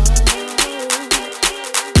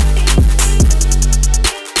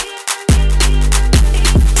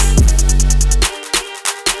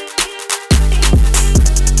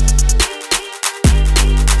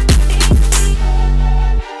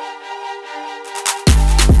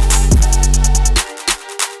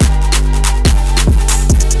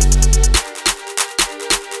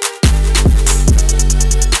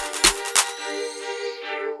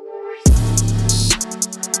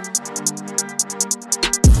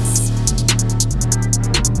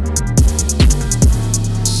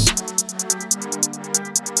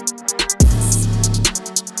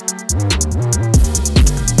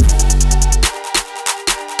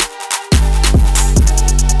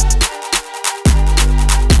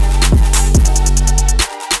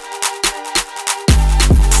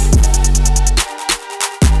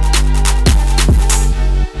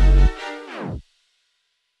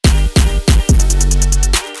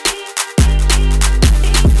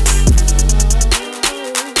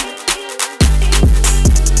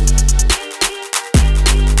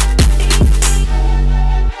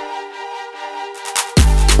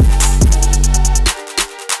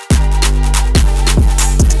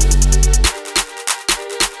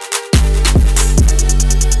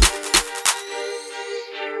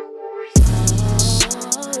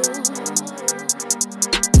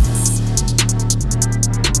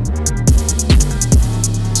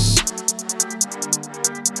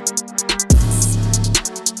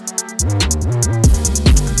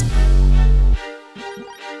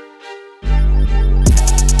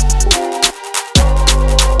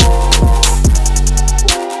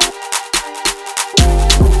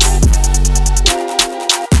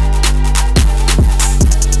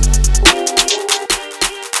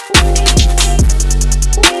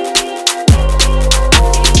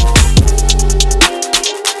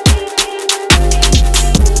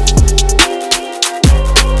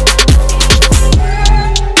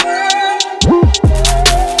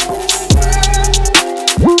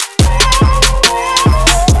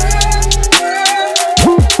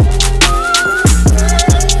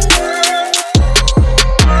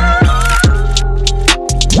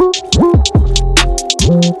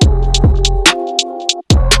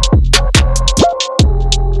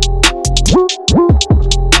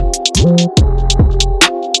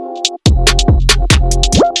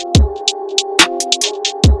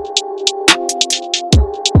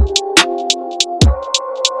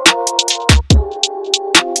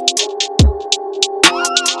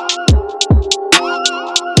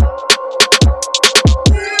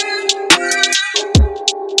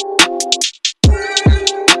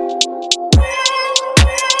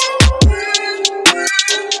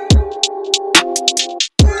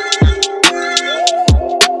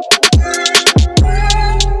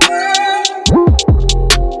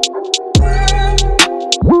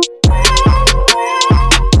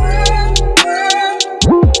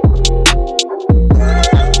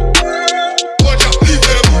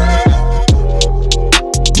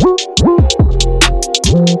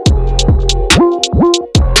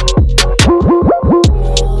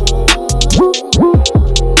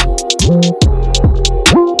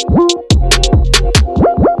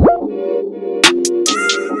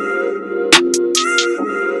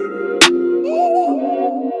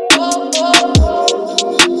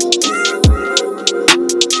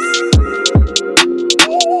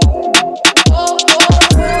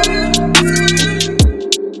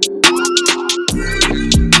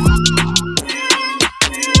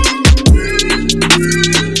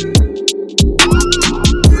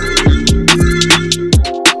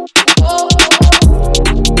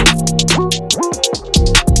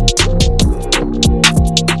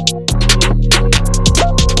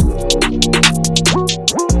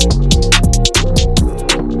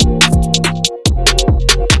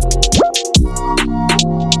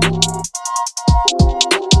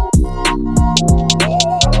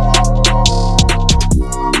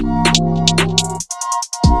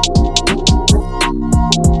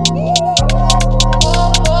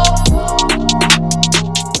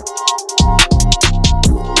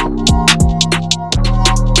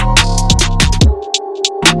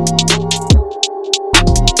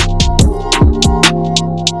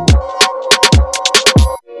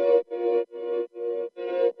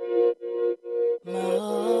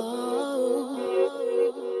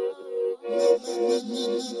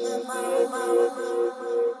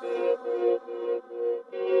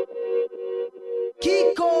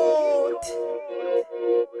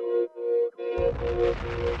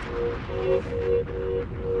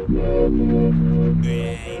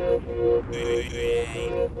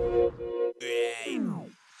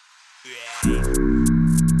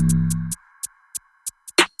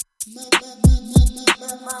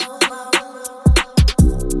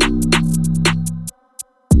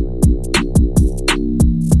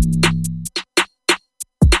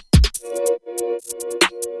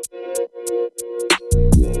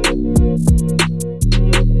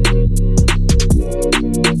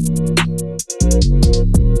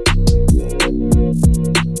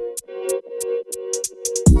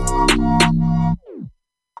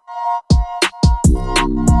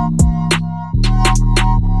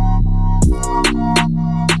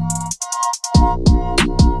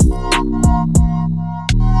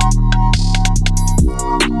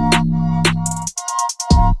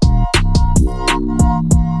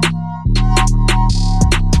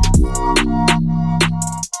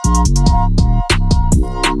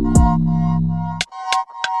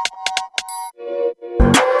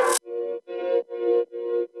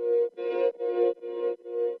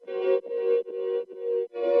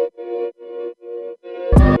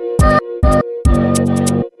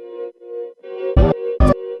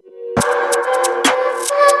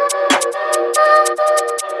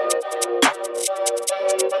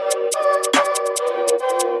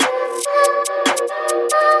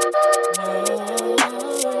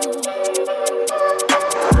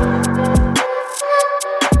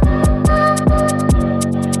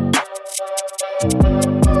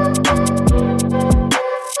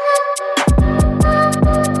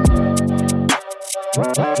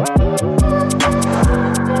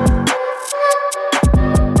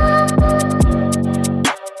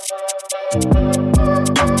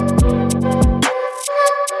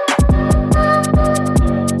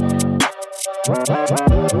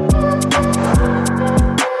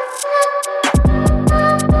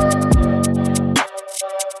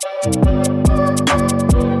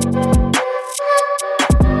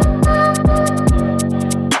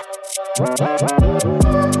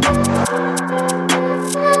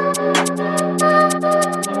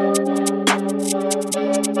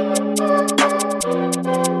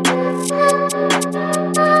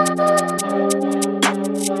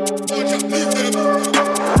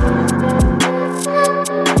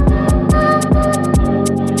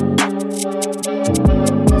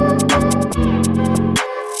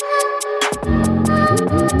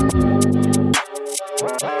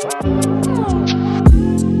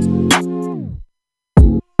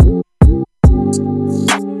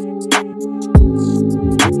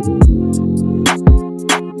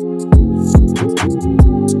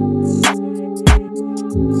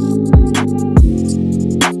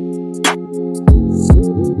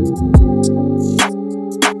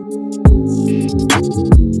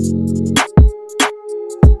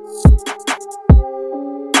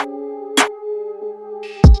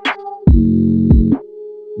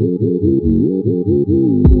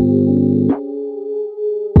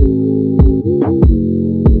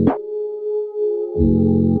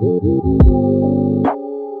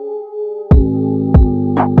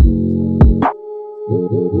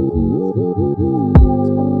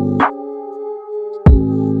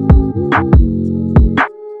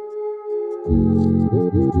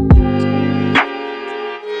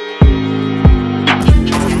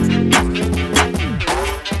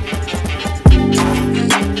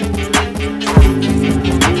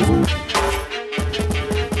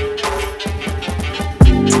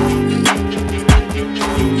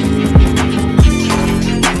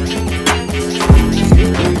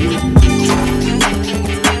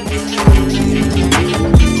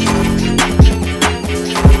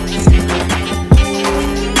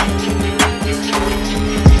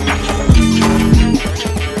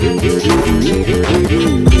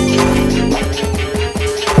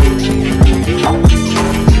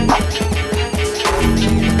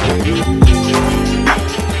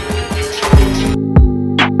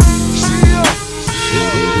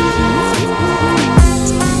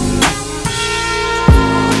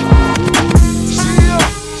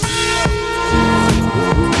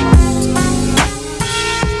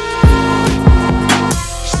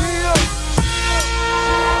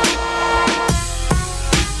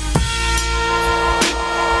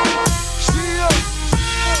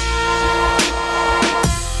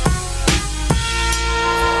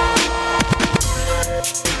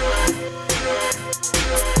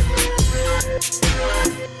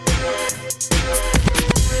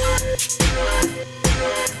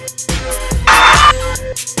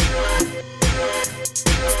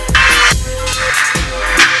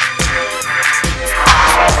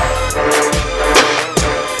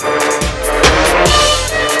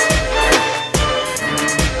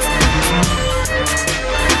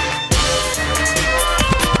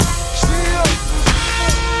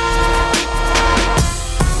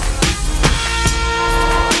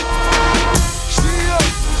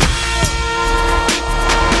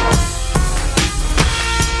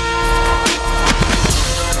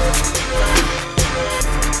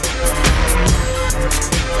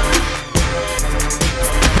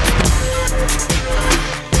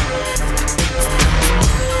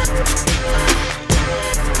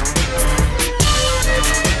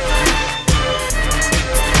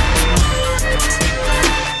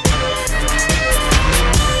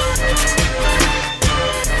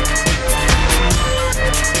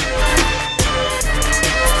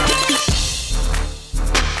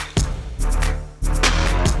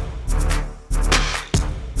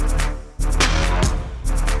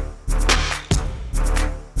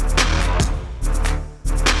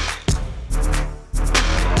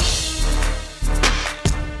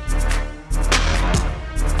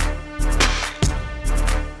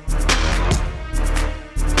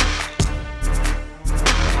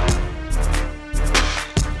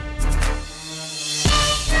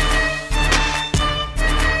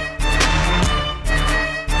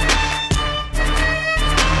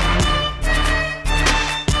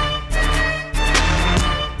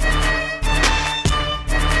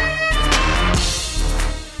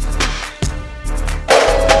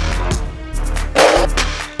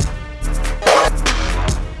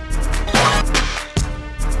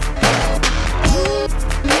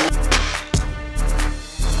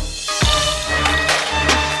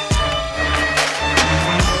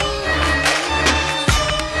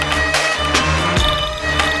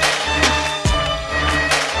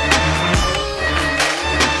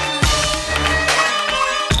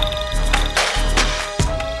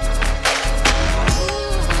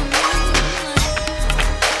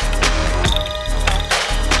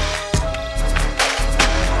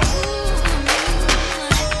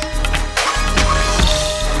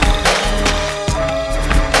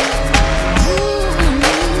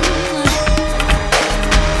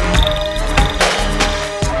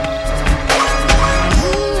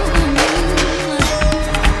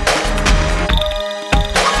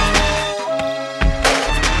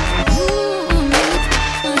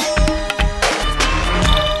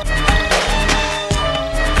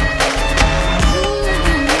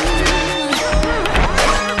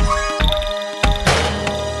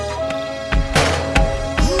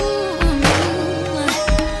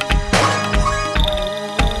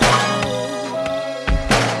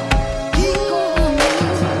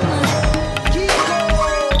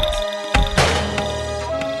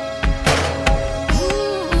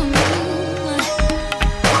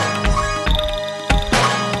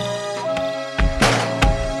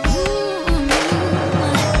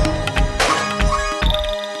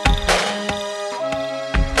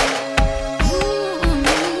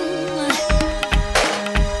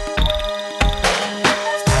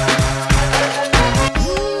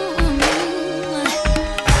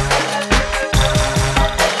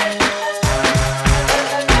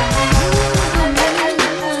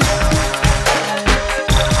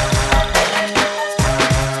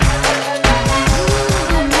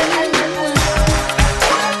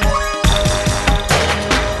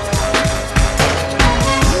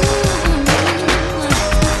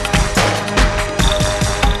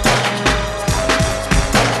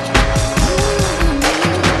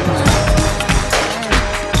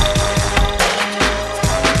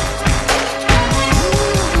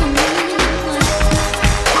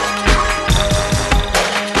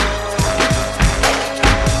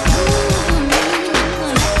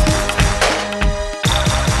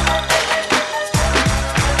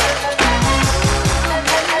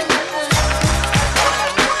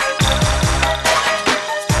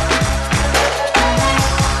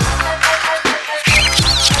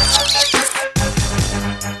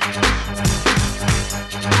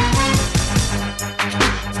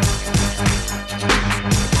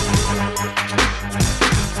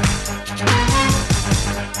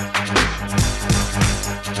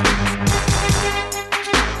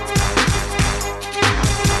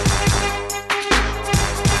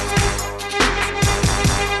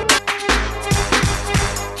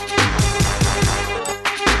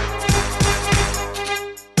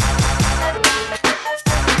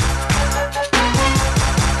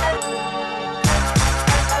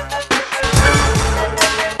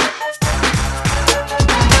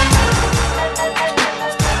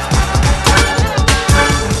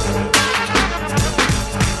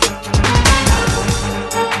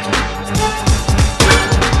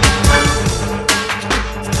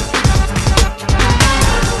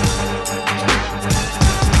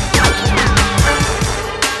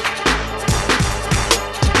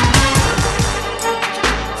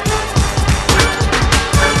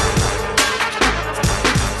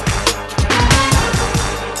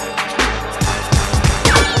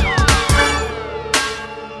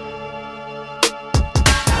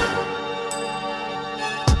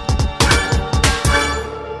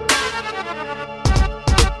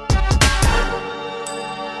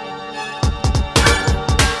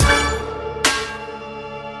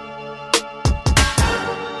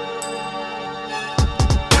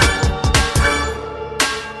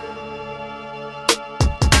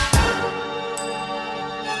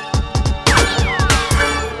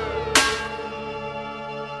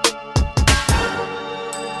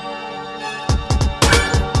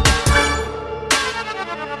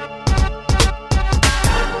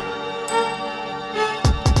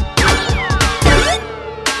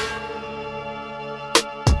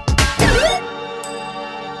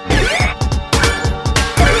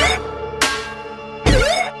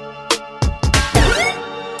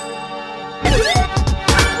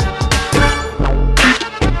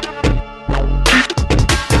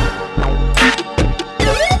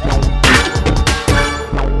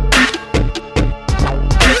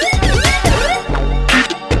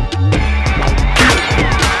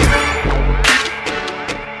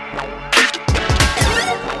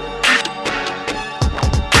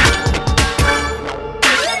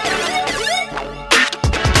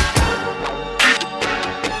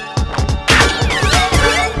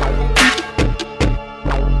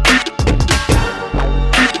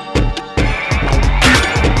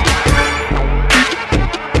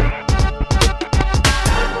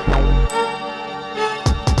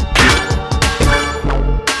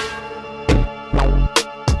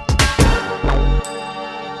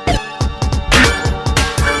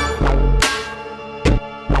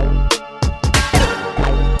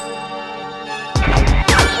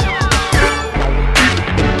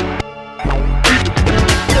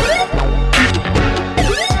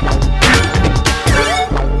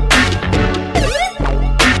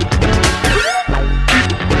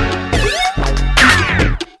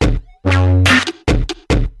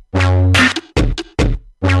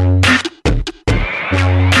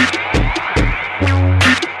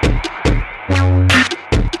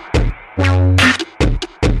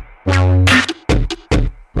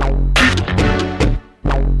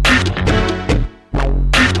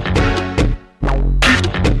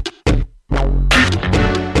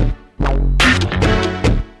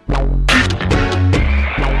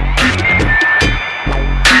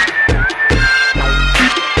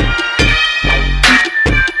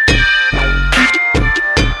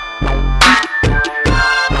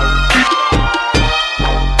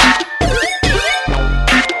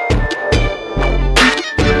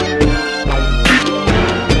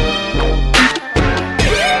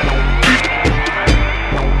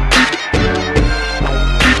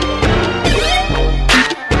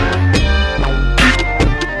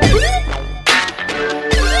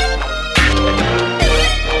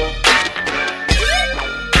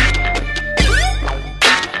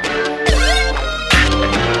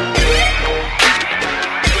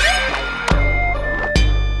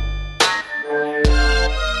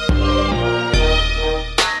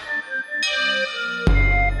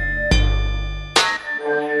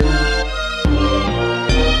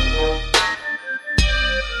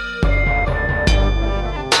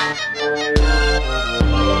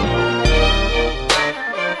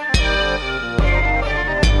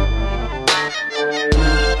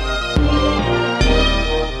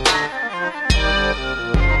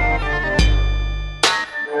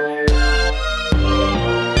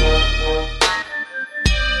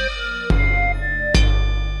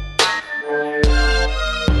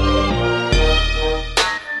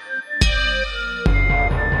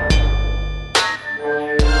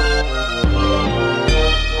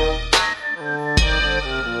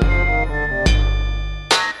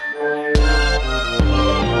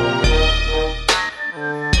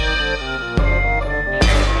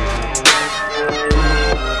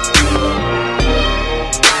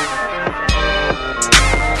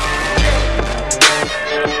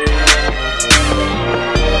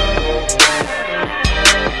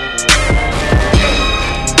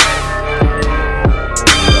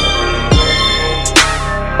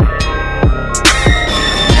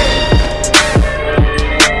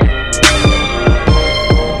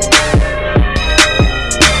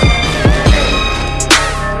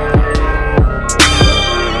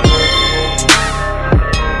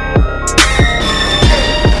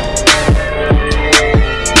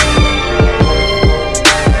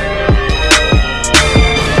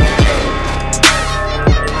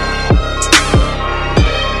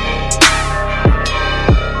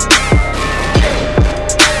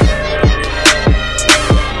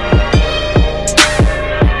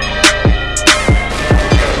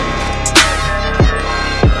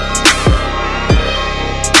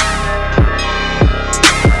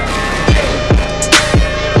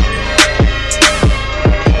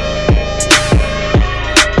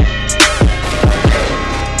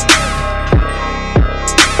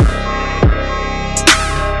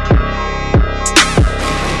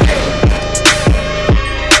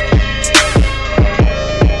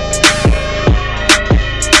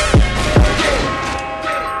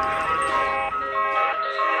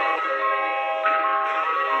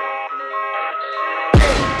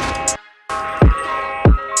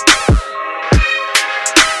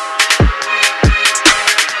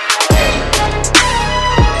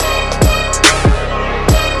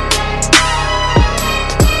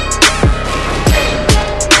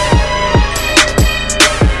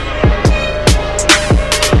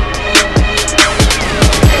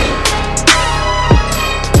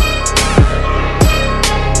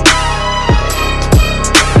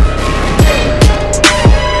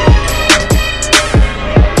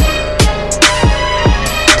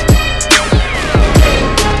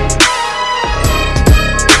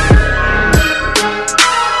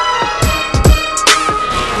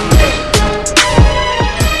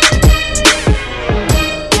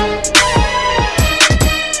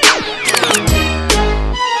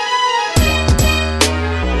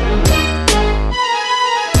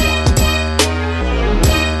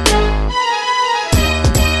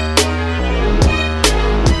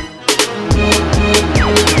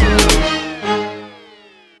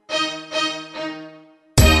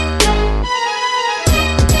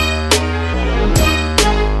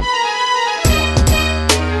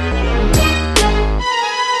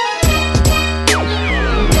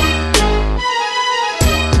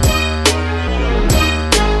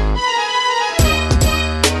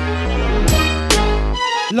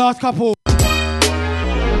 Last couple.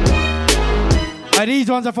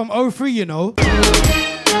 These ones are from 03, you know.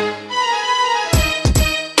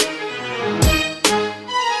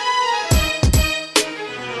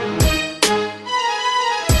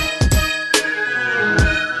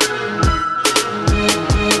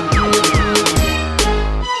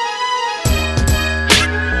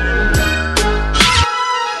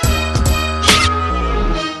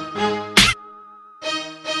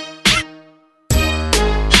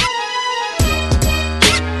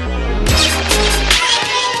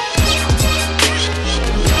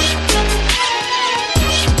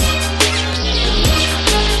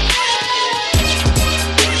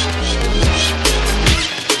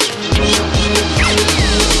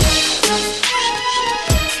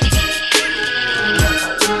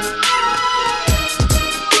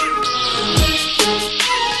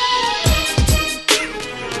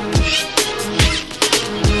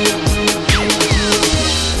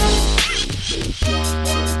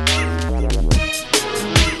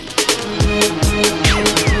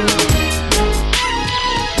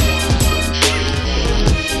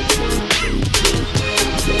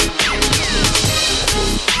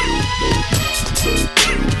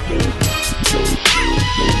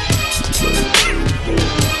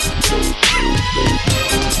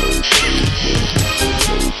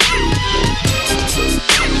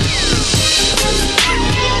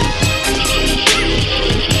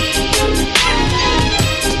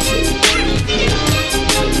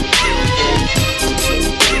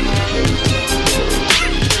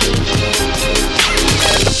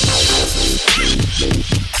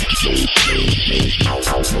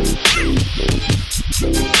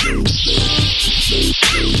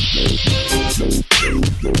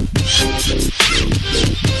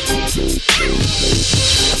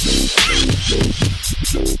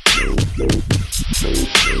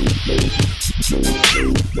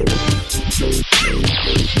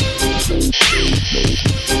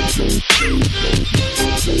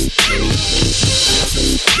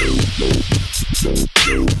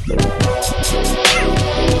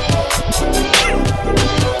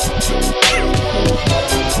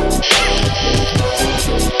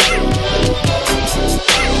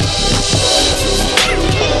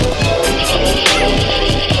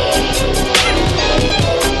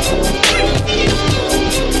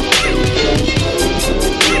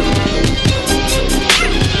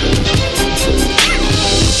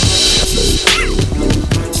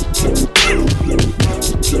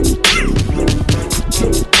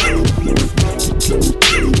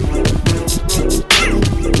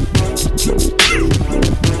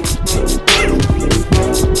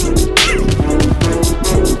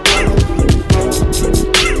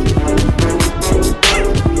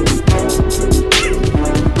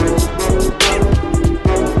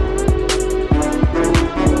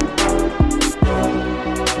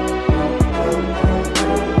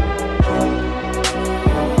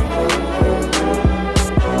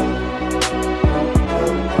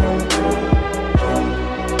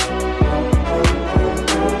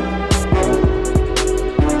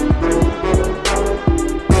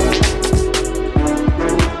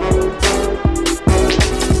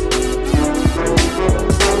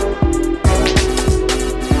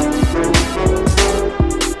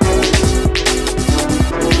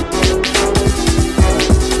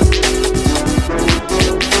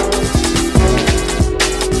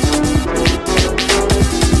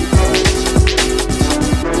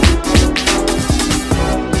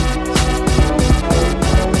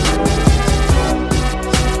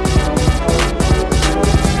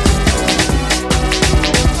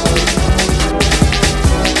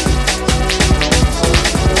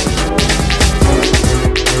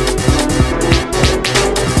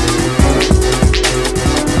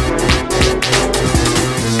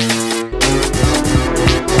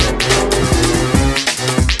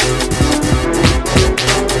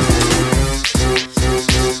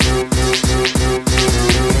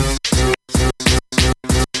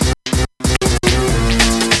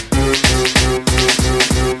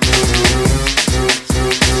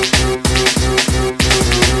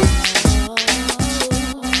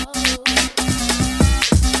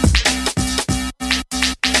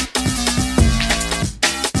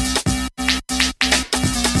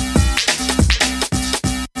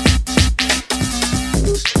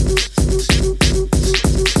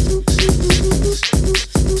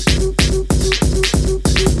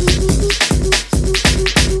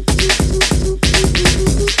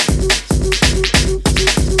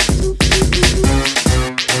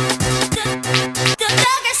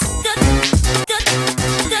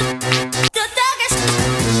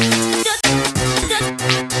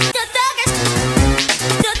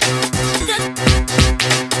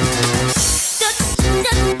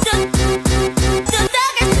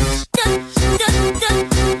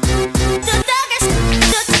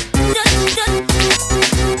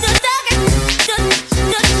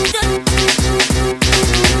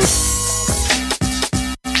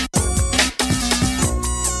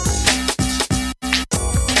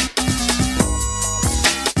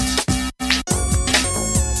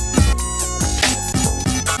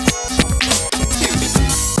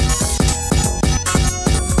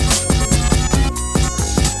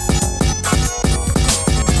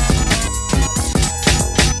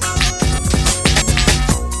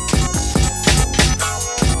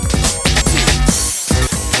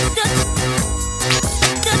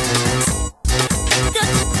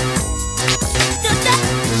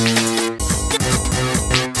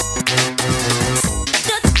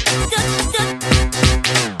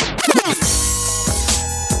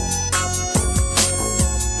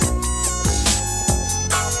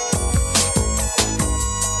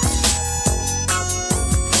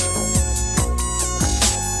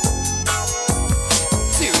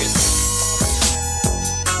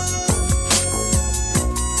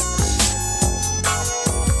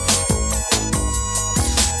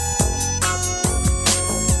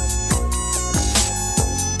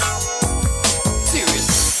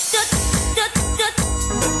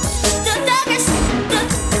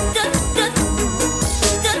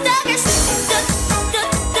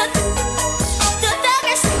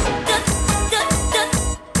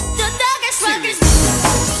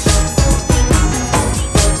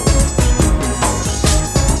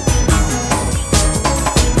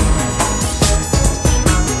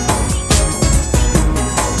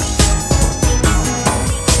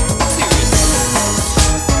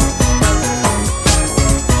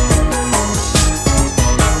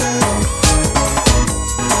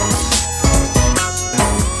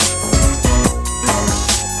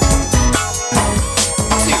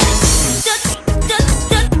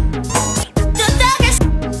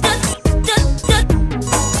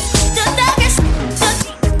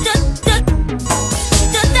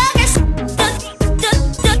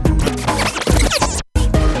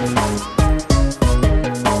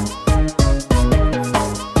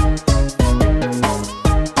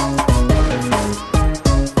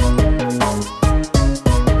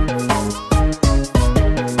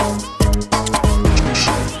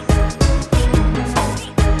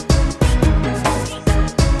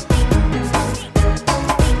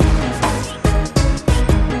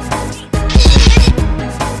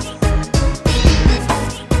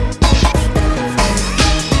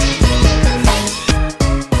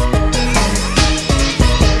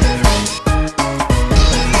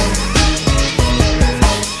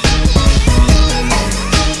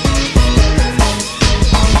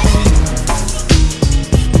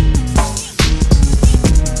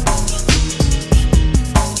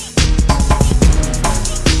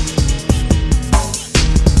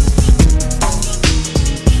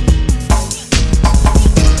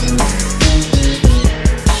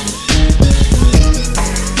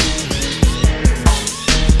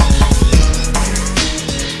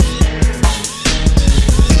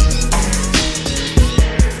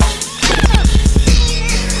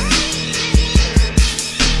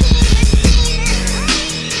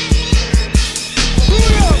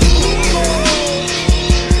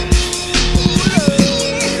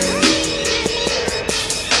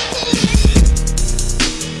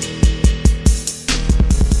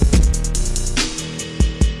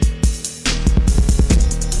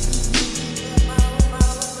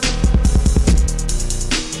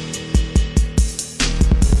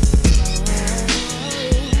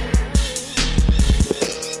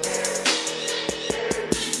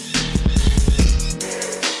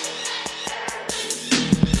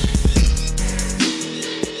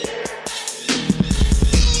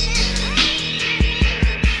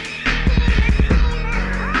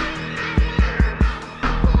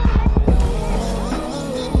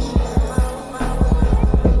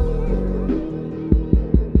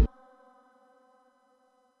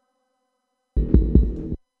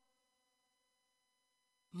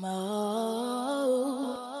 more.